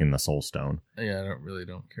like in the Soul Stone. Yeah, I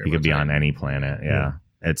don't care. He could be on any planet. Yeah.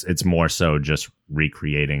 It's more so just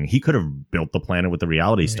recreating. He could have built the planet with the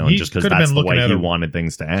Reality Stone just because that's the way he wanted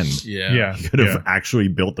things to end. Yeah. He could have actually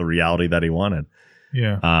built the reality that he wanted.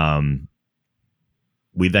 Yeah.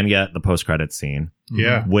 We then get the post-credits scene.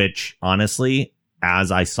 Yeah. Which, honestly,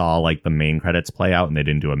 as I saw like the main credits play out and they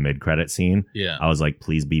didn't do a mid-credit scene, I was like,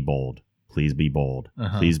 please be bold. Please be bold.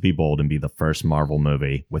 Please be bold and be the first Marvel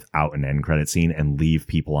movie without an end credit scene and leave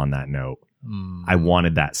people on that note. I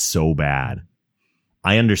wanted that so bad.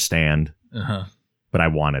 I understand, but I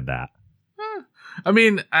wanted that. I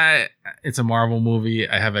mean, it's a Marvel movie.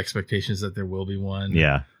 I have expectations that there will be one.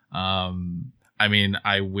 Yeah. I mean,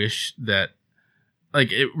 I wish that,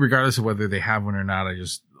 like, regardless of whether they have one or not, I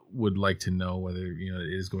just would like to know whether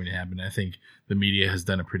it is going to happen. I think the media has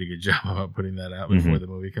done a pretty good job about putting that out before the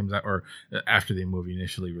movie comes out or after the movie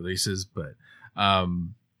initially releases. But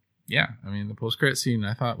yeah, I mean, the post-credit scene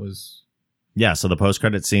I thought was so the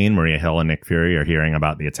post-credit scene, Maria Hill and Nick Fury are hearing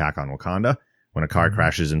about the attack on Wakanda. When a car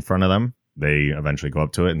crashes in front of them, they eventually go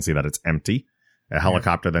up to it and see that it's empty. A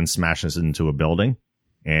helicopter then smashes into a building,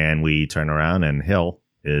 and we turn around and Hill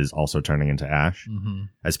is also turning into ash.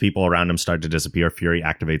 As people around him start to disappear, Fury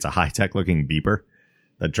activates a high-tech looking beeper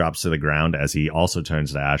that drops to the ground as he also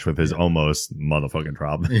turns to ash with his almost motherfucking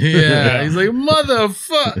drop. Yeah, he's like,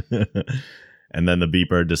 motherfuck. And then the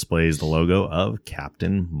beeper displays the logo of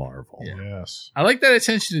Captain Marvel. Yes. I like that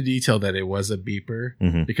attention to detail that it was a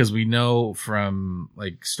beeper because we know from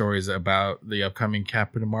like stories about the upcoming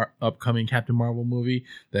Captain Marvel movie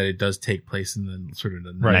that it does take place in the sort of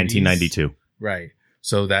the 1992. Right.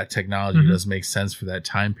 So that technology does make sense for that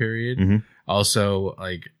time period. Also,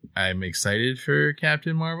 like, I'm excited for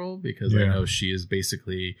Captain Marvel because I know she is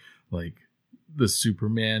basically like the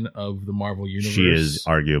Superman of the Marvel universe. She is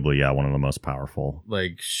arguably, one of the most powerful.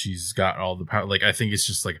 Like, she's got all the power. Like, I think it's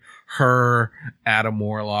just like her, Adam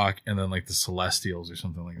Warlock, and then like the Celestials or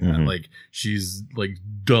something like that. Like, she's like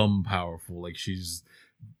dumb powerful. Like, she's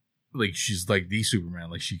like she's like the Superman,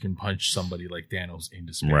 like she can punch somebody like Thanos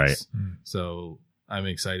into space. Right. So I'm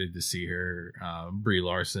excited to see her. Brie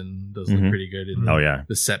Larson does look pretty good in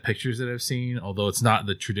the set pictures that I've seen, although it's not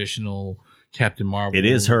the traditional Captain Marvel. It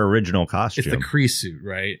is her original costume. It's the Kree suit,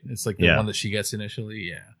 right? It's like the one that she gets initially.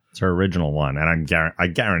 Yeah. It's her original one. And I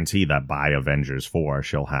guarantee that by Avengers 4,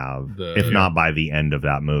 she'll have, if not by the end of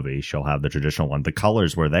that movie, she'll have the traditional one. The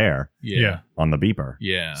colors were there on the beeper.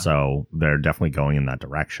 Yeah. So they're definitely going in that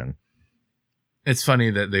direction. It's funny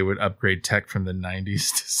that they would upgrade tech from the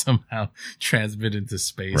 90s to somehow transmit into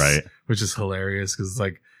space, right? Which is hilarious because,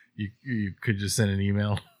 like, you could just send an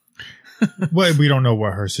email. Well, we don't know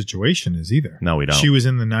what her situation is either. No, we don't. She was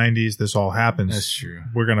in the 90s. This all happens. That's true.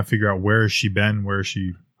 We're going to figure out where has she been, where is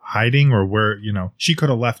she hiding, or where, she could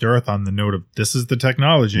have left Earth on the note of this is the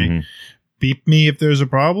technology. Beep me if there's a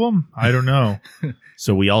problem. I don't know.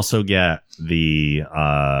 So we also get the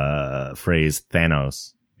phrase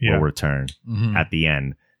Thanos will return at the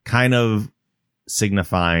end, kind of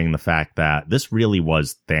signifying the fact that this really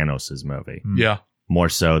was Thanos' movie. Yeah. More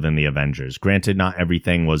so than the Avengers. Granted, not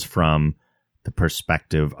everything was from the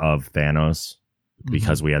perspective of Thanos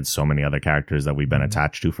because we had so many other characters that we've been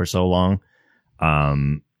attached to for so long.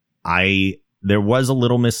 There was a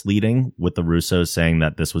little misleading with the Russos saying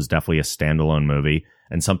that this was definitely a standalone movie.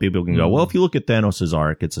 And some people can go, well, if you look at Thanos'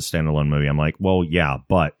 arc, it's a standalone movie. I'm like, well, yeah,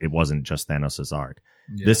 but it wasn't just Thanos' arc.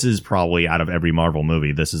 Yeah. This is probably, out of every Marvel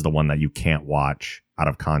movie, this is the one that you can't watch out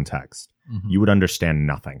of context. You would understand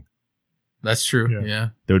nothing. That's true. Yeah.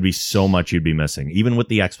 There would be so much you'd be missing. Even with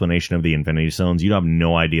the explanation of the Infinity Stones, you'd have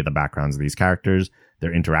no idea the backgrounds of these characters.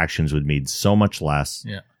 Their interactions would mean so much less.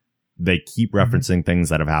 Yeah. They keep referencing things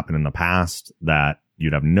that have happened in the past that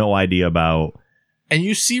you'd have no idea about. And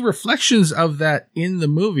you see reflections of that in the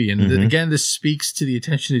movie. And again, this speaks to the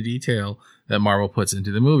attention to detail that Marvel puts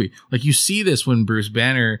into the movie. Like, you see this when Bruce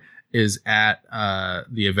Banner is at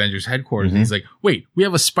the Avengers headquarters and he's like, wait, we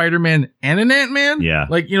have a Spider-Man and an Ant-Man? Yeah.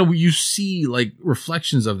 Like, you see like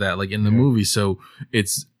reflections of that like in the movie. So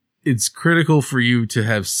it's critical for you to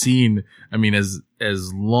have seen, I mean,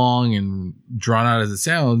 as long and drawn out as it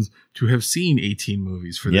sounds, to have seen 18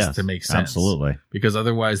 movies for this to make sense. Absolutely. Because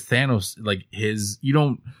otherwise Thanos, like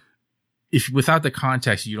without the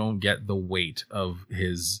context, you don't get the weight of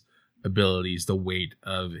his abilities, the weight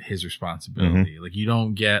of his responsibility. Like, you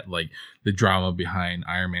don't get like the drama behind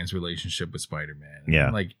Iron Man's relationship with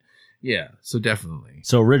Spider-Man. Yeah. So definitely.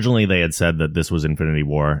 So originally they had said that this was Infinity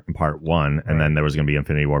War Part 1, and then there was going to be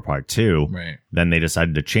Infinity War Part 2. Right. Then they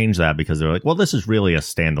decided to change that because they were like, well, this is really a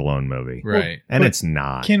standalone movie. Right. And it's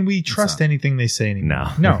not. Can we trust anything they say anymore?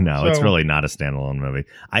 No, it's really not a standalone movie.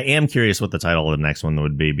 I am curious what the title of the next one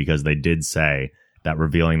would be, because they did say that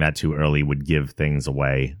revealing that too early would give things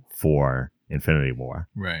away for Infinity War.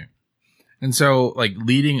 Right. And so, like,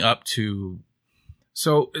 leading up to...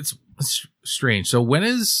 So, it's strange. So, when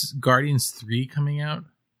is Guardians 3 coming out?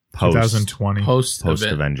 2020. Post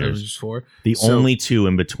Avengers 4. The only two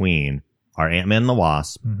in between are Ant-Man and the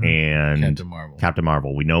Wasp and Captain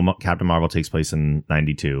Marvel. We know Captain Marvel takes place in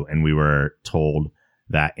 92, and we were told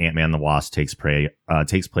that Ant-Man and the Wasp takes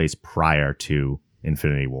place prior to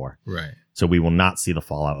Infinity War. Right. So we will not see the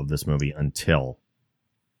fallout of this movie until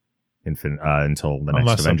the next Avengers movie.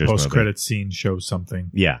 Unless a post-credit scene shows something.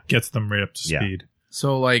 Yeah. Gets them right up to speed.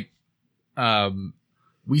 So, like,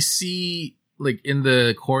 we see, like, in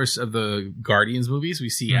the course of the Guardians movies, we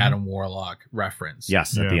see Adam Warlock referenced.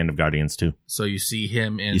 Yes, at the end of Guardians 2. So you see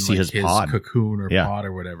him in his pod. cocoon or pod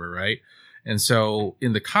or whatever, right? And so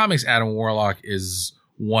in the comics, Adam Warlock is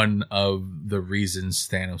one of the reasons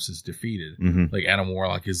Thanos is defeated. Like, Adam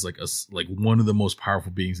Warlock is like one of the most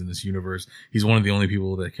powerful beings in this universe. He's one of the only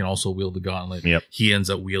people that can also wield the gauntlet. Yep. He ends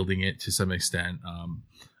up wielding it to some extent.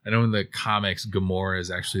 I know in the comics, Gamora is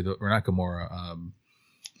actually not Gamora.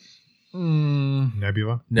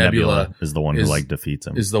 Nebula is the one who like defeats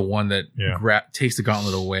him. Is the one that takes the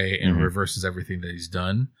gauntlet away and reverses everything that he's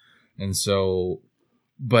done. And so,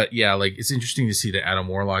 but yeah, like, it's interesting to see that Adam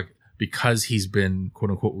Warlock, because he's been quote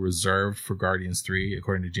unquote reserved for Guardians 3,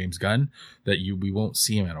 according to James Gunn, that we won't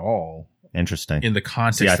see him at all. Interesting. In the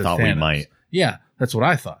context See, I of thought Thanos. we might. Yeah, that's what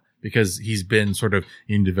I thought. Because he's been sort of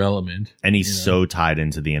in development. And he's so tied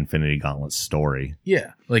into the Infinity Gauntlet story.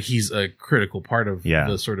 Yeah. Like, he's a critical part of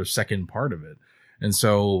the sort of second part of it. And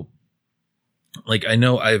so, like, I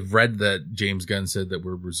know I've read that James Gunn said that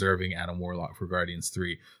we're reserving Adam Warlock for Guardians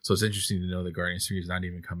 3. So it's interesting to know that Guardians 3 is not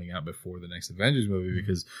even coming out before the next Avengers movie,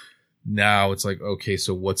 because now it's like, okay,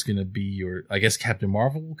 so what's going to be your, I guess Captain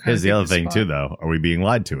Marvel will kind Here's of the other thing too, though. Are we being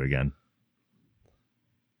lied to again?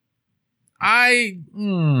 I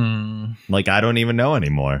don't even know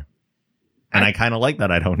anymore. And I kind of like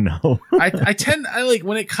that. I don't know. I like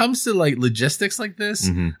when it comes to like logistics like this,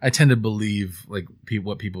 I tend to believe like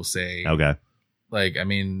what people say. Okay. Like, I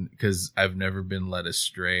mean, because I've never been led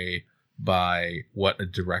astray by what a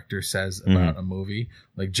director says about a movie.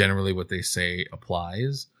 Like generally what they say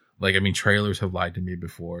applies. Like, I mean, trailers have lied to me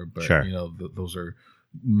before, but you know, those are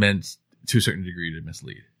meant to a certain degree to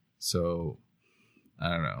mislead. So I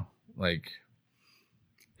don't know. Like,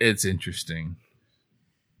 it's interesting.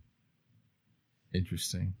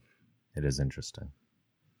 Interesting. It is interesting.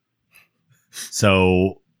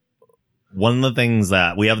 So one of the things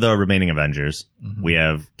that we have the remaining Avengers, we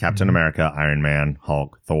have Captain America, Iron Man,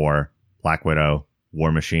 Hulk, Thor, Black Widow,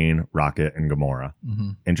 War Machine, Rocket, and Gamora.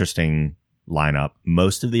 Interesting lineup.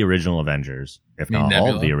 Most of the original Avengers, if not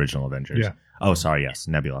all of the original Avengers. Yeah. Oh, sorry. Yes.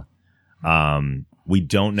 Nebula. We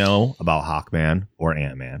don't know about Hawkman or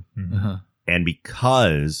Ant-Man. And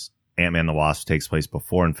because Ant-Man the Wasp takes place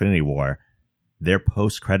before Infinity War, their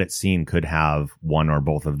post-credit scene could have one or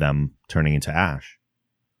both of them turning into ash.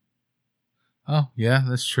 Oh, yeah,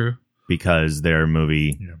 that's true. Because their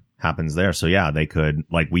movie happens there. So, yeah, they could,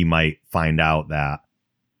 like, we might find out that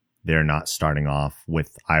they're not starting off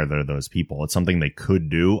with either of those people. It's something they could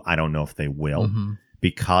do. I don't know if they will.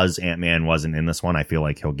 Because Ant-Man wasn't in this one, I feel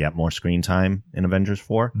like he'll get more screen time in Avengers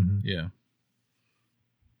 4. Yeah.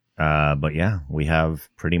 But, yeah, we have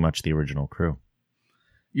pretty much the original crew.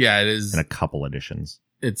 Yeah, it is. And a couple additions.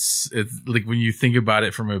 It's like when you think about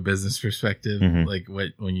it from a business perspective, like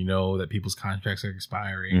when you know that people's contracts are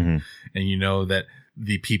expiring and you know that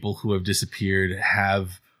the people who have disappeared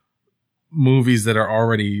have movies that are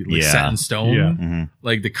already like set in stone,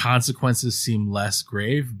 like the consequences seem less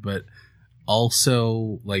grave, but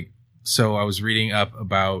also like, so I was reading up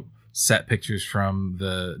about set pictures from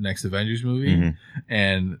the next Avengers movie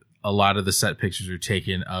and a lot of the set pictures are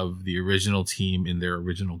taken of the original team in their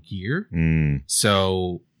original gear.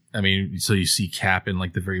 So, I mean, so you see Cap in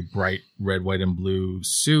like the very bright red, white, and blue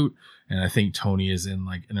suit. And I think Tony is in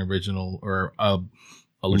like an original or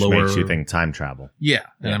which lower. Makes you think time travel. Yeah.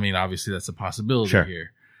 And I mean, obviously that's a possibility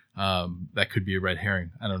here. That could be a red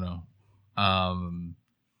herring. I don't know.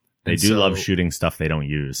 They do love shooting stuff they don't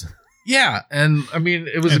use. Yeah, and I mean,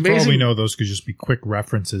 it was amazing. For all we know, those could just be quick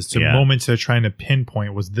references to moments they're trying to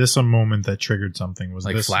pinpoint. Was this a moment that triggered something? Was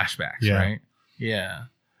like this flashbacks, right? Yeah,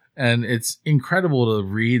 and it's incredible to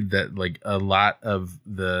read that like a lot of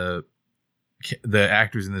the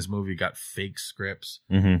actors in this movie got fake scripts,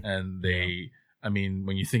 and they, I mean,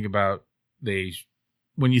 when you think about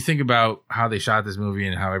how they shot this movie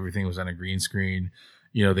and how everything was on a green screen,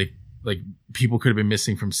 you know, they. Like people could have been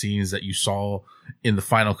missing from scenes that you saw in the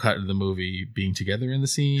final cut of the movie being together in the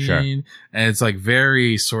scene. And it's like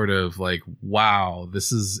very sort of like, wow,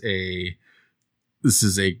 this is a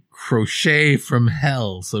crochet from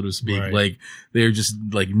hell, so to speak. Like they're just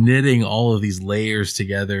like knitting all of these layers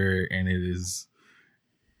together and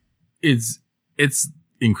it's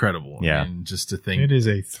incredible. Yeah. And just to think it is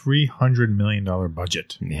a $300 million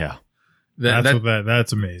budget. Yeah.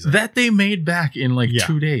 That's amazing. That they made back in like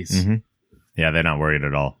 2 days. Yeah, they're not worried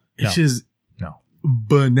at all. It's just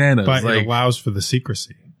bananas. But like, it allows for the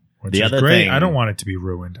secrecy, which the is other great. Thing, I don't want it to be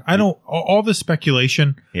ruined. I don't. All the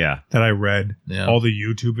speculation that I read, all the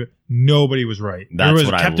YouTube, nobody was right. That's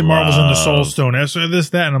there was Captain Marvel's on the Soul Stone, this,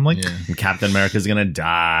 that, and I'm like, and Captain America's gonna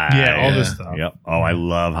die. Yeah, all this stuff. Yep. Oh, I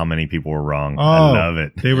love how many people were wrong. I love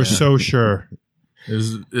it. They were so sure. It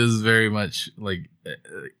was very much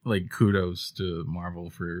like kudos to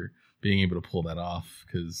Marvel for being able to pull that off,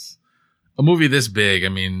 because a movie this big, I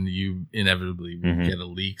mean, you inevitably get a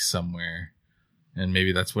leak somewhere, and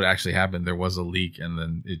maybe that's what actually happened. There was a leak, and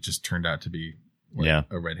then it just turned out to be a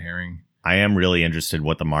red herring. I am really interested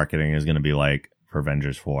what the marketing is going to be like for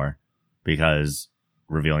Avengers 4, because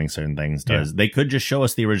revealing certain things does. They could just show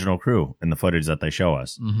us the original crew in the footage that they show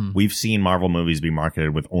us. We've seen Marvel movies be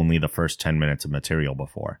marketed with only the first 10 minutes of material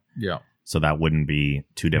before. Yeah. So that wouldn't be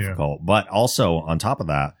too difficult. But also, on top of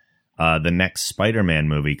that, the next Spider-Man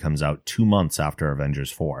movie comes out 2 months after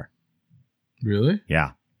Avengers 4. Really?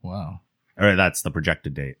 Yeah. Wow. Or that's the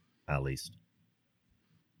projected date, at least.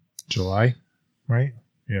 July, right?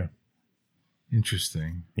 Yeah.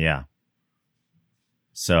 Interesting. Yeah.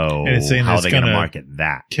 So how are they going to market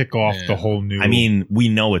that? Kick off the whole new... I mean, we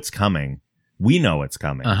know it's coming. We know it's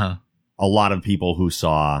coming. A lot of people who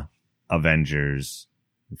saw Avengers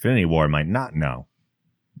Infinity War might not know.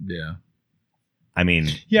 Yeah. I mean,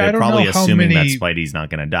 they're probably assuming that Spidey's not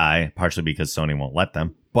going to die, partially because Sony won't let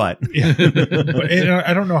them. But, but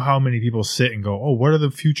I don't know how many people sit and go, "Oh, what are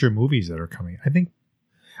the future movies that are coming?" I think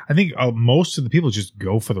I think most of the people just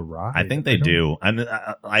go for the ride. I think they do. And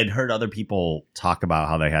I'd heard other people talk about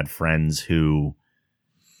how they had friends who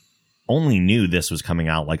only knew this was coming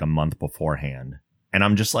out like a month beforehand. And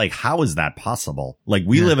I'm just like, how is that possible? Like,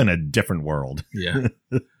 we live in a different world. Yeah.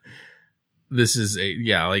 This is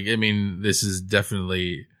this is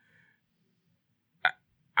definitely,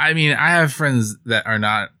 I have friends that are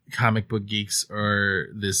not comic book geeks or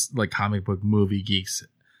this like comic book movie geeks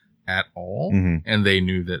at all. Mm-hmm. And they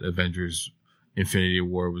knew that Avengers Infinity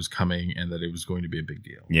War was coming and that it was going to be a big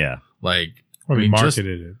deal. Yeah. Like, we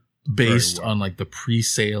marketed it based on like the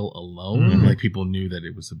pre-sale alone. Mm-hmm. Like, people knew that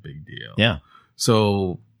it was a big deal. Yeah.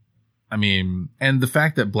 So, and the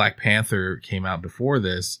fact that Black Panther came out before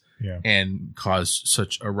this and caused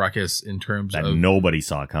such a ruckus in terms that of nobody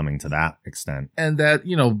saw coming to that extent, and that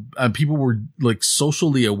people were like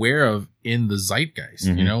socially aware of in the zeitgeist.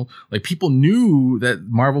 Mm-hmm. Like, people knew that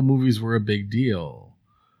Marvel movies were a big deal.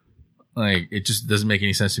 Like, it just doesn't make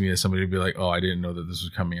any sense to me that somebody would be like, "Oh, I didn't know that this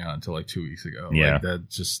was coming out until like 2 weeks ago." Yeah, like, that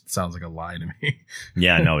just sounds like a lie to me.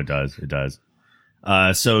 Yeah, no, it does. It does.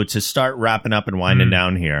 So to start wrapping up and winding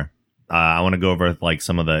down here, I want to go over like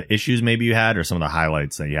some of the issues maybe you had or some of the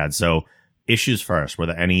highlights that you had. So issues first, were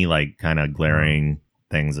there any like kind of glaring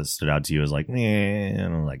things that stood out to you as like, I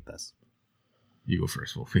don't like this? You go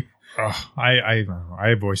first, Wolfie.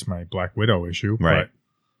 I voiced my Black Widow issue, right?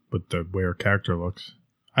 But the way her character looks,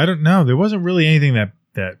 I don't know. There wasn't really anything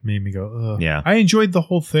that made me go, ugh. Yeah. I enjoyed the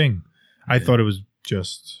whole thing. I thought it was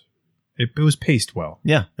just, it was paced well.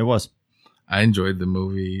 Yeah, it was. I enjoyed the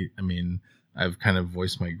movie. I've kind of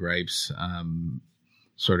voiced my gripes,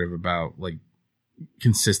 sort of about like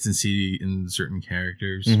consistency in certain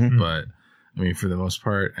characters, but for the most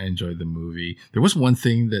part, I enjoyed the movie. There was one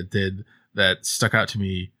thing that stuck out to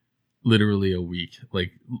me literally a week,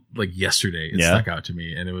 like yesterday. It stuck out to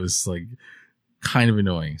me, and it was like kind of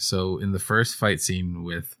annoying. So in the first fight scene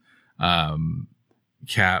with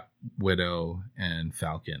Cap, Widow, and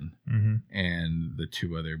Falcon, and the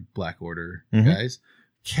two other Black Order guys,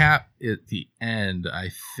 Cap at the end,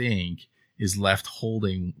 I think, is left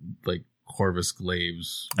holding like Corvus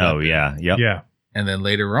Glaive's weapon. Oh yeah, yep. Yeah. And then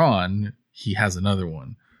later on, he has another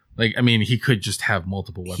one. Like, he could just have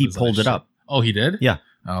multiple weapons. He pulled it up. Oh, he did? Yeah.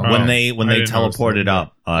 When they teleported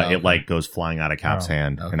up, it like goes flying out of Cap's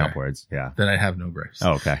hand and upwards. Yeah. Then I have no gripes.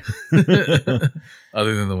 Oh, okay.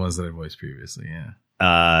 Other than the ones that I voiced previously, yeah.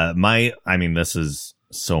 This is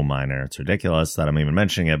so minor, it's ridiculous that I'm even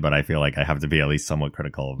mentioning it, but I feel like I have to be at least somewhat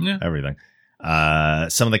critical of everything.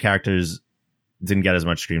 Some of the characters didn't get as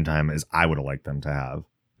much screen time as I would have liked them to have,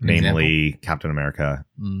 namely Captain America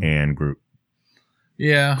and Groot.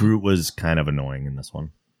 Yeah, Groot was kind of annoying in this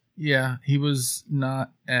one. Yeah, he was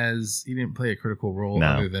not he didn't play a critical role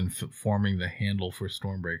other than forming the handle for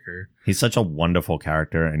Stormbreaker. He's such a wonderful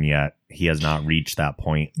character, and yet he has not reached that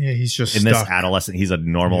point. Yeah, he's just in stuck. This adolescent. He's a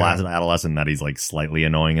normal adolescent that he's like slightly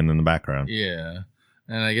annoying in the background. Yeah,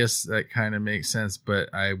 and I guess that kind of makes sense,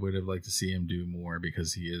 but I would have liked to see him do more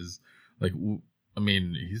because he is like,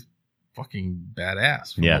 he's fucking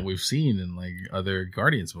badass from what we've seen in like other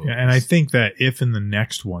Guardians movies. Yeah, and I think that if in the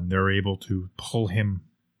next one they're able to pull him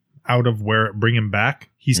out of bring him back,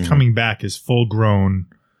 he's coming back as full grown.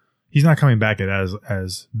 He's not coming back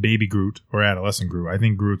as baby Groot or adolescent Groot. I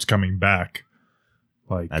think Groot's coming back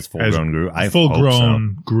like as full grown Groot. Full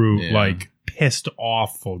grown Groot, like pissed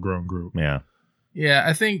off full grown Groot. Yeah. Yeah,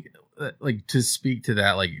 I think like to speak to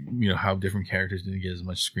that, like, how different characters didn't get as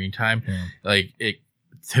much screen time. Yeah. Like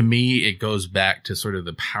to me, it goes back to sort of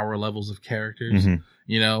the power levels of characters.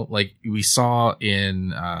 Like we saw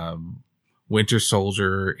in Winter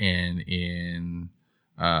Soldier and in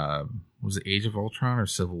was it Age of Ultron or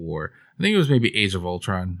Civil War? I think it was maybe Age of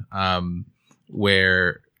Ultron,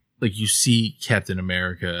 where like you see Captain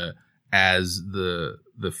America as the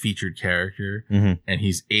featured character, and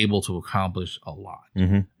he's able to accomplish a lot,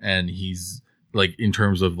 and he's like, in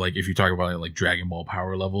terms of like, if you talk about like Dragon Ball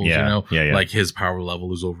power levels, like his power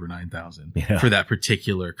level is over 9,000 for that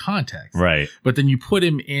particular context. Right. But then you put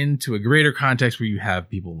him into a greater context where you have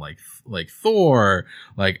people like Thor,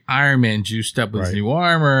 like Iron Man juiced up with his new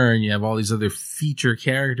armor, and you have all these other feature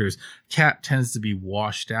characters. Cap tends to be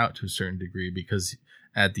washed out to a certain degree because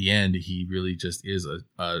at the end, he really just is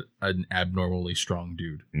an abnormally strong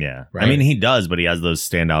dude. Yeah. Right? He does, but he has those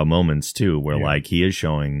standout moments too, where like he is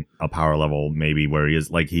showing a power level maybe where he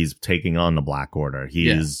is like he's taking on the Black Order. He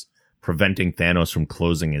is preventing Thanos from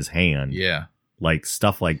closing his hand. Yeah. Like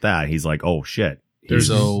stuff like that. He's like, oh shit.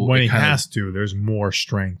 When he has to, there's more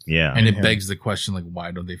strength. Yeah. And it begs the question, like,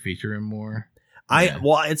 why don't they feature him more?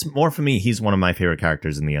 Well, it's more for me. He's one of my favorite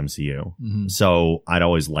characters in the MCU. So I'd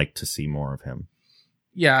always like to see more of him.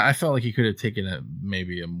 Yeah, I felt like he could have taken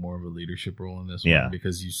maybe a more of a leadership role in this one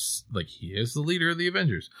because he is the leader of the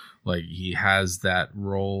Avengers. Like he has that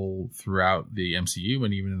role throughout the MCU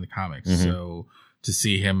and even in the comics. Mm-hmm. So to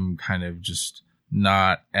see him kind of just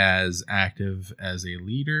not as active as a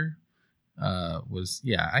leader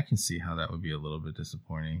I can see how that would be a little bit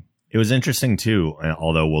disappointing. It was interesting too,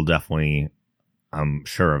 although we'll definitely, I'm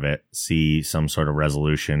sure of it, see some sort of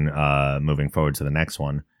resolution moving forward to the next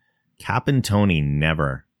one. Cap and Tony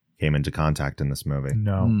never came into contact in this movie.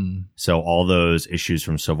 No. So all those issues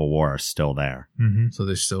from Civil War are still there. Mm-hmm. So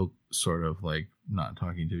they're still sort of like not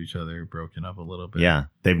talking to each other, broken up a little bit. Yeah.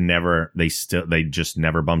 They just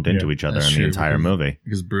never bumped into each other in the entire movie.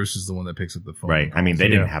 Because Bruce is the one that picks up the phone. Right. I mean, they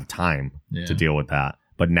didn't have time to deal with that.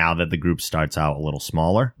 But now that the group starts out a little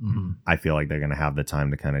smaller, I feel like they're going to have the time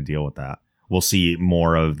to kind of deal with that. We'll see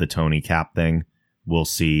more of the Tony Cap thing. We'll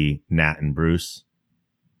see Nat and Bruce.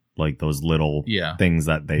 Like those little things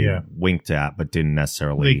that they winked at, but didn't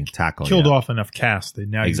necessarily tackle. Killed off enough cast that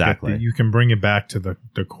now you can bring it back to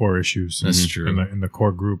the core issues. That's true in the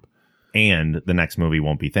core group. And the next movie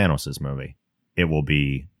won't be Thanos' movie; it will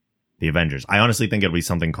be the Avengers. I honestly think it'll be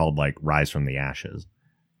something called like Rise from the Ashes,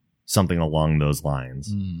 something along those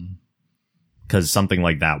lines. Because something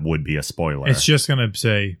like that would be a spoiler. It's just gonna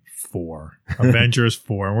say 4 Avengers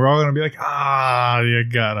 4, and we're all gonna be like, you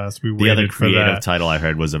got us. We waited for that. The other creative title I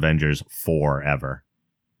heard was Avengers Forever.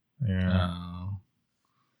 Yeah,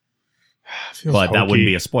 but hokey. that wouldn't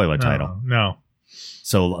be a spoiler title. No.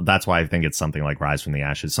 So that's why I think it's something like Rise from the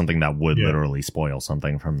Ashes, something that would literally spoil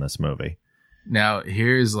something from this movie. Now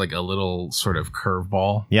here's like a little sort of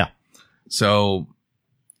curveball. Yeah. So,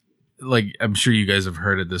 like, I'm sure you guys have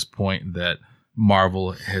heard at this point that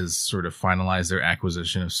Marvel has sort of finalized their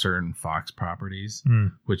acquisition of certain Fox properties,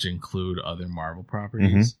 which include other Marvel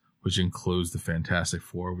properties, which includes the Fantastic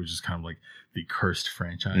Four, which is kind of like the cursed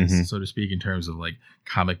franchise, so to speak, in terms of like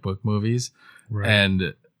comic book movies. Right.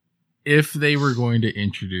 And if they were going to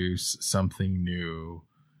introduce something new,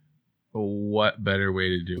 what better way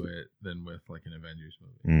to do it than with like an Avengers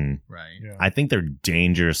movie, right? Yeah. I think they're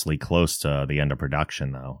dangerously close to the end of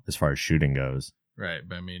production, though, as far as shooting goes. Right,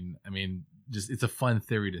 but I mean, just it's a fun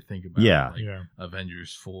theory to think about. Yeah,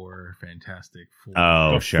 Avengers 4, Fantastic Four.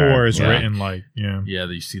 Oh, the sure. 4 is written like that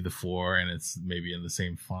you see the 4 and it's maybe in the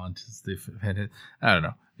same font as the. I don't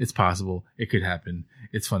know. It's possible. It could happen.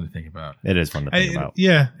 It's fun to think about. It is fun to think about.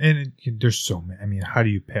 Yeah, and there's so many. I mean, how do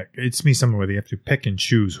you pick? It's me something where you have to pick and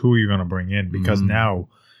choose who you're going to bring in because now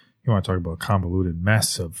you want to talk about a convoluted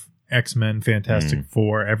mess of X-Men, Fantastic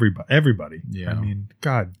Four, everybody. Yeah. I mean,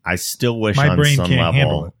 God. I still wish my on brain some can't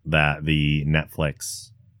handle level it. that the Netflix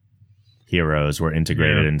heroes were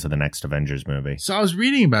integrated into the next Avengers movie. So I was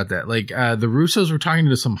reading about that. Like the Russos were talking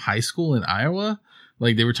to some high school in Iowa.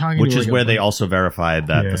 Like they were talking Which to is like where they also verified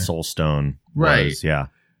that the Soul Stone was. Yeah.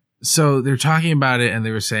 So they're talking about it and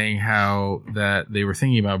they were saying how that they were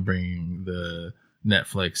thinking about bringing the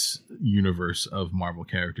Netflix universe of Marvel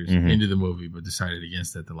characters into the movie, but decided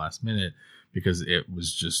against it at the last minute because it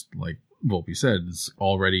was just like Volpe said, it's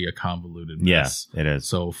already a convoluted mess. Yeah, it is.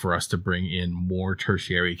 So for us to bring in more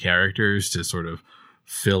tertiary characters to sort of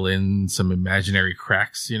fill in some imaginary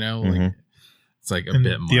cracks, like it's like a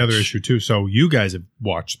bit much. The other issue too. So you guys have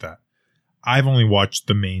watched that. I've only watched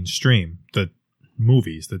the mainstream, the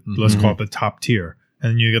movies, let's call it the top tier.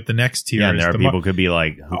 And then you get the next tier. Yeah, and there are people could be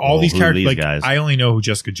like, all these characters. Like, guys? I only know who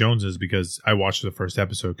Jessica Jones is because I watched the first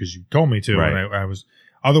episode because you told me to. Right. And I was,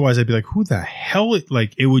 otherwise I'd be like, who the hell?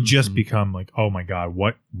 Like, it would just become like, oh my God,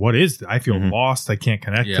 what is this? I feel lost. I can't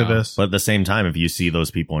connect to this. But at the same time, if you see those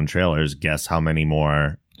people in trailers, guess how many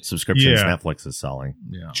more subscriptions Netflix is selling.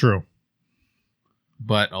 Yeah. True.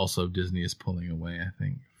 But also Disney is pulling away, I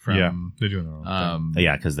think. From, they're doing their own thing.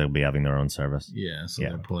 Yeah, because they'll be having their own service. Yeah, so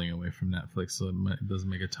they're pulling away from Netflix, so it doesn't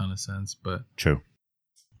make a ton of sense, but... True.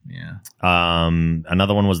 Yeah.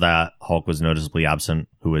 Another one was that Hulk was noticeably absent,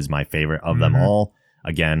 who is my favorite of them all.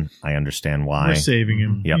 Again, I understand why. We're saving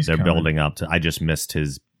him. Yep, He's they're coming. building up to... I just missed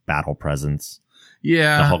his battle presence.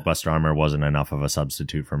 Yeah. The Hulkbuster armor wasn't enough of a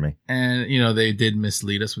substitute for me. And, they did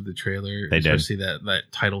mislead us with the trailer. They did. Especially that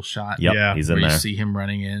title shot. Yep, he's in where there. you see him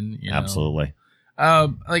running in. Absolutely.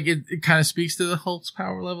 Like it kind of speaks to the Hulk's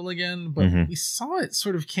power level again, but we saw it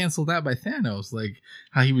sort of canceled out by Thanos, like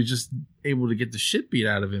how he was just able to get the shit beat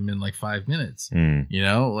out of him in like 5 minutes.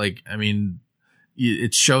 Like, I mean,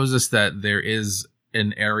 it shows us that there is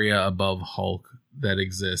an area above Hulk that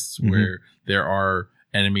exists where there are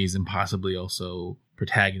enemies and possibly also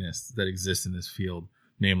protagonists that exist in this field,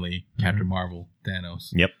 namely Captain Marvel,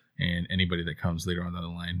 Thanos, and anybody that comes later on down the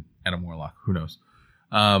line, Adam Warlock, who knows.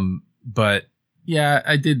 But Yeah,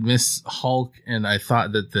 I did miss Hulk, and I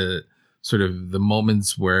thought that the sort of the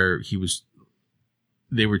moments where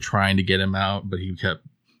they were trying to get him out, but he kept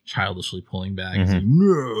childishly pulling back. He's like,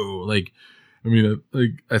 no, like, I mean,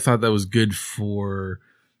 like, I thought that was good for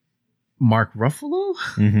Mark Ruffalo,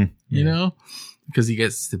 you know, because he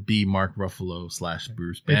gets to be Mark Ruffalo /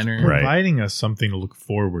 Bruce Banner. It's providing us something to look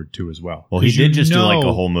forward to as well. Well, he did just do like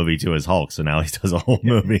a whole movie to his Hulk, so now he does a whole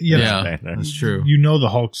movie. Yeah, that's true. You know the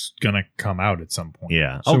Hulk's going to come out at some point.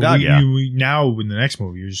 Yeah. So now in the next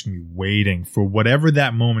movie, you're just going to be waiting for whatever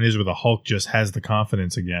that moment is where the Hulk just has the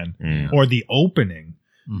confidence again. Or the opening.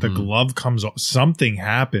 The glove comes off. Something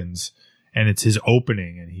happens, and it's his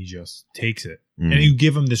opening, and he just takes it. And you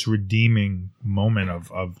give him this redeeming moment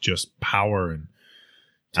of just power and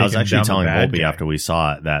I was actually telling Volpe after we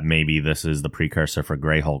saw it that maybe this is the precursor for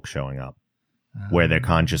Grey Hulk showing up, where their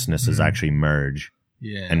consciousnesses actually merge,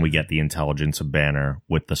 and we get the intelligence of Banner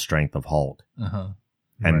with the strength of Hulk.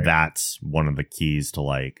 And that's one of the keys to,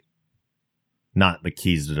 like, not the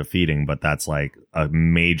keys to defeating, but that's like a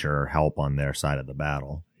major help on their side of the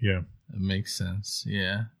battle. Yeah. It makes sense.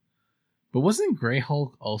 Yeah. But wasn't Grey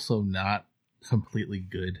Hulk also not completely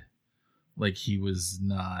good? Like, he was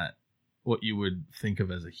not what you would think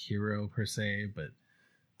of as a hero per se, but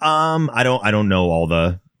I don't know all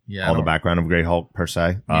the background of Grey Hulk per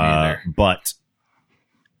se. But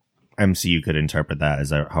MCU could interpret that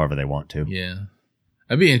as however they want to. Yeah.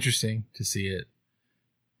 It'd be interesting to see it,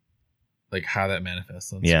 like, how that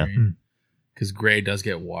manifests on screen. Because Grey does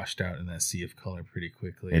get washed out in that sea of color pretty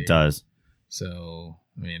quickly. It does. So,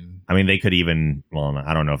 I mean, they could even, well,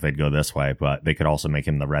 I don't know if they'd go this way, but they could also make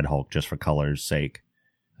him the Red Hulk just for color's sake.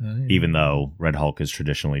 Even though Red Hulk is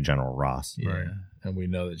traditionally General Ross. Yeah. Right. And we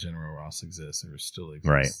know that General Ross exists or still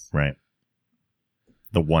exists. Right.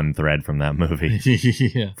 The one thread from that movie.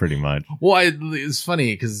 Yeah. Pretty much. Well, it's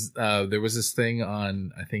funny because there was this thing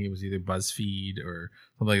on, I think it was either BuzzFeed or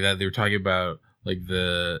something like that. They were talking about, like,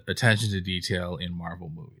 the attention to detail in Marvel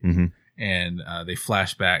movies. And they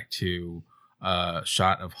flash back to a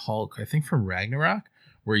shot of Hulk, I think from Ragnarok,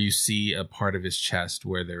 where you see a part of his chest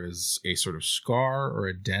where there is a sort of scar or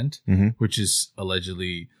a dent, which is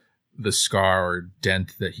allegedly the scar or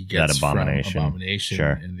dent that he gets from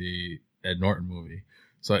Abomination in the Ed Norton movie.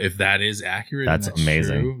 So if that is accurate, that's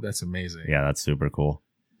amazing. True, that's amazing. Yeah, that's super cool.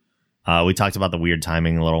 We talked about the weird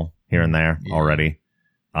timing a little here and there already.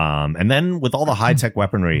 And then with all the high-tech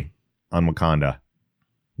weaponry on Wakanda,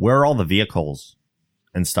 where are all the vehicles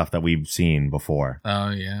and stuff that we've seen before? Oh,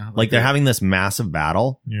 yeah. Like they're having this massive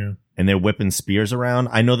battle. Yeah. And they're whipping spears around.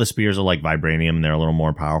 I know the spears are like vibranium and they're a little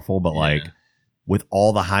more powerful, but like with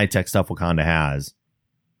all the high-tech stuff Wakanda has,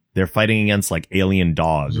 they're fighting against like alien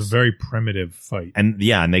dogs. It's a very primitive fight. And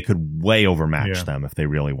they could way overmatch them if they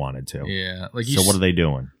really wanted to. Yeah. Like so what are they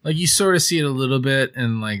doing? Like you sort of see it a little bit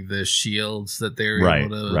in like the shields that they're able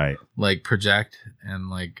to like project, and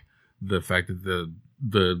like the fact that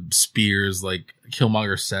the spears, like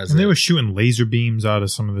Killmonger says and they were shooting laser beams out of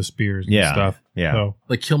some of the spears and stuff. Yeah. So.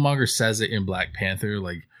 Like Killmonger says it in Black Panther,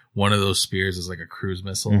 like one of those spears is like a cruise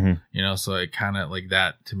missile, you know? So it kind of like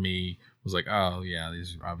that to me was like, oh yeah,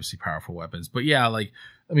 these are obviously powerful weapons. But yeah, like,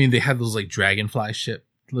 I mean, they had those like dragonfly ship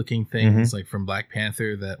looking things like from Black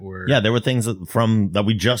Panther that were there were things that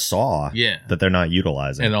we just saw that they're not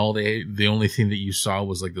utilizing, and the only thing that you saw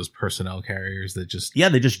was like those personnel carriers that just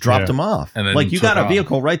they just dropped them off, and then like you got a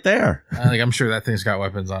vehicle right there. Like I'm sure that thing's got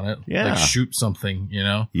weapons on it. Like shoot something, you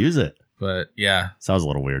know, use it. But yeah, sounds a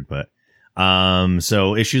little weird. But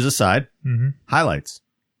so issues aside, highlights.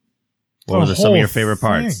 What were some of your favorite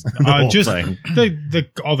parts? Just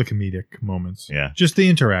all the comedic moments. Yeah. Just the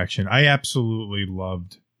interaction. I absolutely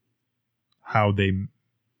loved how they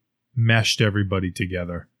meshed everybody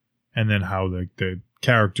together, and then how the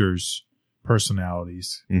characters'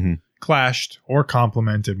 personalities clashed or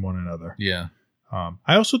complemented one another. Yeah.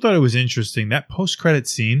 I also thought it was interesting that post-credit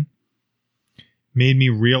scene made me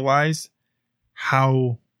realize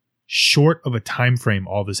how short of a time frame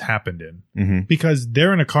all this happened in, because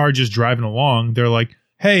they're in a car just driving along. They're like,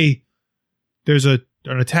 hey, there's an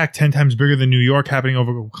attack 10 times bigger than New York happening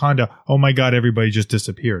over Wakanda. Oh my God, everybody just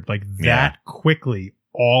disappeared. Like that quickly,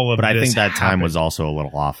 all of this. But I think that happened. Time was also a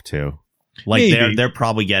little off too. Like they're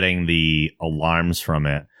probably getting the alarms from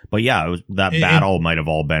it. But yeah, that battle might have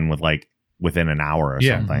all been within an hour or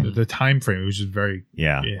something. The time frame, it was just very,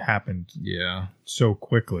 it happened so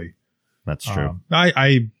quickly. That's true.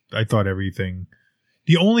 I thought everything.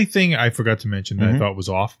 The only thing I forgot to mention that I thought was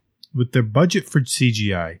off with their budget for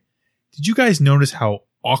CGI. Did you guys notice how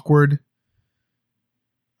awkward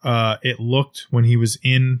it looked when he was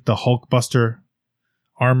in the Hulkbuster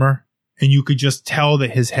armor and you could just tell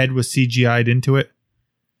that his head was CGI'd into it?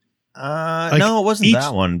 No, it wasn't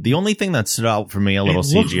that one. The only thing that stood out for me a little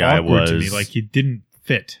CGI was to me, like he didn't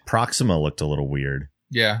fit. Proxima looked a little weird.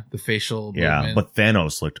 Yeah, the facial movement. But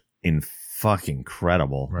Thanos looked fucking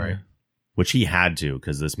incredible. Right. Which he had to,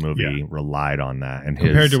 because this movie relied on that. And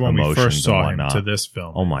compared to when we first saw him to this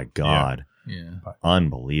film. Oh my God. Yeah.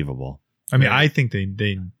 Unbelievable. I mean, I think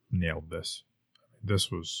they nailed this. This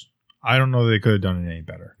was, I don't know that they could have done it any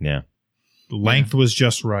better. Yeah. The length was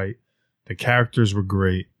just right. The characters were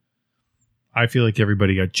great. I feel like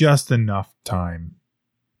everybody got just enough time.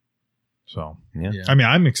 So, I mean,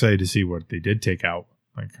 I'm excited to see what they did take out.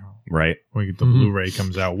 Like, right when the Blu-ray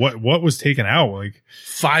comes out, what was taken out? Like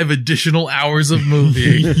 5 additional hours of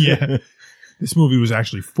movie. Yeah, this movie was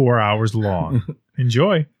actually 4 hours long.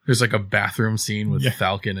 Enjoy. There's like a bathroom scene with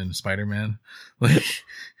Falcon and Spider-Man. Like,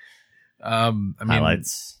 I mean,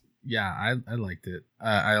 highlights. Yeah, I liked it.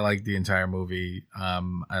 I liked the entire movie.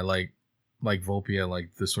 I like Volpe. I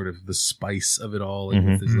like the sort of the spice of it all, like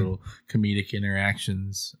with his little comedic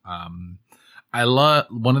interactions. I love,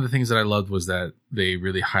 one of the things that I loved was that they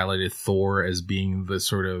really highlighted Thor as being the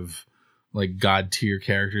sort of like god tier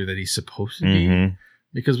character that he's supposed to be,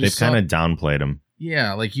 because they've kind of downplayed him.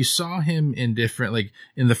 Yeah, like you saw him in different, like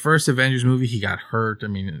in the first Avengers movie, he got hurt. I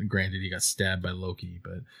mean, granted, he got stabbed by Loki,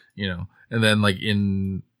 but you know, and then like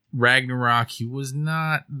in Ragnarok, he was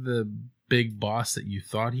not the big boss that you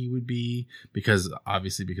thought he would be, because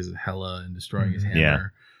obviously because of Hela and destroying his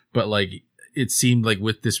hammer. But like, it seemed like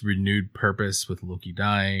with this renewed purpose, with Loki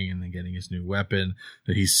dying and then getting his new weapon,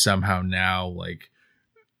 that he's somehow now like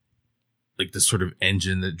the sort of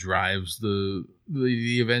engine that drives the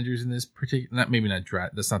Avengers in this particular, not drive,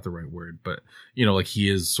 that's not the right word, but you know, like he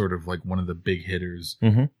is sort of like one of the big hitters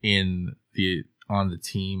on the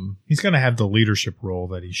team. He's going to have the leadership role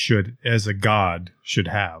that he should, as a god, should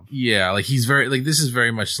have. Yeah, like he's very, like this is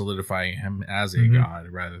very much solidifying him as a god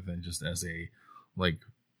rather than just as a like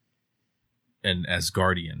an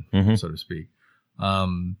Asgardian, so to speak.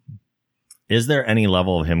 Is there any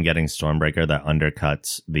level of him getting Stormbreaker that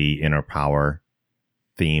undercuts the inner power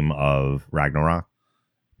theme of Ragnarok?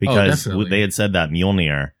 Because they had said that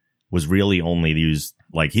Mjolnir was really only used,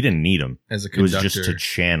 like he didn't need him as a conductor. It was just to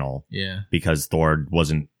channel, because Thor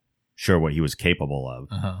wasn't sure what he was capable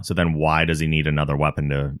of. So then why does he need another weapon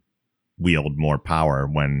to wield more power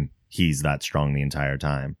when he's that strong the entire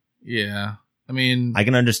time? Yeah. I mean, I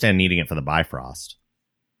can understand needing it for the Bifrost.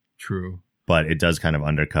 True. But it does kind of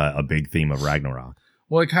undercut a big theme of Ragnarok.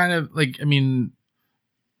 Well, it kind of, like, I mean,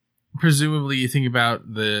 presumably you think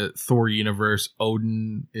about the Thor universe,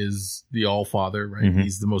 Odin is the All-Father, right?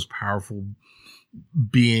 He's the most powerful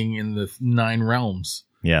being in the 9 realms.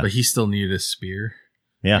 Yeah. But he still needed a spear.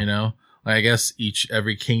 Yeah. You know? Like, I guess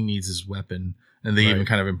every king needs his weapon. And they even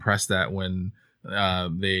kind of impress that when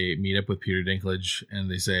they meet up with Peter Dinklage and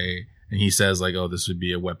they say, and he says like, oh, this would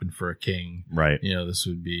be a weapon for a king. Right. You know, this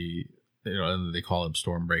would be, you know, and they call him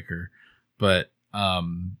Stormbreaker. But,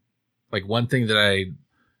 like one thing that I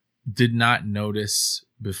did not notice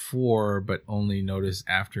before, but only noticed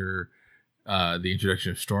after, the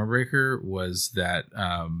introduction of Stormbreaker was that,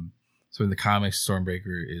 so in the comics,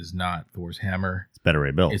 Stormbreaker is not Thor's hammer. It's Beta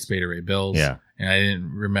Ray Bill. It's Beta Ray Bill's. Yeah. And I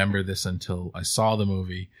didn't remember this until I saw the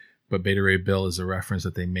movie, but Beta Ray Bill is a reference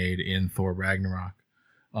that they made in Thor Ragnarok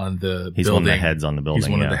on the He's building. one of the heads on the building. He's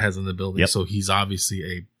one of the heads on the building. Yep. So he's obviously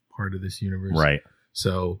a part of this universe. Right.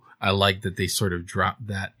 So I like that they sort of dropped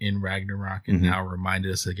that in Ragnarok and now reminded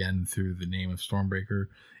us again through the name of Stormbreaker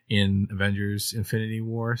in Avengers Infinity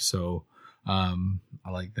War. So I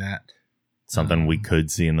like that. Something we could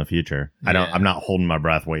see in the future. I'm not holding my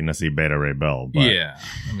breath waiting to see Beta Ray Bill. But yeah.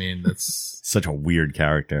 I mean, that's such a weird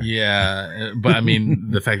character. Yeah. But I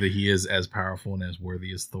mean, the fact that he is as powerful and as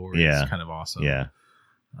worthy as Thor is kind of awesome. Yeah.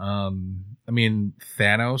 I mean,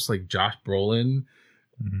 Thanos, like Josh Brolin,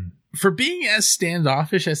 for being as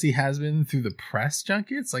standoffish as he has been through the press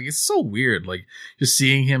junkets, like it's so weird. Like just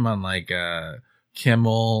seeing him on like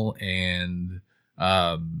Kimmel and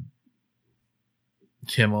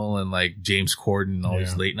like James Corden and all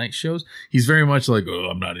these late night shows. He's very much like, oh,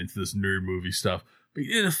 I'm not into this nerd movie stuff. But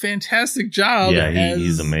he did a fantastic job. Yeah,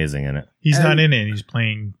 he's amazing in it. He's not in it. He's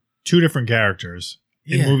playing 2 different characters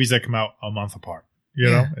in movies that come out a month apart. You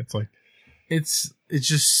know, it's like it's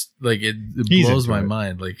just like it blows my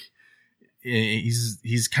mind. Like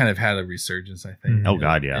he's kind of had a resurgence, I think. Oh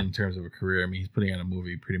God, yeah. In terms of a career, I mean, he's putting out a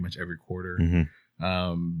movie pretty much every quarter.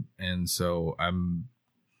 And so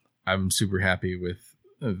I'm super happy with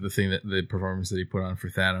the performance that he put on for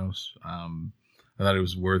Thanos. I thought it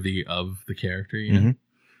was worthy of the character. You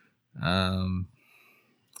know?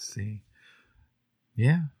 Let's see.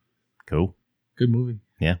 Yeah. Cool. Good movie.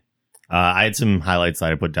 Yeah. I had some highlights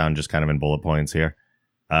that I put down just kind of in bullet points here.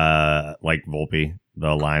 Like Volpe,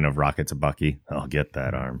 the line of Rocket to Bucky. I'll get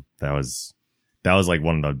that arm. That was like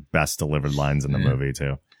one of the best delivered lines in the movie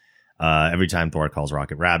too. Every time Thor calls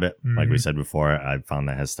Rocket Rabbit, like we said before, I found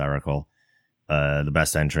that hysterical. The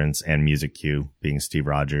best entrance and music cue being Steve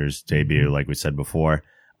Rogers' debut, like we said before.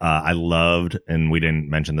 I loved, and we didn't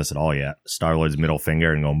mention this at all yet, Star-Lord's middle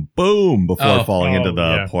finger and going boom before falling into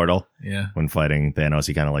the portal. Yeah. When fighting Thanos,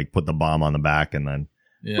 he kind of like put the bomb on the back and then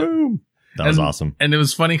boom. That was awesome. And it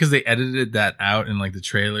was funny because they edited that out in like the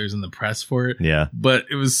trailers and the press for it. Yeah. But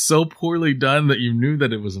it was so poorly done that you knew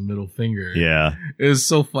that it was a middle finger. Yeah. It was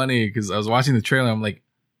so funny because I was watching the trailer. I'm like,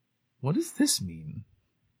 what does this mean?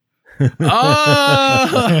 Oh.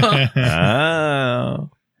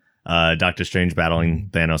 Doctor Strange battling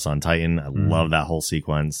Thanos on Titan. I love that whole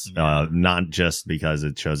sequence. Not just because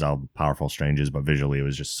it shows how powerful Strange is, but visually it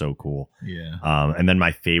was just so cool. Yeah. And then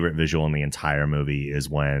my favorite visual in the entire movie is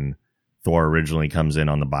when Thor originally comes in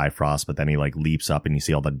on the Bifrost, but then he like leaps up and you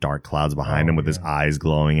see all the dark clouds behind him with his eyes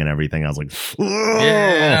glowing and everything. I was like,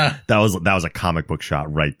 yeah, that was a comic book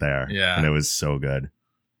shot right there. Yeah. And it was so good.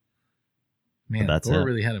 Man, Thor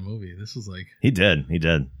really had a movie. This was like, he did.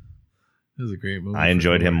 This was a great movie. I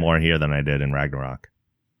enjoyed him more here than I did in Ragnarok.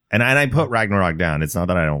 And I put Ragnarok down. It's not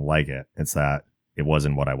that I don't like it. It's that it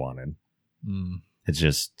wasn't what I wanted. It's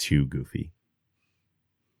just too goofy.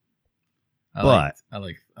 I like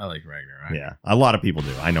Ragnarok. Yeah, a lot of people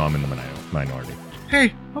do. I know I'm in the minority.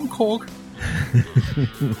 Hey, I'm Korg.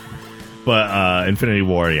 But Infinity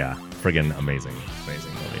War, yeah, friggin' amazing movie.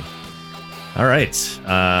 All right,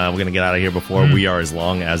 we're gonna get out of here before we are as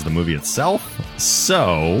long as the movie itself.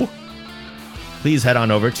 So please head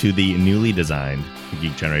on over to the newly designed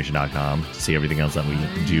geekgeneration.com to see everything else that we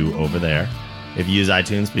do over there. If you use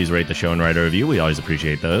iTunes, please rate the show and write a review. We always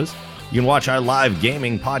appreciate those. You can watch our live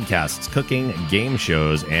gaming podcasts, cooking, game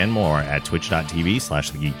shows, and more at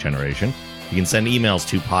twitch.tv/thegeekgeneration. You can send emails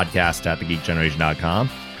to podcast@thegeekgeneration.com.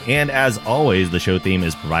 And as always, the show theme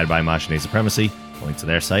is provided by Machine Supremacy. A link to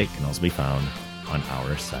their site can also be found on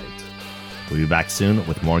our site. We'll be back soon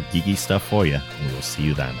with more geeky stuff for you, and we will see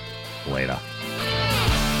you then. Later.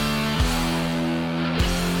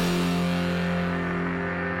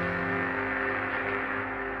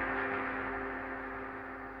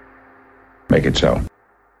 Make it so.